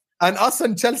 And us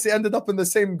and Chelsea ended up in the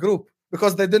same group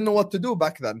because they didn't know what to do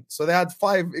back then. So they had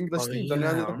 5 English teams. And we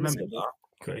ended up in the same group.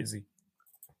 Crazy.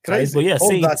 Crazy. But yeah, Hold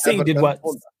City, that, City did Everton. what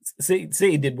Hold that.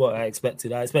 City did what I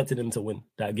expected. I expected them to win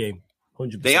that game.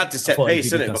 100%. They had to set I thought pace, beat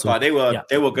didn't it? Newcastle. Because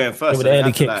they were going They first. were so the they early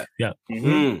had to, kick. like,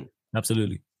 Yeah,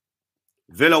 absolutely.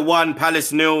 Villa 1, Palace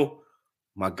 0.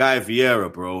 My guy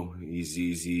Vieira, bro,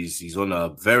 he's on a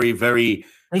very, very,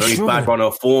 He's very struggling. bad run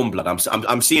of form, blood.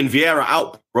 I'm seeing Vieira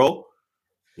out, bro.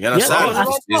 You understand?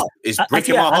 It's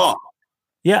breaking my heart.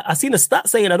 Yeah, I seen a stat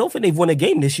saying I don't think they've won a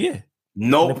game this year.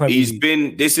 No, Premier he's League.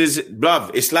 been. This is,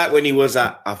 bruv. It's like when he was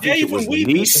at. I think it was we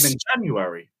beat Nice. them in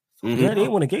January. Mhm. Yeah, they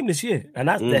ain't won a game this year, and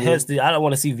that's the hurts. I don't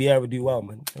want to see Vieira do well,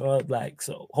 man.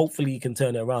 So hopefully he can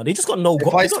turn it around. They just got no If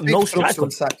goal. I They got speak, no Troops striker.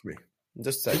 will sack me.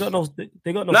 Just They say. got no.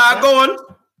 They got no. Nah, striker. go on.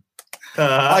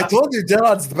 I told you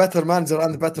Gerrard's the better manager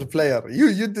and the better player.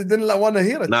 You didn't want to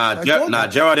hear it. I told you.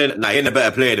 Gerrard ain't a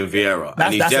better player than Vieira,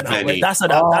 and he's definitely. That's an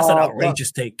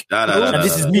outrageous take. Nah, And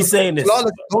this is me saying this.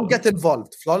 Flawless, don't get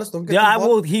involved. Flawless, don't get Yeah, I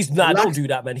involved. will. Don't do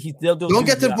that, man. Don't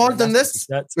get involved in this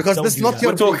because this is not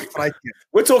your beef right here.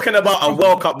 We're talking about a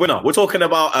World Cup winner. We're talking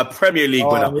about a Premier League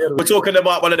winner. yeah, We're talking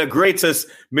about one of the greatest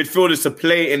midfielders to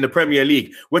play in the Premier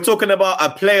League. We're talking about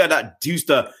a player that used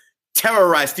to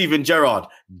terrorize Steven Gerrard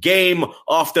game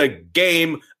after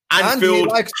game.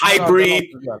 Anfield,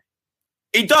 Highbury.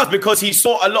 He does because he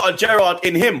saw a lot of Gerrard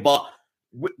in him, but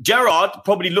Gerrard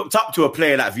probably looked up to a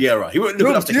player like Vieira. He wouldn't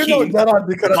look up to Keane.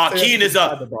 Keane is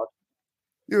a...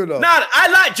 You know. Nah, I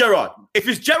like Gerrard. If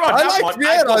it's Gerrard I Lampard, like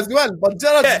Vieira as well, but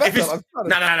Gerrard's If better. it's, I'm sorry.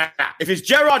 nah. If it's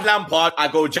Gerrard Lampard, I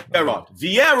go Gerrard.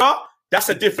 Vieira, that's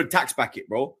a different tax bracket,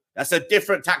 bro. That's a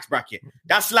different tax bracket.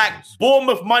 That's like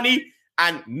Bournemouth money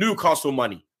and Newcastle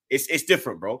money. It's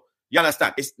different, bro. You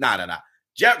understand? It's nah.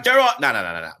 Gerrard,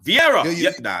 nah. Vieira,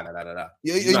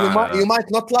 nah. You might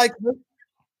not like this.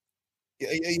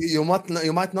 You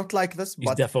might not like this, He's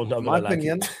but definitely not in my gonna like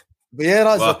opinion, it.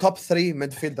 Vieira is Wow. a top 3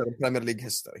 midfielder in Premier League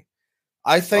history.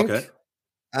 I think, Okay.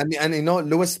 and you know,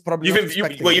 Lewis probably. You not think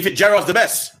expecting you it. think Gerrard's the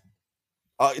best?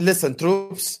 Listen,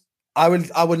 Troops. I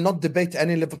will not debate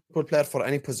any Liverpool player for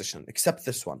any position except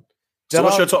this one. So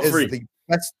what's your top is 3? The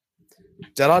best.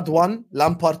 Gerrard 1,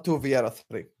 Lampard 2, Vieira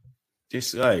 3.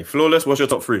 This guy, Flawless, what's your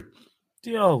top 3?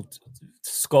 Yo,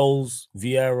 Scholes,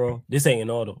 Vieira. This ain't in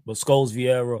order, but Scholes,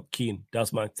 Vieira, Keane.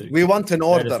 That's my 3. We want an They're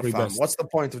order, the 3 fam. best. What's the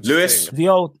point of just Lewis? saying it?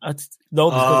 Yo, because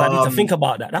I need to think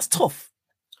about that. That's tough.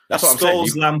 That's what I'm saying.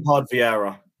 Scholes, Lampard,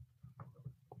 Vieira.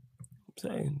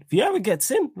 Saying Vieira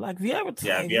gets in, like Vieira.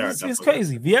 Yeah, Vieira it's definitely.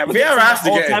 crazy. Vieira has to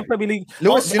get all-time in. Premier League.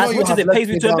 Lewis, you know as you much as have it let pays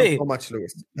me me to down admit, so much,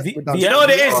 Lewis. you You know what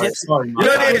it is? Sorry, You know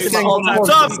what it is? all-time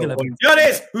Hussam, Premier League. you know what it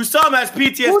is? Hussam has Who the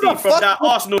PTSD from fuck that put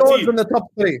Arsenal Scholes team. in the top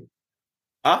 3?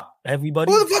 Huh?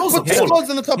 Everybody. Who the fuck put Scholes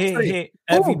in the top 3? Here,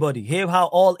 everybody. Hear how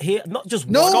all here, not just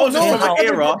No, one. Scholes is Hear from how- an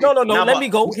era. No. Now, Let but- me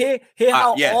go. Hear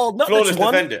how yeah. all, not Flawless just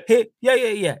one. defender. Hear,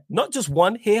 yeah. Not just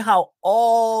one. Hear how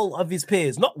all of his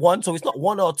peers, not one. So it's not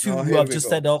one or two Oh, who here have we just go.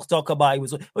 said they'll talk about. It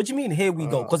was. What do you mean? Here we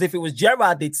go. Because if it was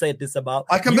Gerrard, they'd said this about.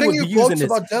 I can you bring would you be quotes using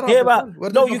this. about Gerrard. Hear as well. about, Where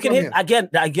did no, you you can come hear here?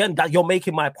 again. That you're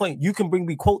making my point. You can bring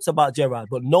me quotes about Gerrard,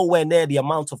 but nowhere near the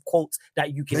amount of quotes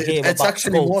that you can hear. It's about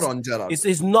actually Scholes. more on Gerrard.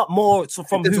 It's not more. So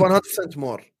from It's who? 100%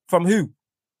 more. From who?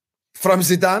 From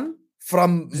Zidane,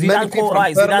 from Zidane, many people, from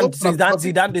Pirlo, from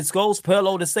Totti. Zidane did Scholes,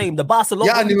 Pirlo the same. The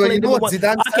Barcelona. Yeah, and when we you played know them what in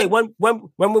Zidane okay, said? when we what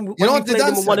played them Zidane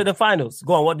in one said? of the finals.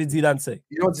 Go on, what did Zidane say?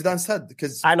 You know what Zidane said?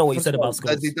 Because I know what he first said of all, about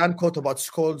Scholes. The Zidane quote about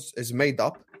Scholes is made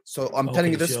up. So I'm Okay,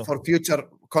 telling you this sure. for future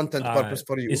content All purpose right.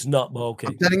 for you. It's not, but okay.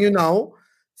 I'm telling you now,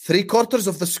 3/4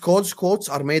 of the Scholes quotes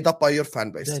are made up by your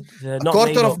fan base. They're A not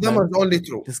quarter made of up, them man. are only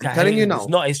true. This guy I'm telling you hating. now. It's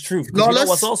not. It's true. 'Cause you know Flawless,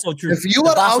 what's also true? if you The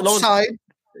were Barcelona- outside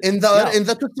in the Yeah. in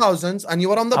the 2000s and you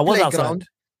were on the I was playground, outside.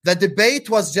 the debate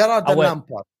was Gerrard I and went.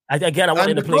 Lampard. I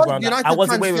wasn't in the playground. I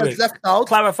wasn't. Wait. Left out.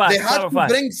 Clarify. They had to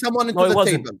bring someone into the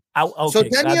table. So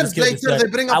 10 years later, they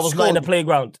bring up. I was not in the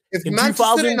playground. If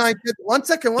Manchester United, one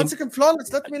second,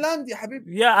 flawless. Let me land, ya Habib.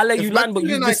 Yeah, I'll let you land, but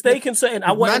you're mistaken. Certain.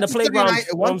 I wasn't in the playground.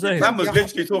 What I'm saying. Man was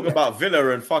literally talking about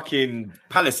Villa and fucking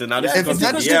Palace, and now this is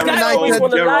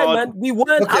man. We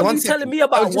weren't. How are you telling me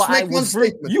about what I was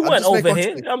through? You weren't over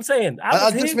here. I'm saying I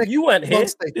was here. You weren't here.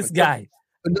 This guy.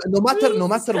 No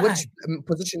matter which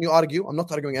position you argue, I'm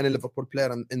not arguing any Liverpool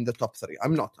player in the top 3.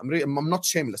 I'm not. I'm not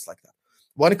shameless like that.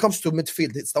 When it comes to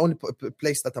midfield, it's the only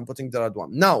place that I'm putting Gerrard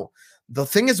one. Now, the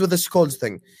thing is with the Scholes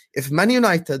thing, if Man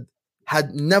United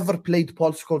had never played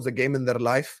Paul Scholes a game in their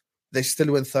life, they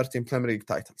still win 13 Premier League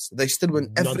titles. They still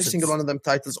win every single one of them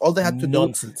titles. All they had to do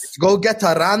is go get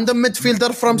a random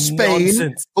midfielder from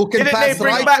Spain who can pass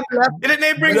right and left. Didn't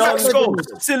they bring back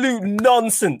Scholes? Absolute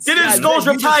nonsense. Didn't Scholes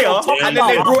retire and then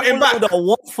they brought him back? A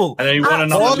waffle. And then he won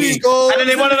another league. And then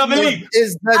they won another league.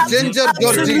 Is the ginger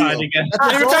Jorginho. And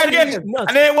they retired again. And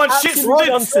they won shit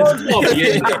splits. And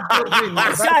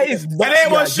they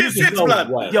won shit splits,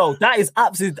 blood. Yo, that is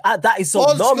absolute. That is so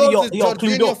normally you're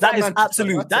clued up. That is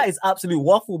absolute. That is absolute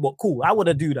waffle, but cool. I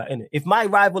wouldn't do that, innit? If my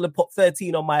rival had put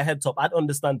 13 on my head top, I'd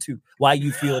understand too why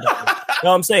you feel that. You know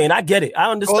what I'm saying? I get it.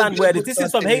 I understand where this is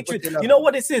from hatred. You know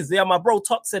what this is? Yeah, my bro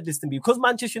Top said this to me. Because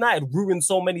Manchester United ruined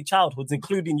so many childhoods,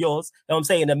 including yours, you know what I'm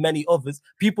saying, and many others,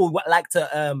 people like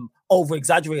to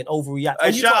over-exaggerate and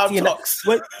overreact. Shout out Tox.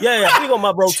 Yeah, I think on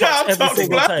my bro Tox every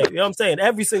single time. You know what I'm saying?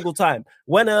 Every single time.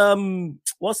 When,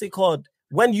 what's it called?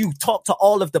 When you talk to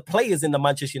all of the players in the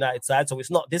Manchester United side, so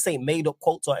this ain't made up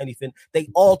quotes or anything. They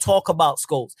all talk about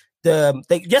Scholes.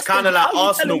 Kind of like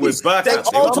Arsenal with Bergkamp. They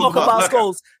all talk about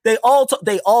Scholes.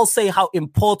 They all say how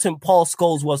important Paul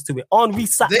Scholes was to it. Henry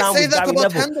sat down with Gary Neville.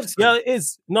 Henderson. Yeah, it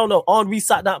is. No. Henry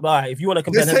sat down. All right, if you want to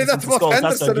compare Henderson to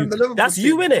Scholes, that's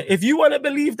you innit. If you want to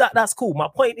believe that, that's cool. My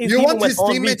point is, you want his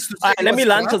teammates to say, let me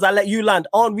land because I let you land.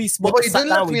 Henry sat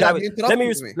down with Gary.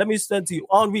 Let me extend to you,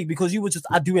 Henry, because you were just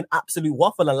doing absolute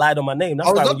waffle and lied on my name.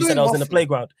 That's why when you said I was in the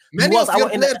playground. I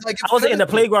wasn't in the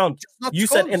playground. You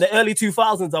said in the early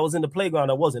 2000s I was in the playground.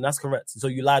 I wasn't. That's correct. So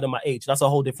you lied on my age. That's a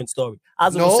whole different story.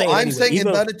 I'm saying in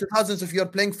the early 2000s, if you're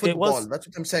playing football, that's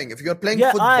what I'm saying. If you're playing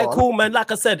football, all right, cool, man.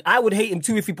 Like I said, I would hate him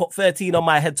too if he put 13 on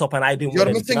my head top and I didn't.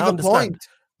 You're missing the point.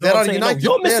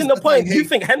 You're missing the point. You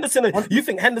think Henderson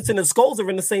and Scholes are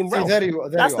in the same realm?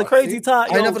 That's the crazy part.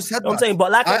 I never said that. I'm saying,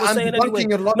 but like I was saying anyway.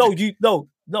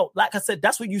 No. Like I said,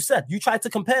 that's what you said. You tried to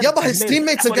compare. Yeah, but his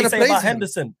teammates are going to praise him.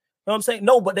 Henderson. You know what I'm saying?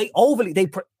 No, but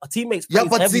teammates. Yeah,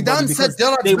 but Zidane said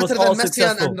Gerrard's better than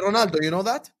Messi and Ronaldo. You know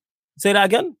that? Say that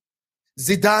again.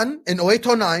 Zidane in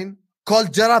 08-09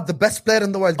 called Gerrard the best player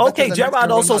in the world. Okay,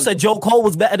 Gerrard also said Joe Cole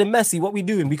was better than Messi. What we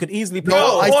doing? We could easily play.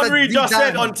 No, Henry just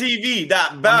said on TV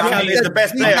that Bergkamp is the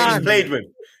best player he's played with.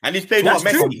 And he's played with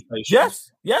Messi.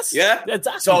 Yes. Yeah?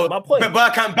 Exactly. So, my point. But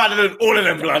Bergkamp better than all of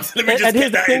them, blood. Let me just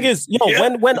here's the thing is,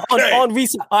 when on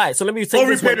recent... All right, so let me say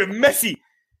this. Henry played with Messi.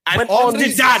 And on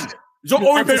Zidane. So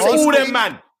Henry played with all them,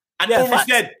 man. And Henry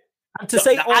said... And to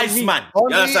say Iceman.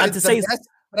 And to say...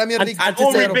 Premier League and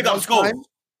Henry big up Scholes.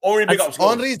 Henry big up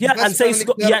Scholes. And say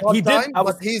he did.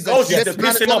 But he's just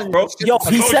pissing off, bro. Yo,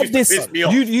 he said this.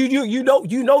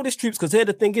 You know this, Troops, because here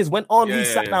the thing is, when Henry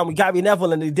sat down with Gary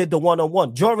Neville and they did the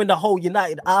one-on-one during the whole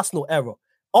United Arsenal era,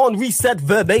 Henry said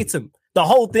verbatim, the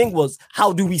whole thing was,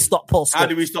 how do we stop Paul Scholes? How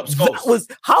do we stop Scholes? That was,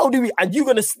 how do we, and you're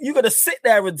gonna sit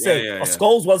there and say,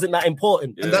 Scholes wasn't that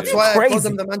important. And that's why I called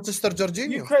him the Manchester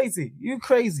Jorginho. You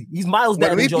crazy. He's miles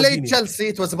better than Jorginho. When we played Chelsea,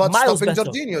 it was about stopping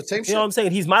Jorginho. Same shit. You know what I'm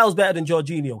saying? He's miles better than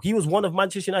Jorginho. He was one of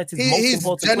Manchester United's most important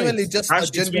players. Genuinely just a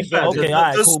genuine fan. Okay, all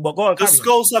right, cool. But go on, does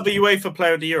Scholes have a UEFA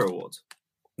Player of the Year award?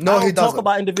 No, he doesn't. Talk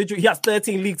about individual. He has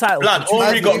 13 league titles. Blood,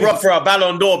 Henry got robbed for a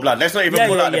Ballon d'Or, blood. Let's not even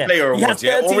pull out the player awards.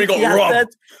 Henry got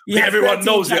robbed. Everyone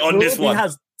knows it on this one.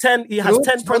 He has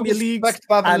 10 Premier Leagues.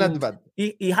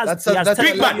 He has 10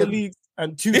 Premier Leagues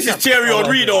and 2. This is Thierry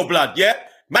Henry, though, blood. Yeah,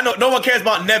 man. No one cares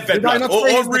about Nedved. Did I not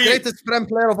say he's the greatest Prem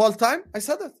player of all time? I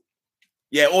said it.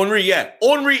 Yeah, Henry. Yeah,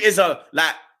 Henry is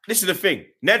this is the thing.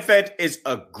 Nedved is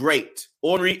a great.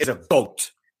 Henry is a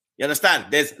GOAT. You understand?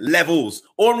 There's levels.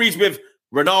 Henry's with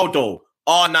Ronaldo,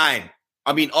 R9,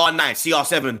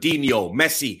 CR7, Dino,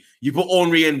 Messi. You put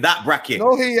Henry in that bracket.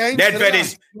 No, he ain't.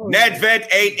 Nedved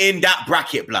ain't in that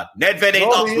bracket, blood. Nedved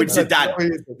ain't up with Zidane.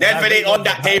 Nedved ain't on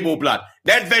that table, blood.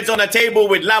 Nedved's on a table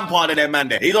with Lampard and them man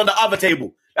there. He's on the other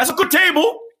table. That's a good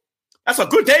table.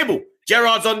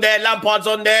 Gerrard's on there, Lampard's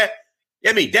on there. You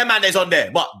get me? Them man is on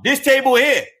there. But this table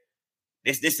here,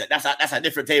 that's a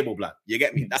different table, blood. You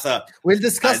get me? We'll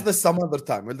discuss this some other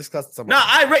time. I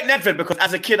rate Nedved because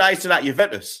as a kid I used to like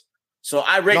Juventus, so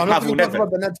I rate Pavel Nedved.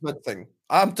 About the Nedved thing.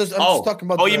 I'm just talking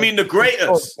about. Oh, you mean the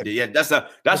greatest? Yeah, that's a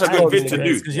good thing to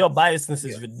do. Because your biasness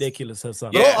is ridiculous,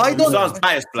 Hassan. Bro, I don't. Sounds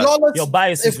biased, your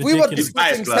bias is If we were ridiculous.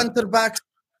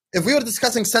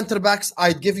 discussing centre backs,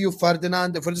 I'd give you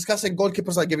Ferdinand. If we're discussing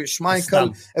goalkeepers, I'd give you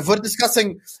Schmeichel. If we're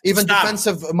discussing even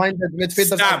defensive-minded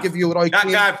midfielders, I'd give you Roy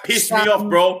Keane. That guy pissed me off,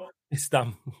 bro.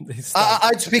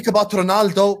 I'd speak about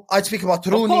Ronaldo. I'd speak about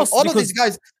Rooney. All of these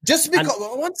guys. Just because,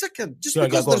 one second. Just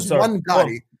because there's one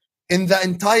guy in the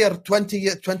entire 20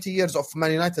 years of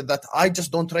Man United that I just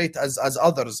don't rate as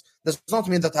others, does not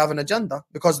mean that I have an agenda,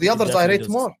 because the others I rate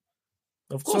more.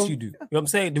 Of course you do. You know what I'm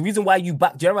saying? The reason why you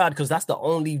back Gerrard, because that's the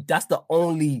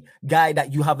only guy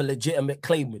that you have a legitimate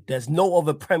claim with. There's no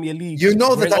other Premier League. You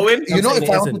know that if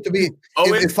I wanted to be,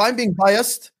 if I'm being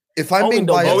biased,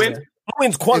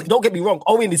 Owen's quality. Don't get me wrong.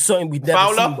 Owen is something we've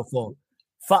never seen before.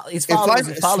 Fowler's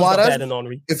better than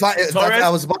Henry. I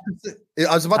was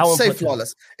about to say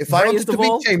flawless. If I wanted to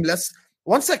be shameless,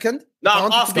 one second. No,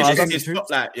 I'm asking.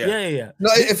 Yeah. No,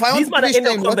 if I want to be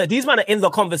shameless, these men are in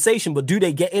the conversation, but do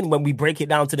they get in when we break it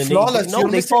down to the flawless? No,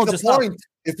 they fall just out.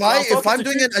 If I'm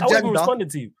doing an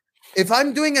agenda, if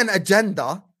I'm doing an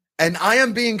agenda and I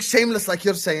am being shameless, like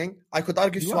you're saying, I could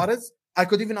argue Suarez. I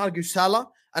could even argue Salah.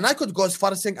 And I could go as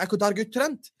far as saying I could argue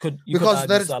Trent, because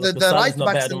there's the right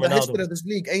backs in the history of this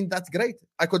league ain't that great.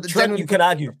 I could Trent. You can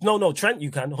argue. No, Trent.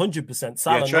 You can 100%.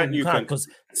 Salah, Trent, you can, because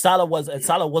Salah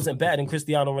wasn't better than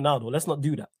Cristiano Ronaldo. Let's not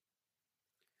do that.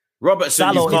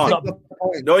 Robertson, you can't.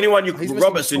 The only one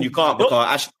Robertson, you can't,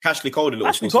 because Ashley Cole.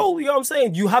 Ashley Cole, you know what I'm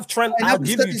saying? You have Trent. I'll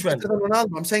give you Trent.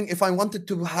 I'm saying if I wanted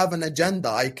to have an agenda,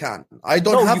 I can. I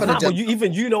don't have an agenda.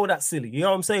 You know that's silly. You know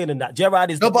what I'm saying? And that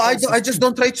Gerrard is. No, but I just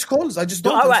don't rate Scholes. I just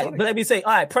don't. All right, but let me say,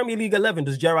 all right, Premier League 11.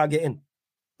 Does Gerrard get in?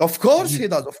 Of course he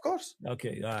does. Of course.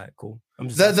 Okay. All right. Cool.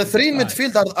 The three in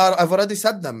midfield are I've already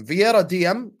said them. Vieira,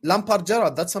 DM, Lampard,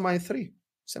 Gerrard. That's my three.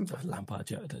 Simple. Lampard,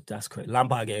 Gerrard. That's great.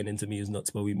 Lampard getting into me is nuts,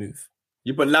 but we move.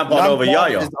 You put Lampard over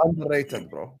Yaya. Is underrated,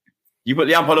 bro. You put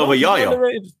Lampard over Yaya.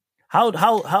 How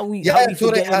we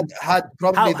Toure had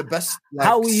probably the best.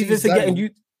 How we even forgetting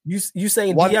you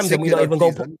saying DMs and we don't even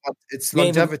go. It's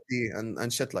longevity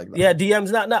and shit like that. Yeah,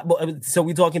 DMs not. But so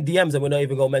we talking DMs and we're not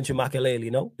even gonna mention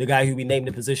Makelele, no, the guy who we named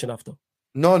the position after.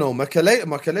 No,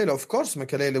 Makelele. Of course,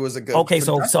 Makelele was a good. Okay,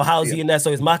 so how's he in there?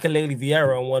 So it's Makelele,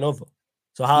 Vieira, and one other.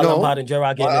 So how Lampard and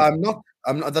Gerrard get in? I'm not.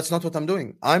 That's not what I'm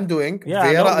doing. I'm doing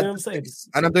Vieira at 6,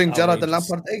 and I'm doing Gerrard and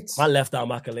Lampard 8. I left out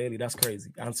Makelele. That's crazy.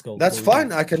 And Scholes. That's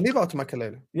fine. I can leave out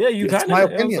Makelele. Yeah, you can. My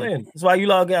opinion. You know That's why you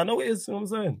log out. I know it is. You know what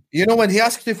I'm saying. You know, when he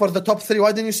asked you for the top 3,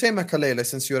 why didn't you say Makelele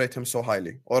since you rate him so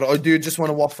highly, or do you just want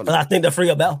to waffle? I think the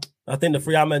 3 are better. I think the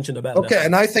 3 I mentioned are better. Okay,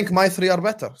 and I think my 3 are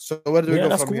better. So where do we go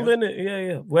that's from cool, here? Isn't it?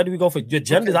 Yeah. Where do we go for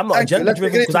genders? I'm not gender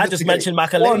driven because I just mentioned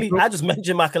Makelele. I just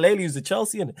mentioned Makelele who's a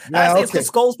Chelsea. It's because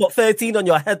Scholes put 13 on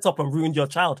your head top and ruined your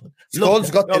childhood.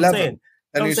 Scholes got 11.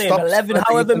 And I'm saying 11,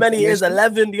 however many years,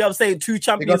 11. You know what I'm saying? 2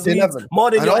 Champions Leagues, more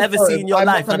than you'll ever see in your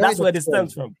life, and that's where this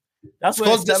stems from. That's where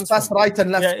Scholes just passed right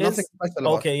and left. Nothing special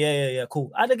about Okay, yeah,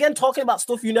 cool. And again, talking about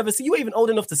stuff you never see. You were even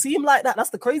old enough to see him like that. That's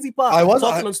the crazy part.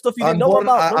 Talking on stuff you didn't know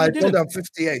about. I told him I'm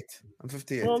 58. I'm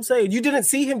 58. You know what I'm saying? You didn't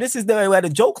see him. This is where the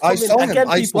joke comes in. Again,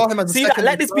 I saw him see that.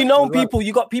 Let this be known, people.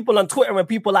 You got people on Twitter and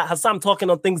people like Hassam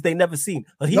talking on things they never seen.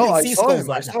 But he didn't see Scholes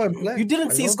like that. You didn't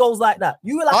see Scholes like that.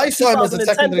 You were like I saw him as a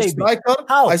secondary striker.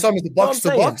 How? I saw him as a box to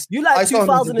box. You like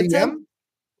 2010?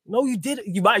 No, you did.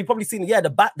 You probably seen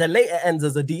the later ends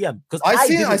as a DM because I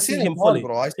didn't see him fully.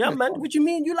 Bro. Man. What you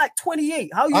mean? You like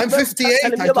 28? How you? I'm 58.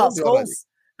 Telling me about Scholes?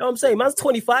 You know what I'm saying? Man's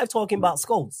 25 talking about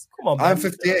Scholes. Come on, man. I'm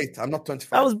 58. I'm not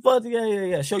 25. I was, but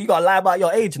yeah. Sure, you gotta lie about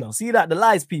your age now. See that? The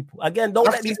lies, people. Again, don't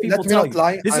let these people tell you.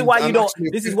 Lie. This is why you don't.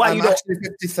 This is why you don't. I'm actually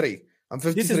 53. I'm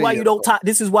 53. This is why you don't.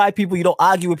 This is why you don't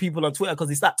argue with people on Twitter because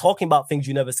they start talking about things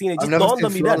you never seen. It just dawned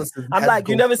on me then. I'm like,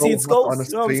 you never seen Scholes.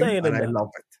 You know what I'm saying? And I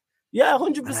love it. Yeah,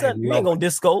 100%. We ain't gonna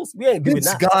diss Scholes. We ain't doing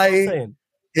that. This guy,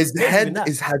 his head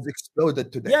has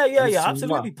exploded today. Yeah.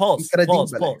 Absolutely. Pause.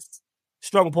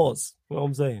 Strong pause. You know what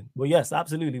I'm saying? Well, yes,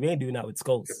 absolutely. We ain't doing that with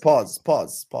Scholes. Pause.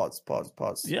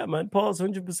 Yeah, man. Pause.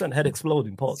 100%. Head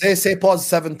exploding. Pause. Say pause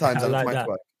 7 times. Like my that.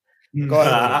 Go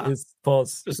ahead.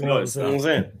 Pause. You know what I'm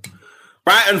saying?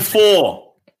 Brighton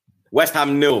 4, West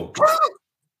Ham 0.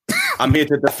 I'm here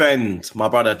to defend my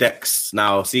brother Dex.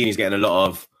 Now, seeing he's getting a lot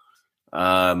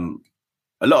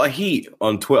of heat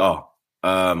on Twitter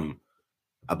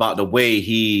about the way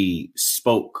he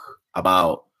spoke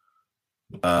about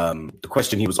the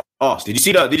question he was asked. Did you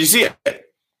see that? Did you see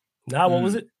it? Nah, what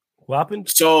was it? What happened?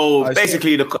 So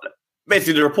basically, the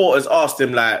reporters asked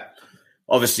him, like,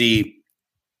 obviously,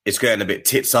 it's going a bit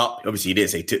tits up. Obviously, he didn't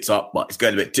say tits up, but it's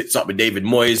going a bit tits up with David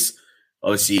Moyes.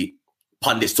 Obviously,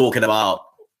 pundits talking about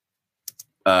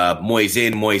Moyes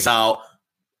in, Moyes out.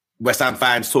 West Ham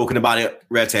fans talking about it,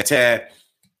 red tear.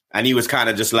 And he was kind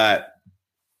of just like,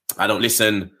 I don't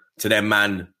listen to them,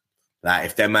 man. Like,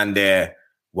 if them man there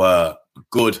were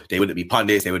good, they wouldn't be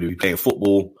pundits. They wouldn't be playing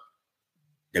football.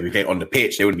 They'd be playing on the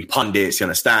pitch. They wouldn't be pundits, you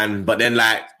understand? But then,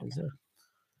 like,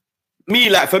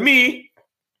 for me,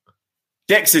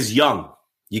 Dex is young.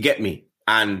 You get me?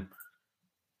 And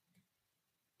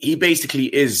he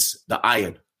basically is the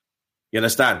iron. You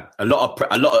understand? A lot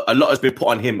has been put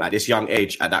on him at this young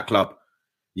age at that club.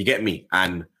 You get me?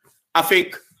 And I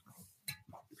think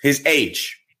his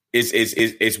age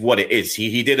is what it is.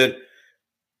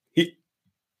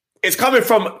 It's coming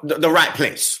from the right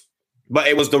place, but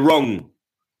it was the wrong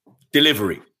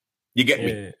delivery. You get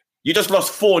me? You just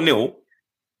lost 4-0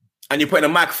 and you're putting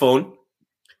a microphone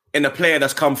in a player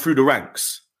that's come through the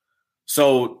ranks.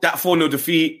 So that 4-0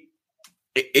 defeat,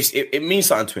 it means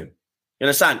something to him. You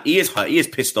understand? He is hurt. He is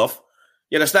pissed off.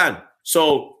 You understand?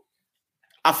 So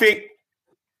I think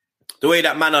the way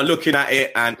that man are looking at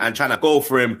it and trying to go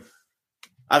for him,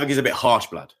 I think he's a bit harsh,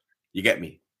 blood. You get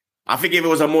me? I think if it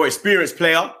was a more experienced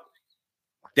player,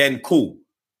 then cool.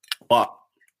 But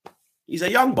he's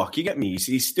a young buck. You get me?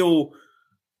 He's still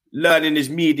learning his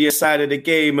media side of the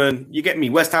game. And you get me?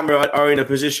 West Ham are in a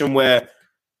position where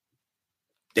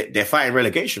they're fighting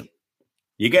relegation.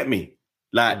 You get me?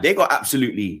 Like, they got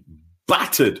absolutely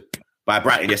battered by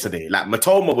Brighton yesterday. Like,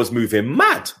 Matoma was moving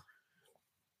mad.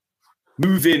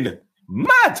 Moving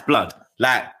mad, blood.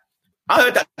 Like, I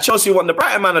heard that Chelsea want the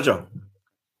Brighton manager.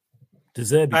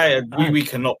 We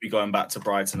cannot be going back to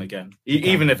Brighton again,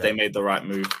 even if they made the right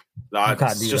move. Like,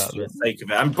 it's just for the sake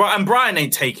of it. And Brighton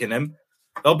ain't taking him.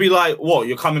 They'll be like, what,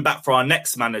 you're coming back for our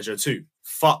next manager too?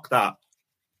 Fuck that.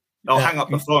 They'll hang up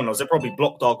the phone. They probably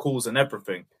blocked our calls and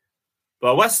everything.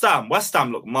 But West Ham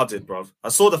look mudded, bro. I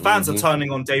saw the fans are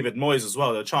turning on David Moyes as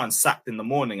well. They're trying sacked in the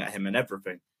morning at him and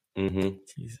everything. Mm-hmm.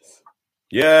 Jesus.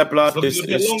 Yeah, blood. It's a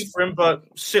bit long for him, but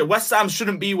shit, West Ham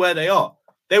shouldn't be where they are.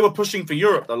 They were pushing for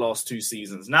Europe the last 2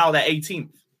 seasons. Now they're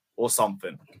 18th or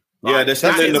something. Yeah, they're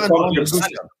still in the Conference.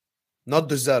 Not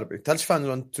De Zerbi. Tell fans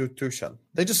want to Tuchel.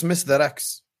 They just miss their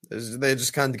ex. They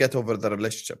just can't get over the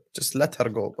relationship. Just let her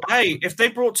go. Bro. Hey, if they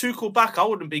brought Tuchel back, I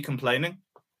wouldn't be complaining.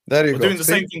 There you We're go. doing the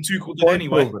same thing Tuchel did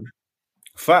anyway. Proven.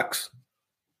 Facts.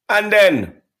 And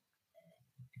then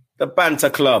the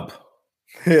Banter Club.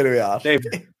 Here we are.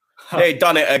 They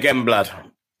done it again, blood.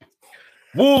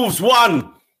 Wolves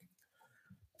 1.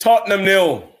 Tottenham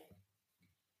 0.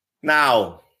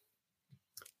 Now,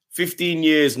 15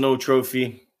 years, no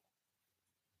trophy.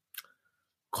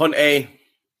 Conte,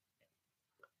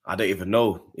 I don't even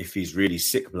know if he's really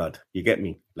sick, blood. You get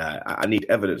me? Like, I need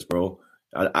evidence, bro.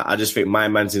 I just think my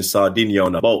man's in Sardinia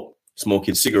on a boat,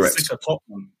 smoking cigarettes. He's sick of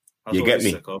Tottenham. You get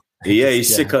me? Yeah,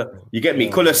 he's sicker. You get me?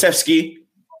 Kulusevski,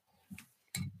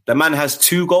 the man has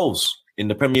 2 goals in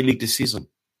the Premier League this season.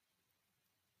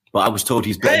 But I was told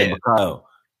he's better than Bukayo.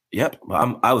 Yep,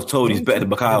 I was told he's better than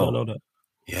Bukayo. I don't know that.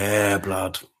 Yeah,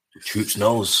 blood. Troops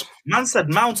knows. Man said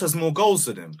Mount has more goals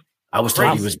than him. I was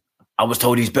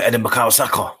told he's better than Bukayo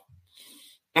Saka.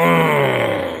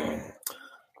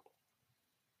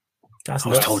 I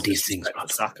was told these things,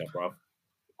 blood. Saka, bro.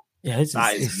 Yeah,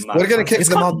 we're gonna kick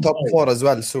them out top 4 as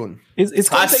well soon.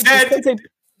 Conte,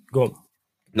 go on.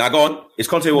 Now go on. Is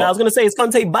Conte what? I was gonna say, is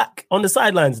Conte back on the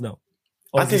sidelines now?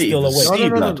 Or is he still away?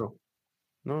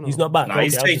 No. He's not back. Nah,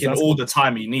 he's taking all the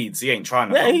time he needs. He ain't trying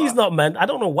to. Yeah, he's not, man. I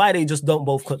don't know why they just don't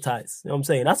both cut ties. You know what I'm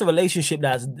saying? That's a relationship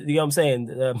that's, you know what I'm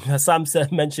saying? Sam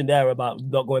mentioned there about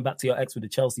not going back to your ex with the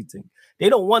Chelsea thing. They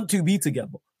don't want to be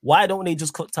together. Why don't they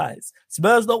just cut ties?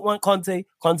 Spurs don't want Conte.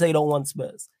 Conte don't want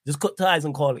Spurs. Just cut ties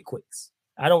and call it quits.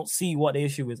 I don't see what the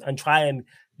issue is. And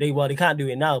they can't do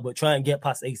it now, but try and get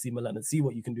past AC Milan and see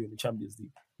what you can do in the Champions League.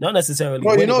 Not necessarily.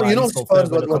 Well, you know, Spurs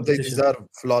what they deserve,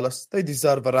 flawless. They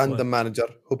deserve a random manager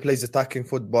who plays attacking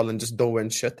football and just don't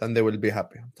win shit, and they will be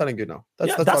happy. I'm telling you now.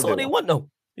 That's all they want now.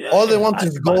 Yeah, all they want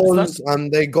is goals,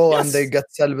 and they go and they get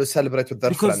celebrate with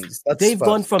their friends. They've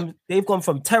gone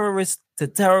from terrorist to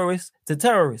terrorist to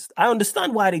terrorist. I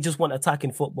understand why they just want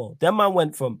attacking football. That man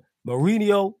went from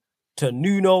Mourinho to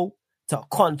Nuno to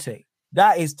Conte.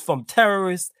 That is from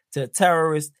terrorist to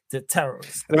terrorist to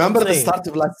terrorist. Remember the start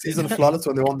of last season, flawless,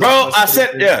 when they won. Bro, I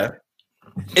said, yeah.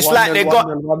 It's like they got.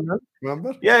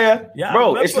 Remember? Yeah.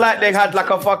 Bro, it's like they had like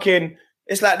a fucking.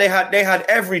 It's like they had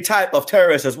every type of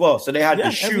terrorist as well. So they had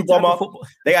the shoe bomber.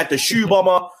 They had the shoe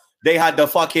bomber. They had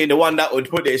the one that would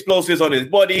put the explosives on his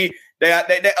body.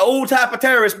 They all type of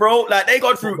terrorists, bro. Like they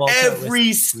got through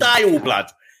every style,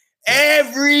 blood.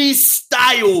 Every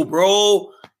style,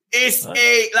 bro. It's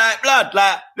a blood.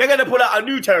 Like they're gonna pull out a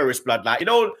new terrorist blood. Like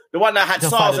the one that had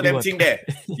SARS and everything there.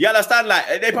 You understand?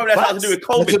 Like they probably had something to do with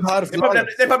COVID.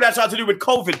 They probably had something to do with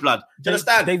COVID blood. Do you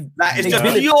understand? It's just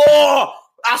pure.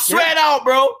 I swear it out,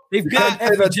 bro. They've been in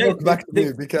every day.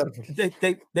 Be careful. They've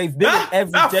been in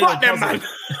every day. Fuck them, man.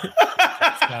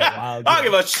 I don't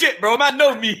give a shit, bro. Man,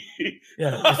 know me.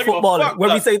 Yeah, it's football.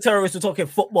 When we say terrorists, we're talking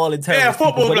football and terrorists. Yeah,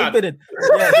 football. They've been in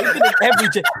every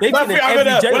day. They've been in every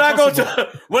day.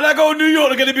 When I go to New York,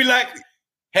 they're gonna be like,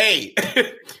 "Hey,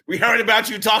 we heard about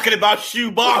you talking about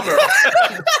Shoe Bomber."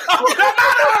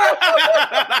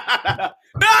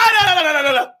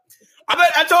 No.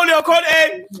 I told you,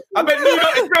 Conte. I bet New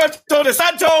York Espirito de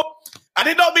Santo. I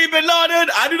did not mean Bin Laden.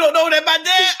 I do not know that man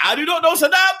there. I do not know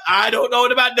Saddam. I don't know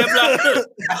the man there, blood.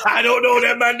 I don't know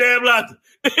that man there, blood.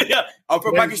 I'm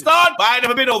from Pakistan, but I ain't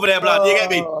never been over there, blood. You get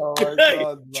me?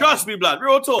 God, trust me, blood.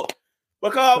 Real talk.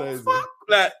 Because fuck,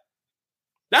 like,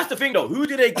 that's the thing, though. Who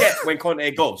do they get when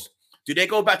Conte goes? Do they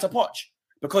go back to Poch?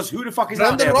 Because who the fuck is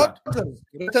out there, blood?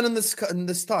 Written in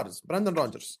the stars. Brandon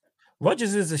Rodgers.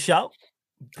 Rodgers is a shout.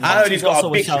 I heard he's got a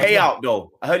big payout,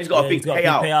 though. I heard he's got a big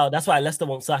payout. That's why Leicester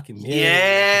won't sack him. He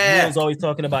was always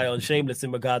talking about it on Shameless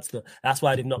in regards to that's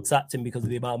why they've not sacked him because of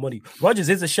the amount of money. Rodgers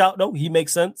is a shout, though. He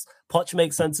makes sense. Poch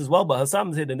makes sense as well, but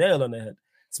Hassan's hit the nail on the head.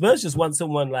 Spurs just want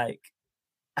someone like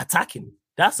attacking.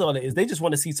 That's all it is. They just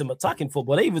want to see some attacking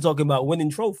football. They even talking about winning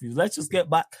trophies. Let's just get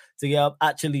back to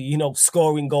actually,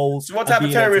 scoring goals. So what type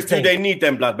of terrorists do they need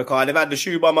then, blood? Because they've had the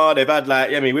shoe bomber, they've had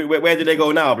where do they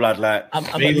go now, blood? Like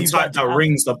they need the type that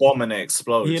rings the bomb and it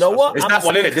explodes. You know what? It's that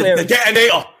one, isn't it? The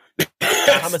detonator. The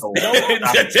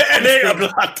detonator,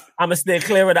 blood. I'm gonna stay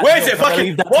clear of that. Where is it?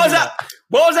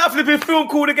 What was that flipping film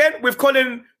called again? With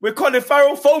Colin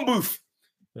Farrell, Phone Booth.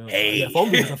 Yeah,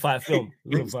 Phone Booth is a fire film.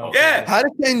 Yeah,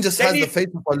 Harry Kane just has the face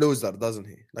of a loser, doesn't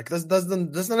he? Like,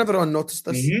 doesn't everyone notice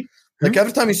this? Mm-hmm. Like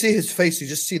every time you see his face, you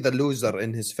just see the loser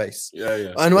in his face.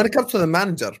 Yeah. And when it comes to the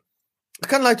manager, I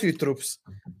can't lie to you, troops.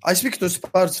 I speak to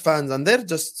Spurs fans, and they're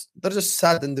just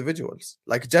sad individuals.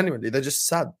 Like genuinely, they're just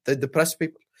sad. They depress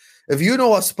people. If you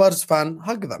know a Spurs fan,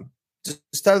 hug them. Just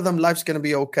tell them life's gonna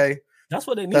be okay. That's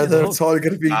what they need. It's all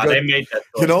gonna be good. They made that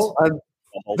choice. And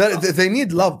they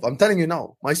need love. I'm telling you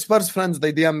now. My Spurs friends,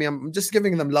 they DM me. I'm just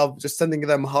giving them love, just sending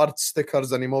them heart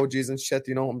stickers and emojis and shit.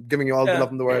 I'm giving you all the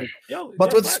love in the world.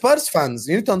 But with Spurs fans,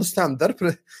 you need to understand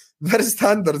their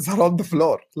standards are on the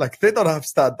floor. Like, they don't have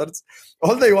standards.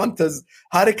 All they want is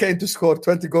Harry Kane to score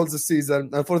 20 goals a season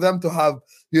and for them to have,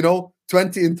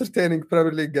 20 entertaining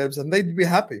Premier League games, and they'd be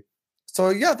happy.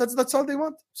 So yeah, that's all they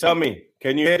want. Tell me,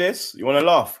 can you hear this? You want to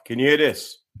laugh? Can you hear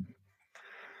this?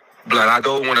 Blood, I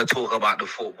don't want to talk about the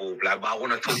football, blood, but I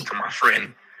want to talk to my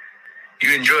friend.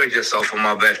 You enjoyed yourself on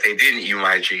my birthday, didn't you,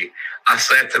 my G? I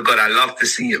swear to God, I love to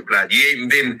see it, blood. You've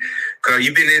been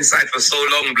inside for so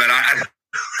long, blood.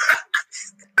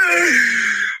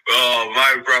 Oh,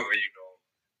 my brother,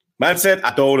 Man said,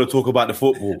 I don't want to talk about the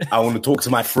football. I want to talk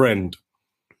to my friend.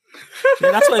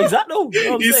 Yeah, that's what he's at, though.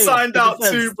 He signed out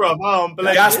too, bro.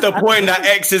 That's the point that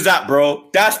X is at, bro.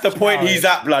 That's the point he's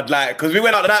at, blood. Like, because we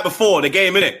went out the night before the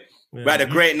game, innit? Yeah. We had a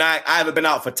great night. I haven't been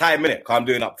out for 10 minutes because I'm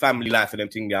doing up family life and them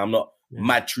things. I'm not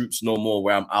mad troops no more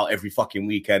where I'm out every fucking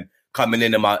weekend coming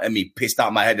in and me pissed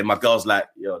out my head and my girl's like,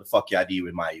 yo, the fuck you I do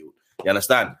with my youth? You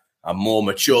understand? I'm more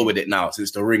mature with it now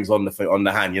since the ring's on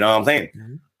the hand. You know what I'm saying?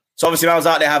 Mm-hmm. So obviously I was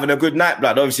out there having a good night,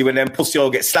 blood. Obviously when them pussy all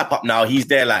get slapped up now, he's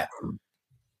there like,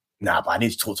 nah, but I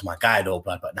need to talk to my guy though,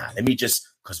 blood. But nah, let me just,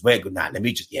 because we're good now. Let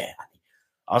me just,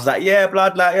 I was like, yeah,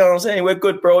 blood, like, you know what I'm saying? We're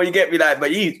good, bro. You get me? Like,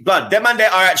 but blood, them man, they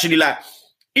are actually like,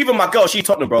 even my girl, she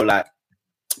Tottenham, bro. Like,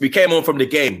 we came home from the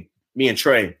game, me and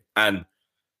Trey, and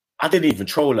I didn't even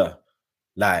troll her.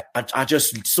 Like, I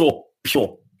just saw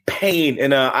pure pain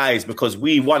in her eyes because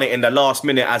we won it in the last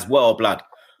minute as well, blood.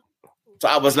 So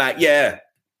I was like, yeah.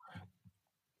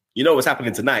 You know what's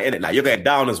happening tonight, innit? Like, you're going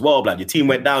down as well, blood. Your team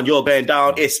went down, you're going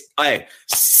down. It's,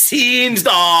 scenes,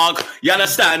 dog. You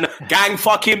understand? Gang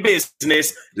fucking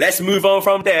business. Let's move on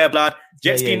from there, blood.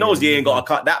 Jet ski knows you ain't got to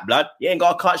cut that, blood. You ain't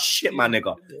got to cut shit, my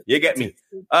nigga. You get me?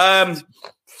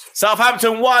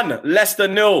 Southampton 1,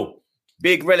 Leicester 0.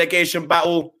 Big relegation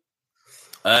battle.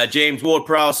 James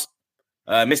Ward-Prowse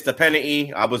missed the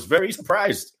penalty. I was very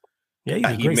surprised. Yeah, he's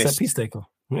a great set-piece taker.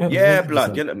 Yeah,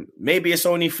 blood. You know, maybe it's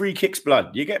only free kicks,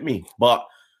 blood. You get me? But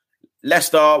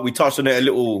Leicester, we touched on it a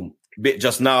little bit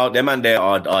just now. Them man there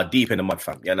are deep in the mud,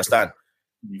 fam. You understand?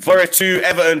 Forest 2,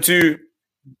 Everton 2.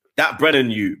 That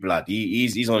Brennan, blood.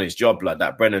 He's on his job, blood.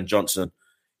 That Brennan Johnson.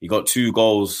 He got 2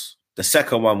 goals. The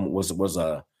second one was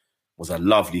a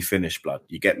lovely finish, blood.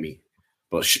 You get me?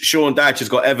 But Sean Dyche has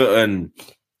got Everton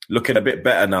looking a bit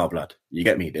better now, blood. You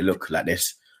get me? They look like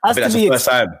this. I think that's the first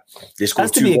time they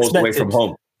scored 2 goals away from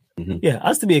home. Mm-hmm. Yeah,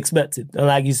 that's to be expected. And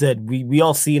like you said, we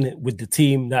all seen it with the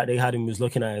team that they had him was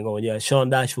looking at and going, yeah,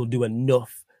 Sean Dyche will do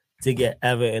enough to get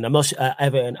Everton. I'm not sure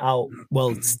Everton out,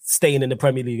 staying in the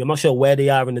Premier League. I'm not sure where they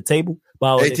are in the table, but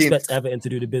I would expect Everton to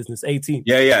do the business. 18.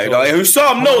 Yeah. So,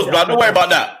 Hussam knows, blood. Don't worry about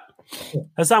that.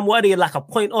 Hussam, where they like a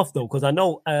point off though? Because I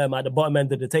know at the bottom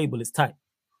end of the table it's tight.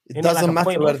 It doesn't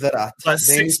matter where they're at. Like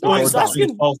 6 points.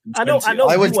 I know.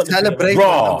 I would celebrate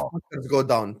when go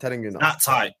down. Telling you now. That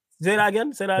tight. Say that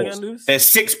again, Lewis. There's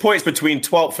 6 points between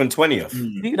 12th and 20th.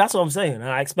 See, that's what I'm saying.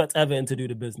 I expect Everton to do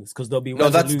the business because they'll be. No,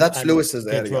 that's Lewis's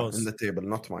area in the table,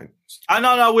 not mine. I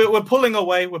know. We're pulling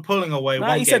away. We're pulling away.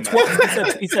 Nah, he said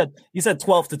 12th. He said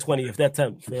 12th to 20th. They're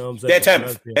 10th. You know what I'm saying? They're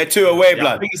 10th. They're 2 away,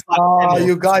 blood.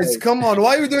 You guys, come on.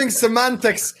 Why are you doing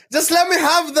semantics? Just let me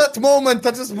have that moment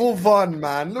to just move on,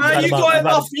 man. You got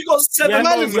enough. You got 7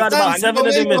 moments. You had about 7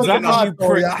 of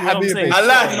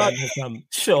them.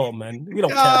 Sure, man. We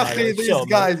don't care. Sure,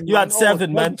 man. You had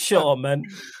 7, man. Sure, man.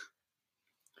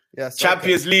 Yes.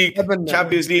 Champions League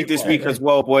this week as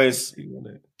well, boys.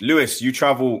 Lewis, you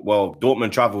travel. Well,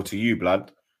 Dortmund travel to you,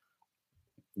 blood.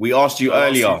 We asked you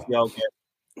earlier.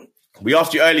 We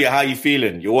asked you earlier how you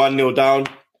feeling. You're 1-0 down.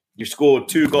 You scored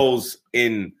 2 goals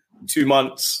in 2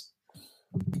 months.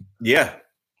 Yeah.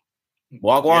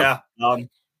 Yeah.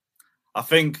 I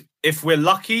think if we're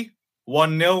lucky,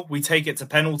 1-0, we take it to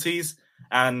penalties,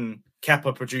 and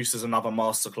Kepa produces another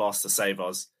masterclass to save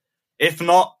us. If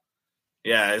not,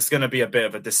 yeah, it's going to be a bit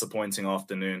of a disappointing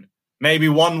afternoon. Maybe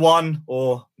 1-1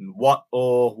 or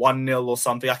 1-0 or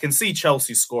something. I can see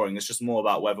Chelsea scoring. It's just more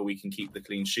about whether we can keep the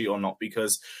clean sheet or not,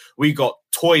 because we got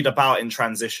toyed about in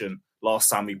transition last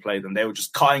time we played them. They were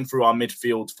just cutting through our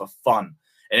midfield for fun.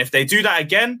 And if they do that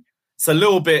again, it's a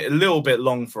little bit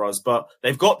long for us. But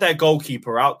they've got their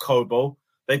goalkeeper out, Kobo.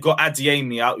 They've got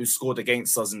Adeyemi out, who scored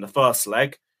against us in the first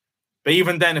leg. But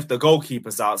even then, if the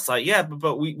goalkeeper's out, it's like, yeah,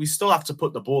 but we still have to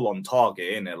put the ball on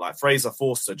target, innit? Like Fraser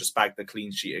Forster just bagged the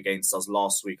clean sheet against us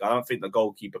last week. I don't think the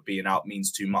goalkeeper being out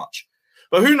means too much.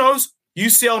 But who knows?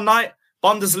 UCL night,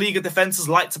 Bundesliga defenders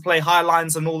like to play high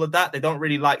lines and all of that. They don't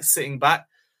really like sitting back.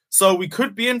 So we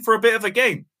could be in for a bit of a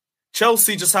game.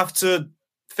 Chelsea just have to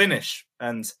finish.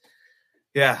 And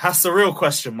yeah, that's the real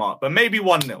question mark. But maybe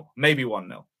 1-0. Maybe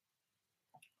 1-0.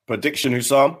 Prediction,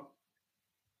 Hussam?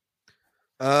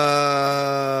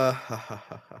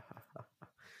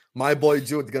 My boy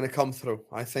Jude gonna come through.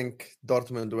 I think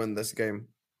Dortmund win this game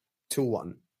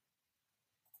 2-1.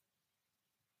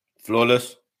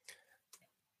 Flawless.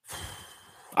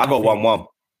 I got 1-1.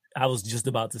 I was just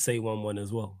about to say 1-1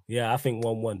 as well. Yeah, I think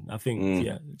 1-1. I think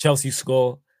Chelsea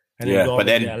score. And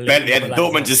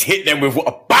Dortmund just hit them with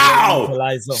a bow.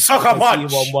 Sucker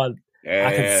punch. 1-1.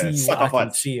 I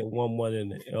can see it 1-1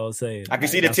 in it. You know what I'm saying? I can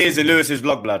see the tears in Lewis's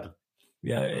vlog, blood.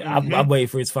 Yeah, I'm waiting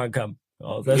for his fan cam.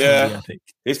 Oh, that's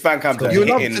his fan cam. You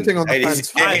love sitting on the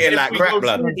fence. Hitting like crap,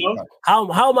 blood.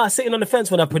 How am I sitting on the fence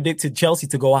when I predicted Chelsea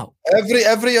to go out?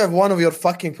 Every one of your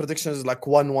fucking predictions is like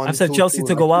 1-1. I said Chelsea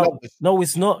to go out. No,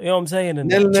 it's not. You know what I'm saying?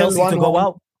 And Chelsea to go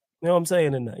out. You know what I'm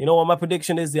saying? And you know what my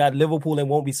prediction is? That Liverpool and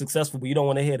won't be successful, but you don't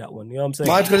want to hear that one. You know what I'm saying?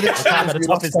 My prediction the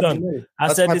top is done.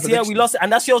 I said this year we lost,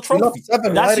 and that's your trophy.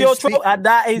 That's your trophy. And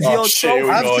that is your trophy.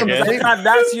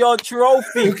 That's your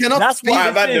trophy. You cannot that's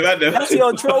what that's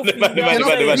your trophy. I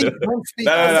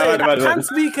can't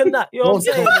speak in that. You know what I'm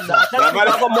saying?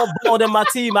 I got more ball than my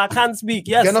team. I can't speak.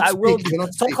 Yes, I will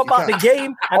talk about the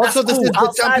game. And also,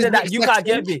 outside of that, you can't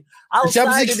get me.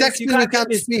 Outside of this, you can't get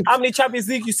me. How many Champions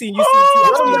League you seen? You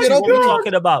seen 2. What are you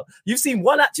talking about? You've seen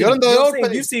 1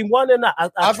 actually. You've seen 1 in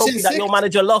that trophy that your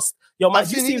manager lost. You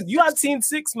had seen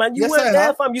 6, man. You weren't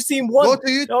there, fam. You've seen 1.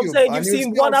 You know what I'm saying? You've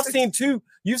seen 1. I've seen 2.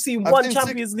 You've seen 1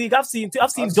 Champions League. I've seen 2.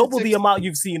 I've seen double the amount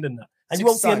you've seen in that. And you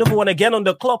won't see another one again on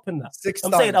the clock in that.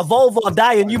 I'm saying evolve or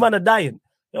die, and you man are dying.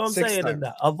 You know what I'm saying? In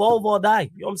that. Evolve or die.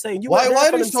 You know what I'm saying? Why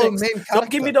are you so main character? Don't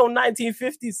give me those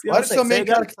 1950s. You know why are you so main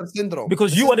character syndrome?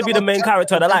 Because you want to be the main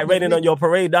character that like raining on your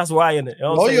parade. That's why, innit? You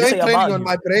know no, you ain't raining on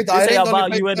my parade. I rained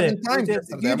on you,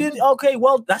 innit? You did? Okay,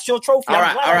 well, that's your trophy. All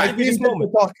right.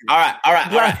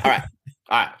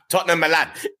 Tottenham, Milan.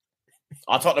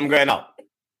 Are Tottenham going up?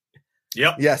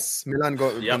 Yep. Yes, Milan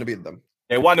going to beat them.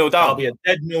 They're 1-0 down. That'll be a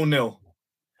dead 0-0.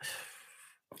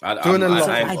 I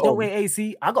don't rate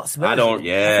AC. I got Spurs. I don't.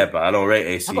 Yeah, but I don't rate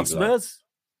AC. I got Spurs.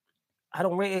 I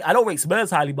don't rate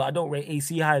Spurs highly, but I don't rate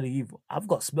AC highly either. I've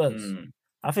got Spurs.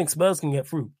 I think Spurs can get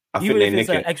through, even if it's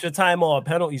an extra time or a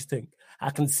penalties thing. I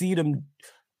can see them.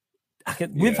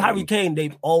 With Harry Kane,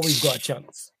 they've always got a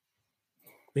chance.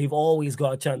 They've always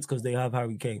got a chance because they have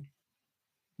Harry Kane.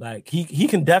 Like he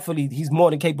can definitely. He's more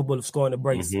than capable of scoring a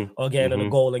brace or getting a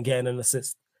goal and getting an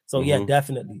assist. So yeah,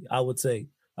 definitely, I would say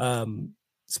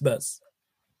Spurs.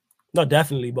 Not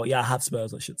definitely, but yeah, I have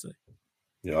Spurs, I should say.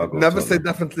 Yeah, never say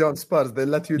definitely on Spurs. They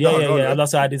let you down. Yeah.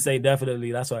 That's why I did say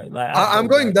definitely. That's right. Like I'm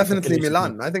going definitely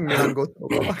Milan. I think Milan go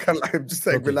through. I'm just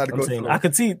saying Milan go through. I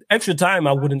could see extra time.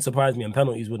 I wouldn't surprise me, and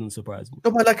penalties wouldn't surprise me.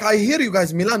 No, but like I hear you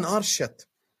guys, Milan are shit,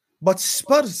 but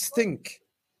Spurs stink.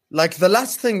 Like the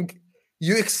last thing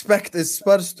you expect is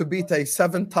Spurs to beat a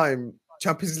 7-time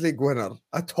Champions League winner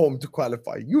at home to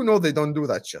qualify. You know they don't do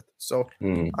that shit. So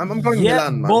I'm going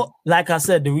Milan, man. But like I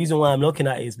said, the reason why I'm looking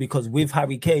at it is because with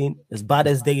Harry Kane, as bad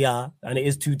as they are, and it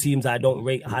is two teams I don't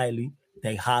rate highly,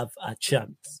 they have a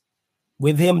chance.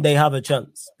 With him, they have a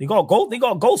chance. They got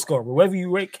goal scorer. Whether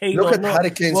you rate Kane look or at not, Harry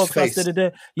Kane's face.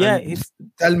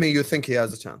 Tell me you think he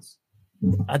has a chance.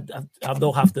 I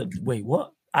don't have to wait.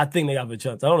 What? I think they have a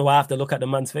chance. I don't know why I have to look at the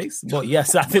man's face, but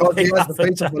yes, I think they he has have the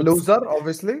face a of a loser,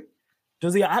 obviously.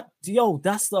 Does he?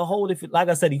 That's the whole. Like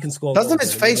I said, he can score. Doesn't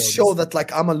his face show that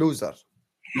like I'm a loser?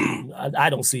 I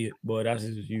don't see it, but that's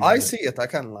just you. I see it. I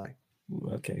can't lie.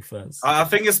 Okay, first. I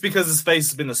think it's because his face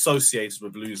has been associated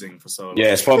with losing for so long.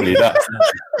 Yeah, it's probably that.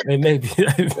 Maybe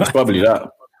it's probably that.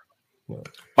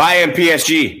 Bayern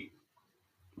PSG.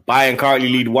 Bayern currently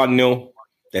lead 1-0.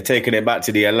 They're taking it back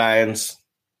to the Alliance.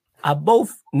 Are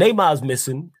both Neymar's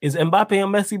missing? Is Mbappe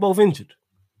and Messi both injured?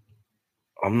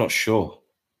 I'm not sure.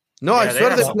 No, I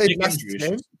swear they played last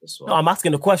game. No, I'm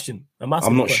asking a question. I'm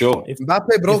not sure.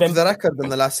 Mbappe broke the record in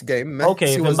the last game. Messi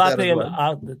okay, if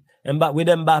Mbappe and with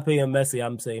Mbappe and Messi,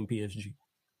 I'm saying PSG.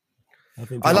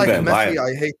 I like Messi. Bayern.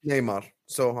 I hate Neymar,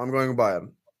 so I'm going Bayern.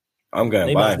 I'm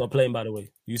going Neymar's Bayern. not playing, by the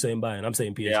way. You saying Bayern? I'm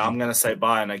saying PSG. Yeah, I'm going to say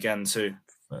Bayern again too.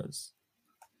 First.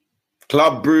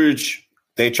 Club Brugge,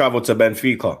 they travel to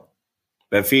Benfica.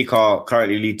 Benfica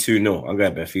currently lead 2-0. I'm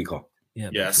going Benfica.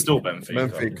 Yeah, still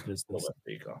Benfica. Still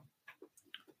Benfica.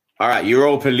 All right,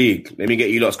 Europa League. Let me get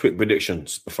you lots quick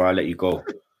predictions before I let you go.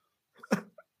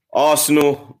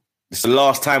 Arsenal, it's the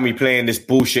last time we play in this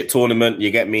bullshit tournament. You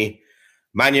get me?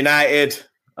 Man United,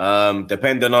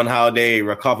 depending on how they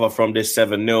recover from this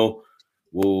 7-0,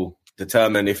 will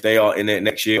determine if they are in it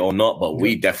next year or not. But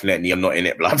we definitely are not in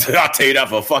it, blood. I'll tell you that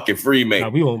for fucking free, mate. Nah,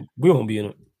 we won't be in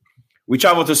it. We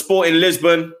traveled to Sporting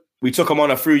Lisbon. We took them on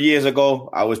a few years ago.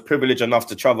 I was privileged enough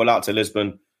to travel out to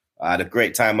Lisbon. I had a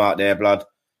great time out there, blood.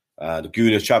 The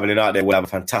Gooners traveling out there will have a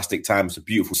fantastic time. It's a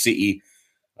beautiful city.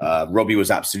 Robbie was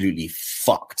absolutely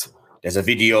fucked. There's a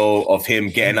video of him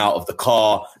getting out of the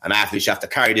car, and I have to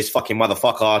carry this fucking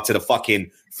motherfucker to the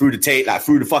fucking through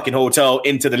the fucking hotel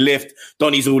into the lift.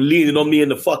 Donnie's all leaning on me in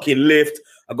the fucking lift.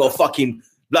 I got fucking.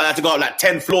 I had to go up like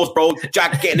 10 floors, bro.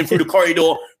 Jack getting him through the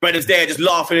corridor. Brendan's there just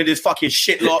laughing at his fucking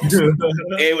shit locks.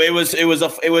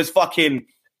 It was fucking.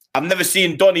 I've never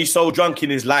seen Donnie so drunk in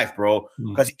his life, bro.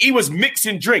 Because he was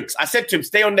mixing drinks. I said to him,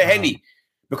 "Stay on the Henny,"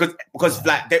 because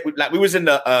we was in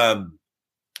the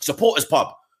supporters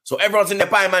pub, so everyone's in there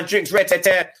buying man drinks,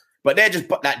 but they're just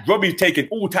like Robbie's taking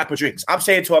all type of drinks. I'm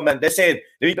saying to him, man, they're saying,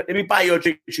 "Let me buy your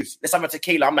drink. Let's have a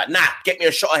tequila." I'm like, "Nah, get me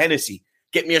a shot of Hennessy,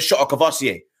 get me a shot of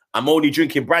Cavassier. I'm only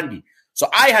drinking brandy." So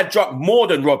I had drunk more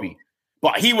than Robbie,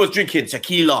 but he was drinking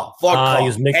tequila, vodka,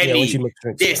 Henny,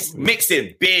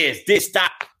 mixing beers, this,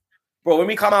 that. Bro, when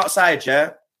we come outside,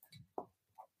 yeah,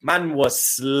 man was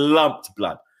slumped,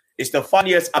 blood. It's the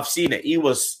funniest I've seen it. He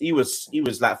was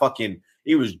like fucking,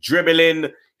 he was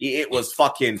dribbling. It was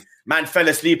fucking, man fell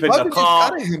asleep in the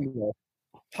car.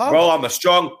 Bro, I'm a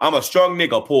strong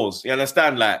nigga, pause. You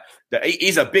understand? Like,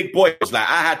 he's a big boy. It's like,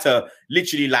 I had to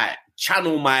literally like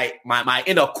channel my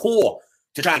inner core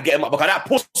to try and get him up because that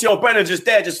pussy old Brennan just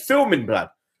there, just filming, blood.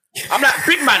 I'm like,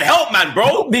 big man, help, man,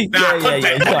 bro.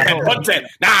 Content.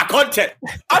 Nah, content.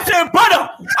 I'm saying, brother,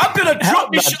 I'm gonna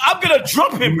drop this. I'm gonna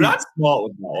drop him, blood.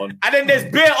 And then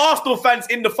there's bare Arsenal fans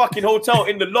in the fucking hotel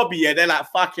in the lobby. Yeah, they're like,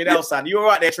 fucking hell, son, you all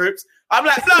right there, troops? I'm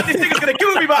like, blood, this nigga's gonna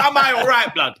kill me, but am I all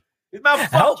right, blood? This man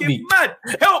fucking mad.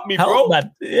 Help me, bro.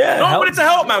 Man. Yeah, no one wanted to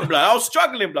help, man, blood. I was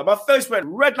struggling, blood. My face went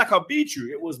red like a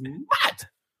beetroot. It was mad.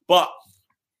 But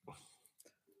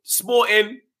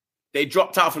Sporting, they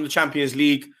dropped out from the Champions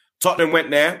League. Tottenham went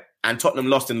there and Tottenham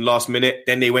lost in the last minute.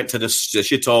 Then they went to the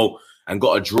shithole and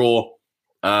got a draw.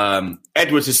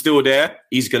 Edwards is still there.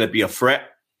 He's going to be a threat.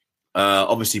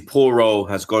 Obviously, Porro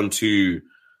has gone to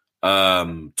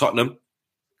Tottenham.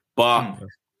 But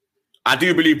I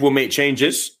do believe we'll make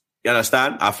changes. You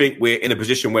understand? I think we're in a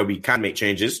position where we can make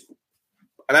changes.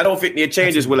 And I don't think the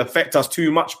changes will affect us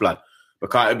too much, blood.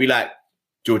 Because it'll be like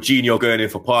Jorginho going in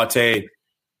for Partey,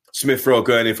 Smith Rowe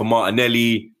going in for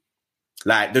Martinelli.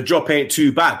 Like, the drop ain't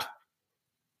too bad.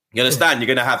 You understand? You're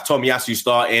going to have Tomiyasu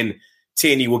starting.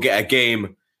 Tierney will get a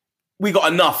game. We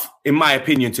got enough, in my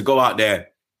opinion, to go out there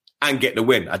and get the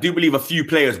win. I do believe a few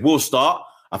players will start.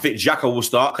 I think Xhaka will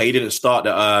start because he didn't start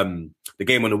the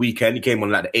game on the weekend. He came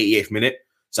on like the 88th minute.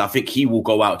 So I think he will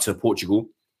go out to Portugal.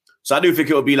 So I do think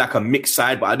it will be like a mixed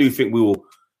side, but I do think we will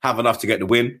have enough to get the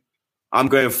win. I'll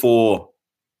go for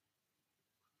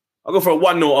a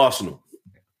 1-0 Arsenal.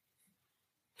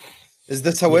 Is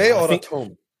this away or at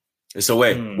home? It's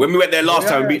away. When we went there last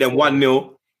time, we beat them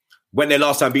 1-0. Went there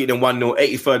last time, beat them 1-0.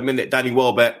 83rd minute, Danny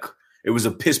Welbeck. It was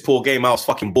a piss poor game. I was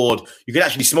fucking bored. You could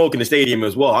actually smoke in the stadium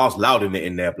as well. I was loud in it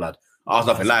in there, blood. I was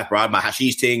loving life, bro. I had my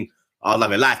hashish thing. I was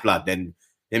loving life, blood. Then,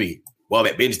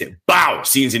 Welbeck binged it. Bow!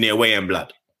 Scenes in the away end,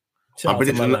 blood. I'm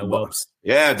predicting like Welbs.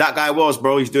 Yeah, that guy was,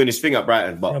 bro. He's doing his thing at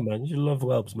Brighton. But, yeah, man. You love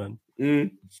Welbs, man.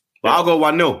 But I'll go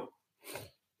 1-0.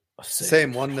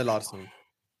 Same, 1-0 Arsenal.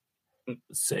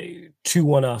 Say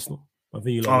 2-1 Arsenal. I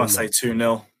think you like I'll say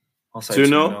 2-0. I'll say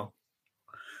 2-0.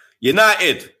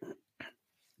 United.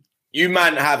 You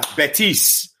man have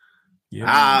Betis.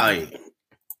 Yeah.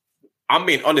 I'm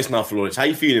being honest now, Flores. How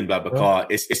you feeling, blood?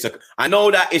 Because I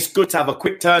know that it's good to have a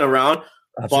quick turnaround,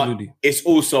 but it's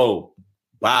also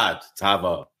bad to have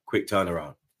a quick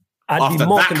turnaround after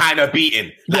that kind of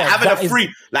beating. Like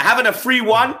having a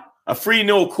 3-1, a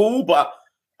 3-0 cool, but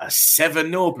a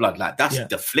 7-0 blood, like that's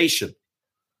deflation.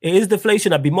 It is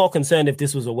deflation. I'd be more concerned if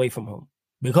this was away from home.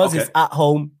 Because it's at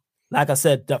home, like I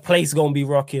said, the place gonna be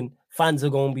rocking, fans are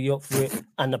gonna be up for it,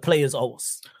 and the players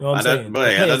us. You know what I'm saying?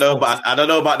 I don't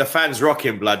know about the fans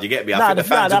rocking, blood. You get me? I think the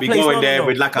fans will be going there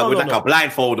with a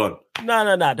blindfold on.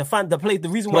 No. The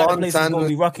reason why the place is gonna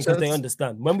be rocking because they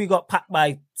understand. When we got packed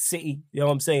by City, you know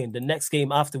what I'm saying? The next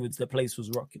game afterwards, the place was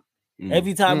rocking.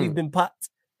 Every time we've been packed,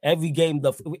 every game,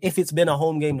 if it's been a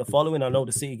home game, the following, I know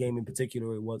the City game in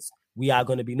particular, it was, we are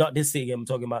going to be, not this City game, I'm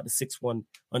talking about the 6-1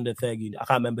 under Fergie. I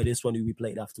can't remember this one who we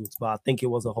played afterwards, but I think it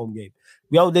was a home game.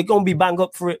 They're going to be bang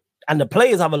up for it, and the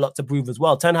players have a lot to prove as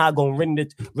well. Ten Hag going to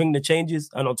ring the changes,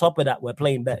 and on top of that, we're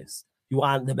playing best. You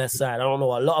aren't the best side. I don't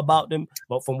know a lot about them,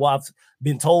 but from what I've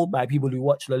been told by people who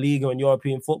watch La Liga and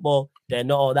European football, they're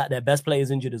not all that. Their best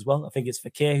players injured as well. I think it's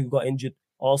Fekir who got injured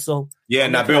also. Yeah,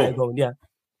 Nabil.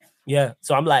 Yeah,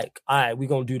 so I'm like, all right, we're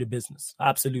going to do the business.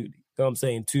 Absolutely. You know what I'm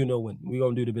saying? 2-0 win. We're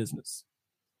going to do the business.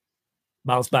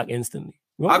 Bounce back instantly.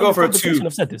 I go for a 2.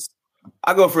 I've said this.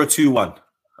 I go for a 2-1.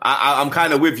 I'm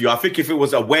kind of with you. I think if it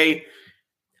was away,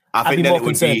 I think then it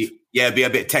would be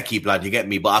a bit techie, blood, you get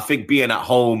me? But I think being at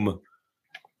home,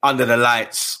 under the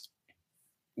lights,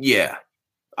 yeah.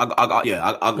 I'm going to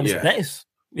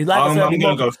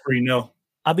go 3-0.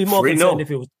 I'd be more concerned if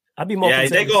it was. I'd be more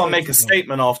concerned. They got to make a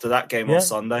statement after that game on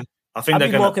Sunday. I think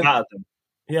they're going to batter them.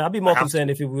 Yeah, I'd be more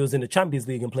concerned if it was in the Champions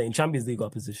League and playing Champions League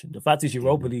opposition. The fact is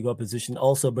Europa League opposition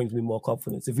also brings me more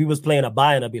confidence. If we was playing a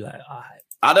Bayern, I'd be like, all right.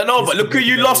 I don't know, but look who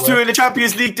you lost to in the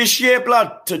Champions League this year,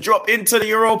 blood, to drop into the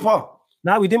Europa.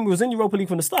 No, we didn't. We was in Europa League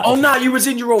from the start. Oh, no, you was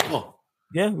in Europa.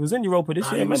 Yeah, we was in Europa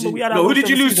this year. Remember, we had who did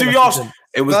you lose to last?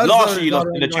 It was last year you lost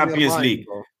in the Champions League.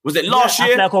 Was it last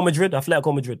year?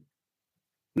 Atletico Madrid.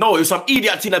 No, it was some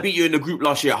idiot team that beat you in the group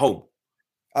last year at home.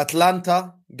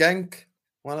 Atlanta, Genk,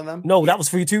 one of them. No, that was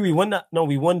 3-2. We won that. No,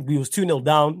 we won. We was 2-0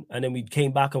 down, and then we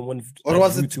came back and won. Or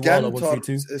was it Genk or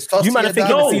 3-2? You might have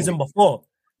thinking the season before.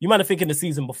 You might have thinking the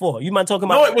season before. You might talking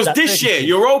about. No, it was this year.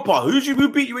 Europa. Who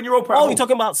beat you in Europa? Oh, you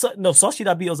talking about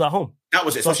Sociedad beat us at home. That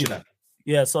was it. Sociedad.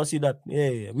 Yeah, Sociedad.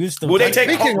 Yeah. We will they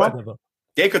take home?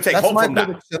 They could take home from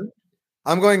that.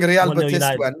 I'm going Real Betis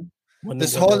win.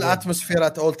 This whole atmosphere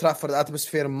at Old Trafford,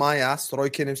 atmosphere my ass. Roy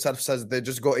Keane himself says they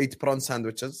just go eat prawn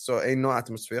sandwiches, so ain't no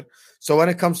atmosphere. So when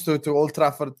it comes to Old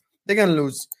Trafford, they're gonna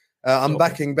lose. I'm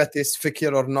backing Betis,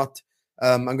 Fekir or not.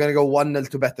 I'm gonna go 1-0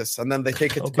 to Betis, and then they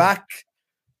take it back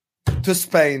to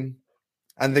Spain,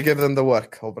 and they give them the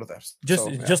work over there.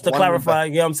 Just to clarify,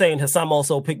 I'm saying Hassam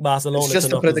also picked Barcelona to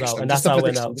knock us out, and that's how it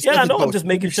went out. Yeah, I know. I'm just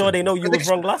making sure they know you was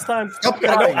wrong last time. Stop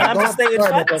crying. I'm just stating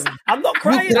facts. I'm not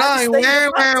crying. I'm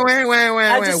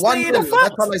just stating facts.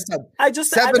 That's all I said. I just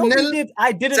said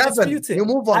I didn't dispute it. You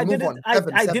move on.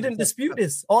 I didn't dispute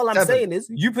this. All I'm saying is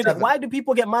you predict. Why do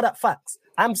people get mad at facts?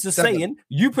 I'm just saying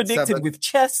you predicted with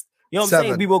chest. You know what I'm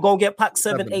saying? We were going to get packed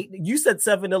 7-8. You said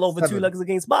 7-0 over 2 legs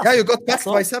against Barca. Yeah, you got packed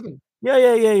by 7.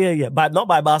 Yeah. But not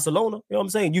by Barcelona. You know what I'm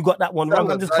saying? You got that one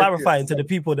wrong. I'm just clarifying to the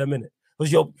people in a minute.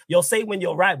 Because you'll say when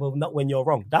you're right, but not when you're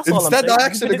wrong. That's all I'm saying. Instead,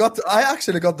 I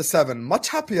actually got the 7. Much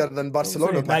happier than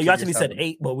Barcelona. You actually said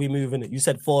 8, but we move in it. You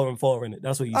said 4 and 4 in it.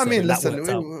 That's what you said. I mean,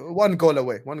 listen, 1 goal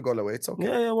away. It's okay.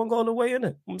 Yeah, 1 goal away in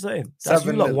it. I'm saying. That's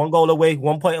you lot. 1 goal away,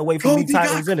 1 point away from league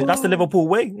titles in it. That's the Liverpool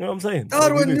way. You know what I'm saying?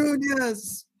 Darwin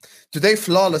Nunez. Today,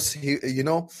 flawless.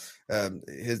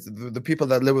 The people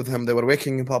that live with him, they were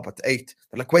waking him up at 8.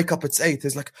 They're like, "Wake up! It's 8."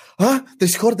 He's like, "Huh? They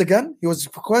scored again?" He was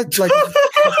quite like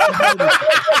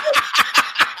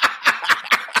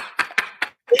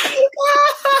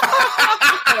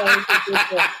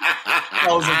That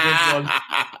was a good one.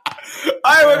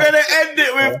 All right, we're gonna end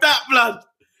it with that, blood.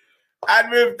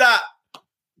 And with that,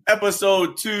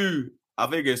 episode 2, I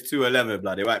think it's 211,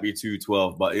 blood. It might be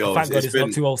 212, but yo, Thank God it's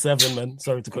not 207, man.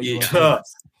 Sorry to cut you off. Yeah.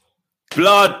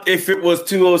 Blood, if it was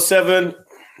 207,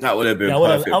 that would have been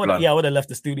perfect. I would have left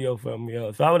the studio from,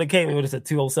 if I would have came, it would have said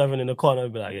 207 in the corner.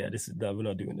 I'd be like, we're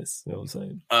not doing this. You know what I'm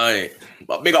saying? All right.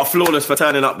 But big up Flawless for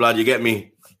turning up, blood. You get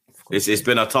me? It's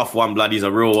been a tough one, blood. He's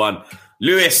a real one.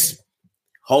 Lewis,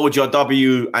 hold your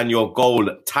W and your goal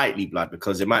tightly, blood,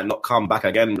 because it might not come back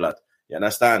again, blood. You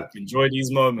understand? Enjoy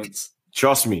these moments.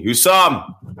 Trust me.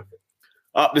 Hussam,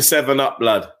 up the 7 up,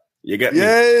 blood. You get me?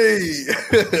 Yay!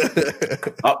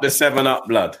 Up the 7 up,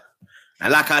 blood.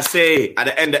 And like I say, at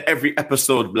the end of every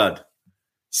episode, blood,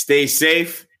 stay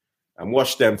safe and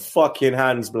wash them fucking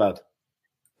hands, blood.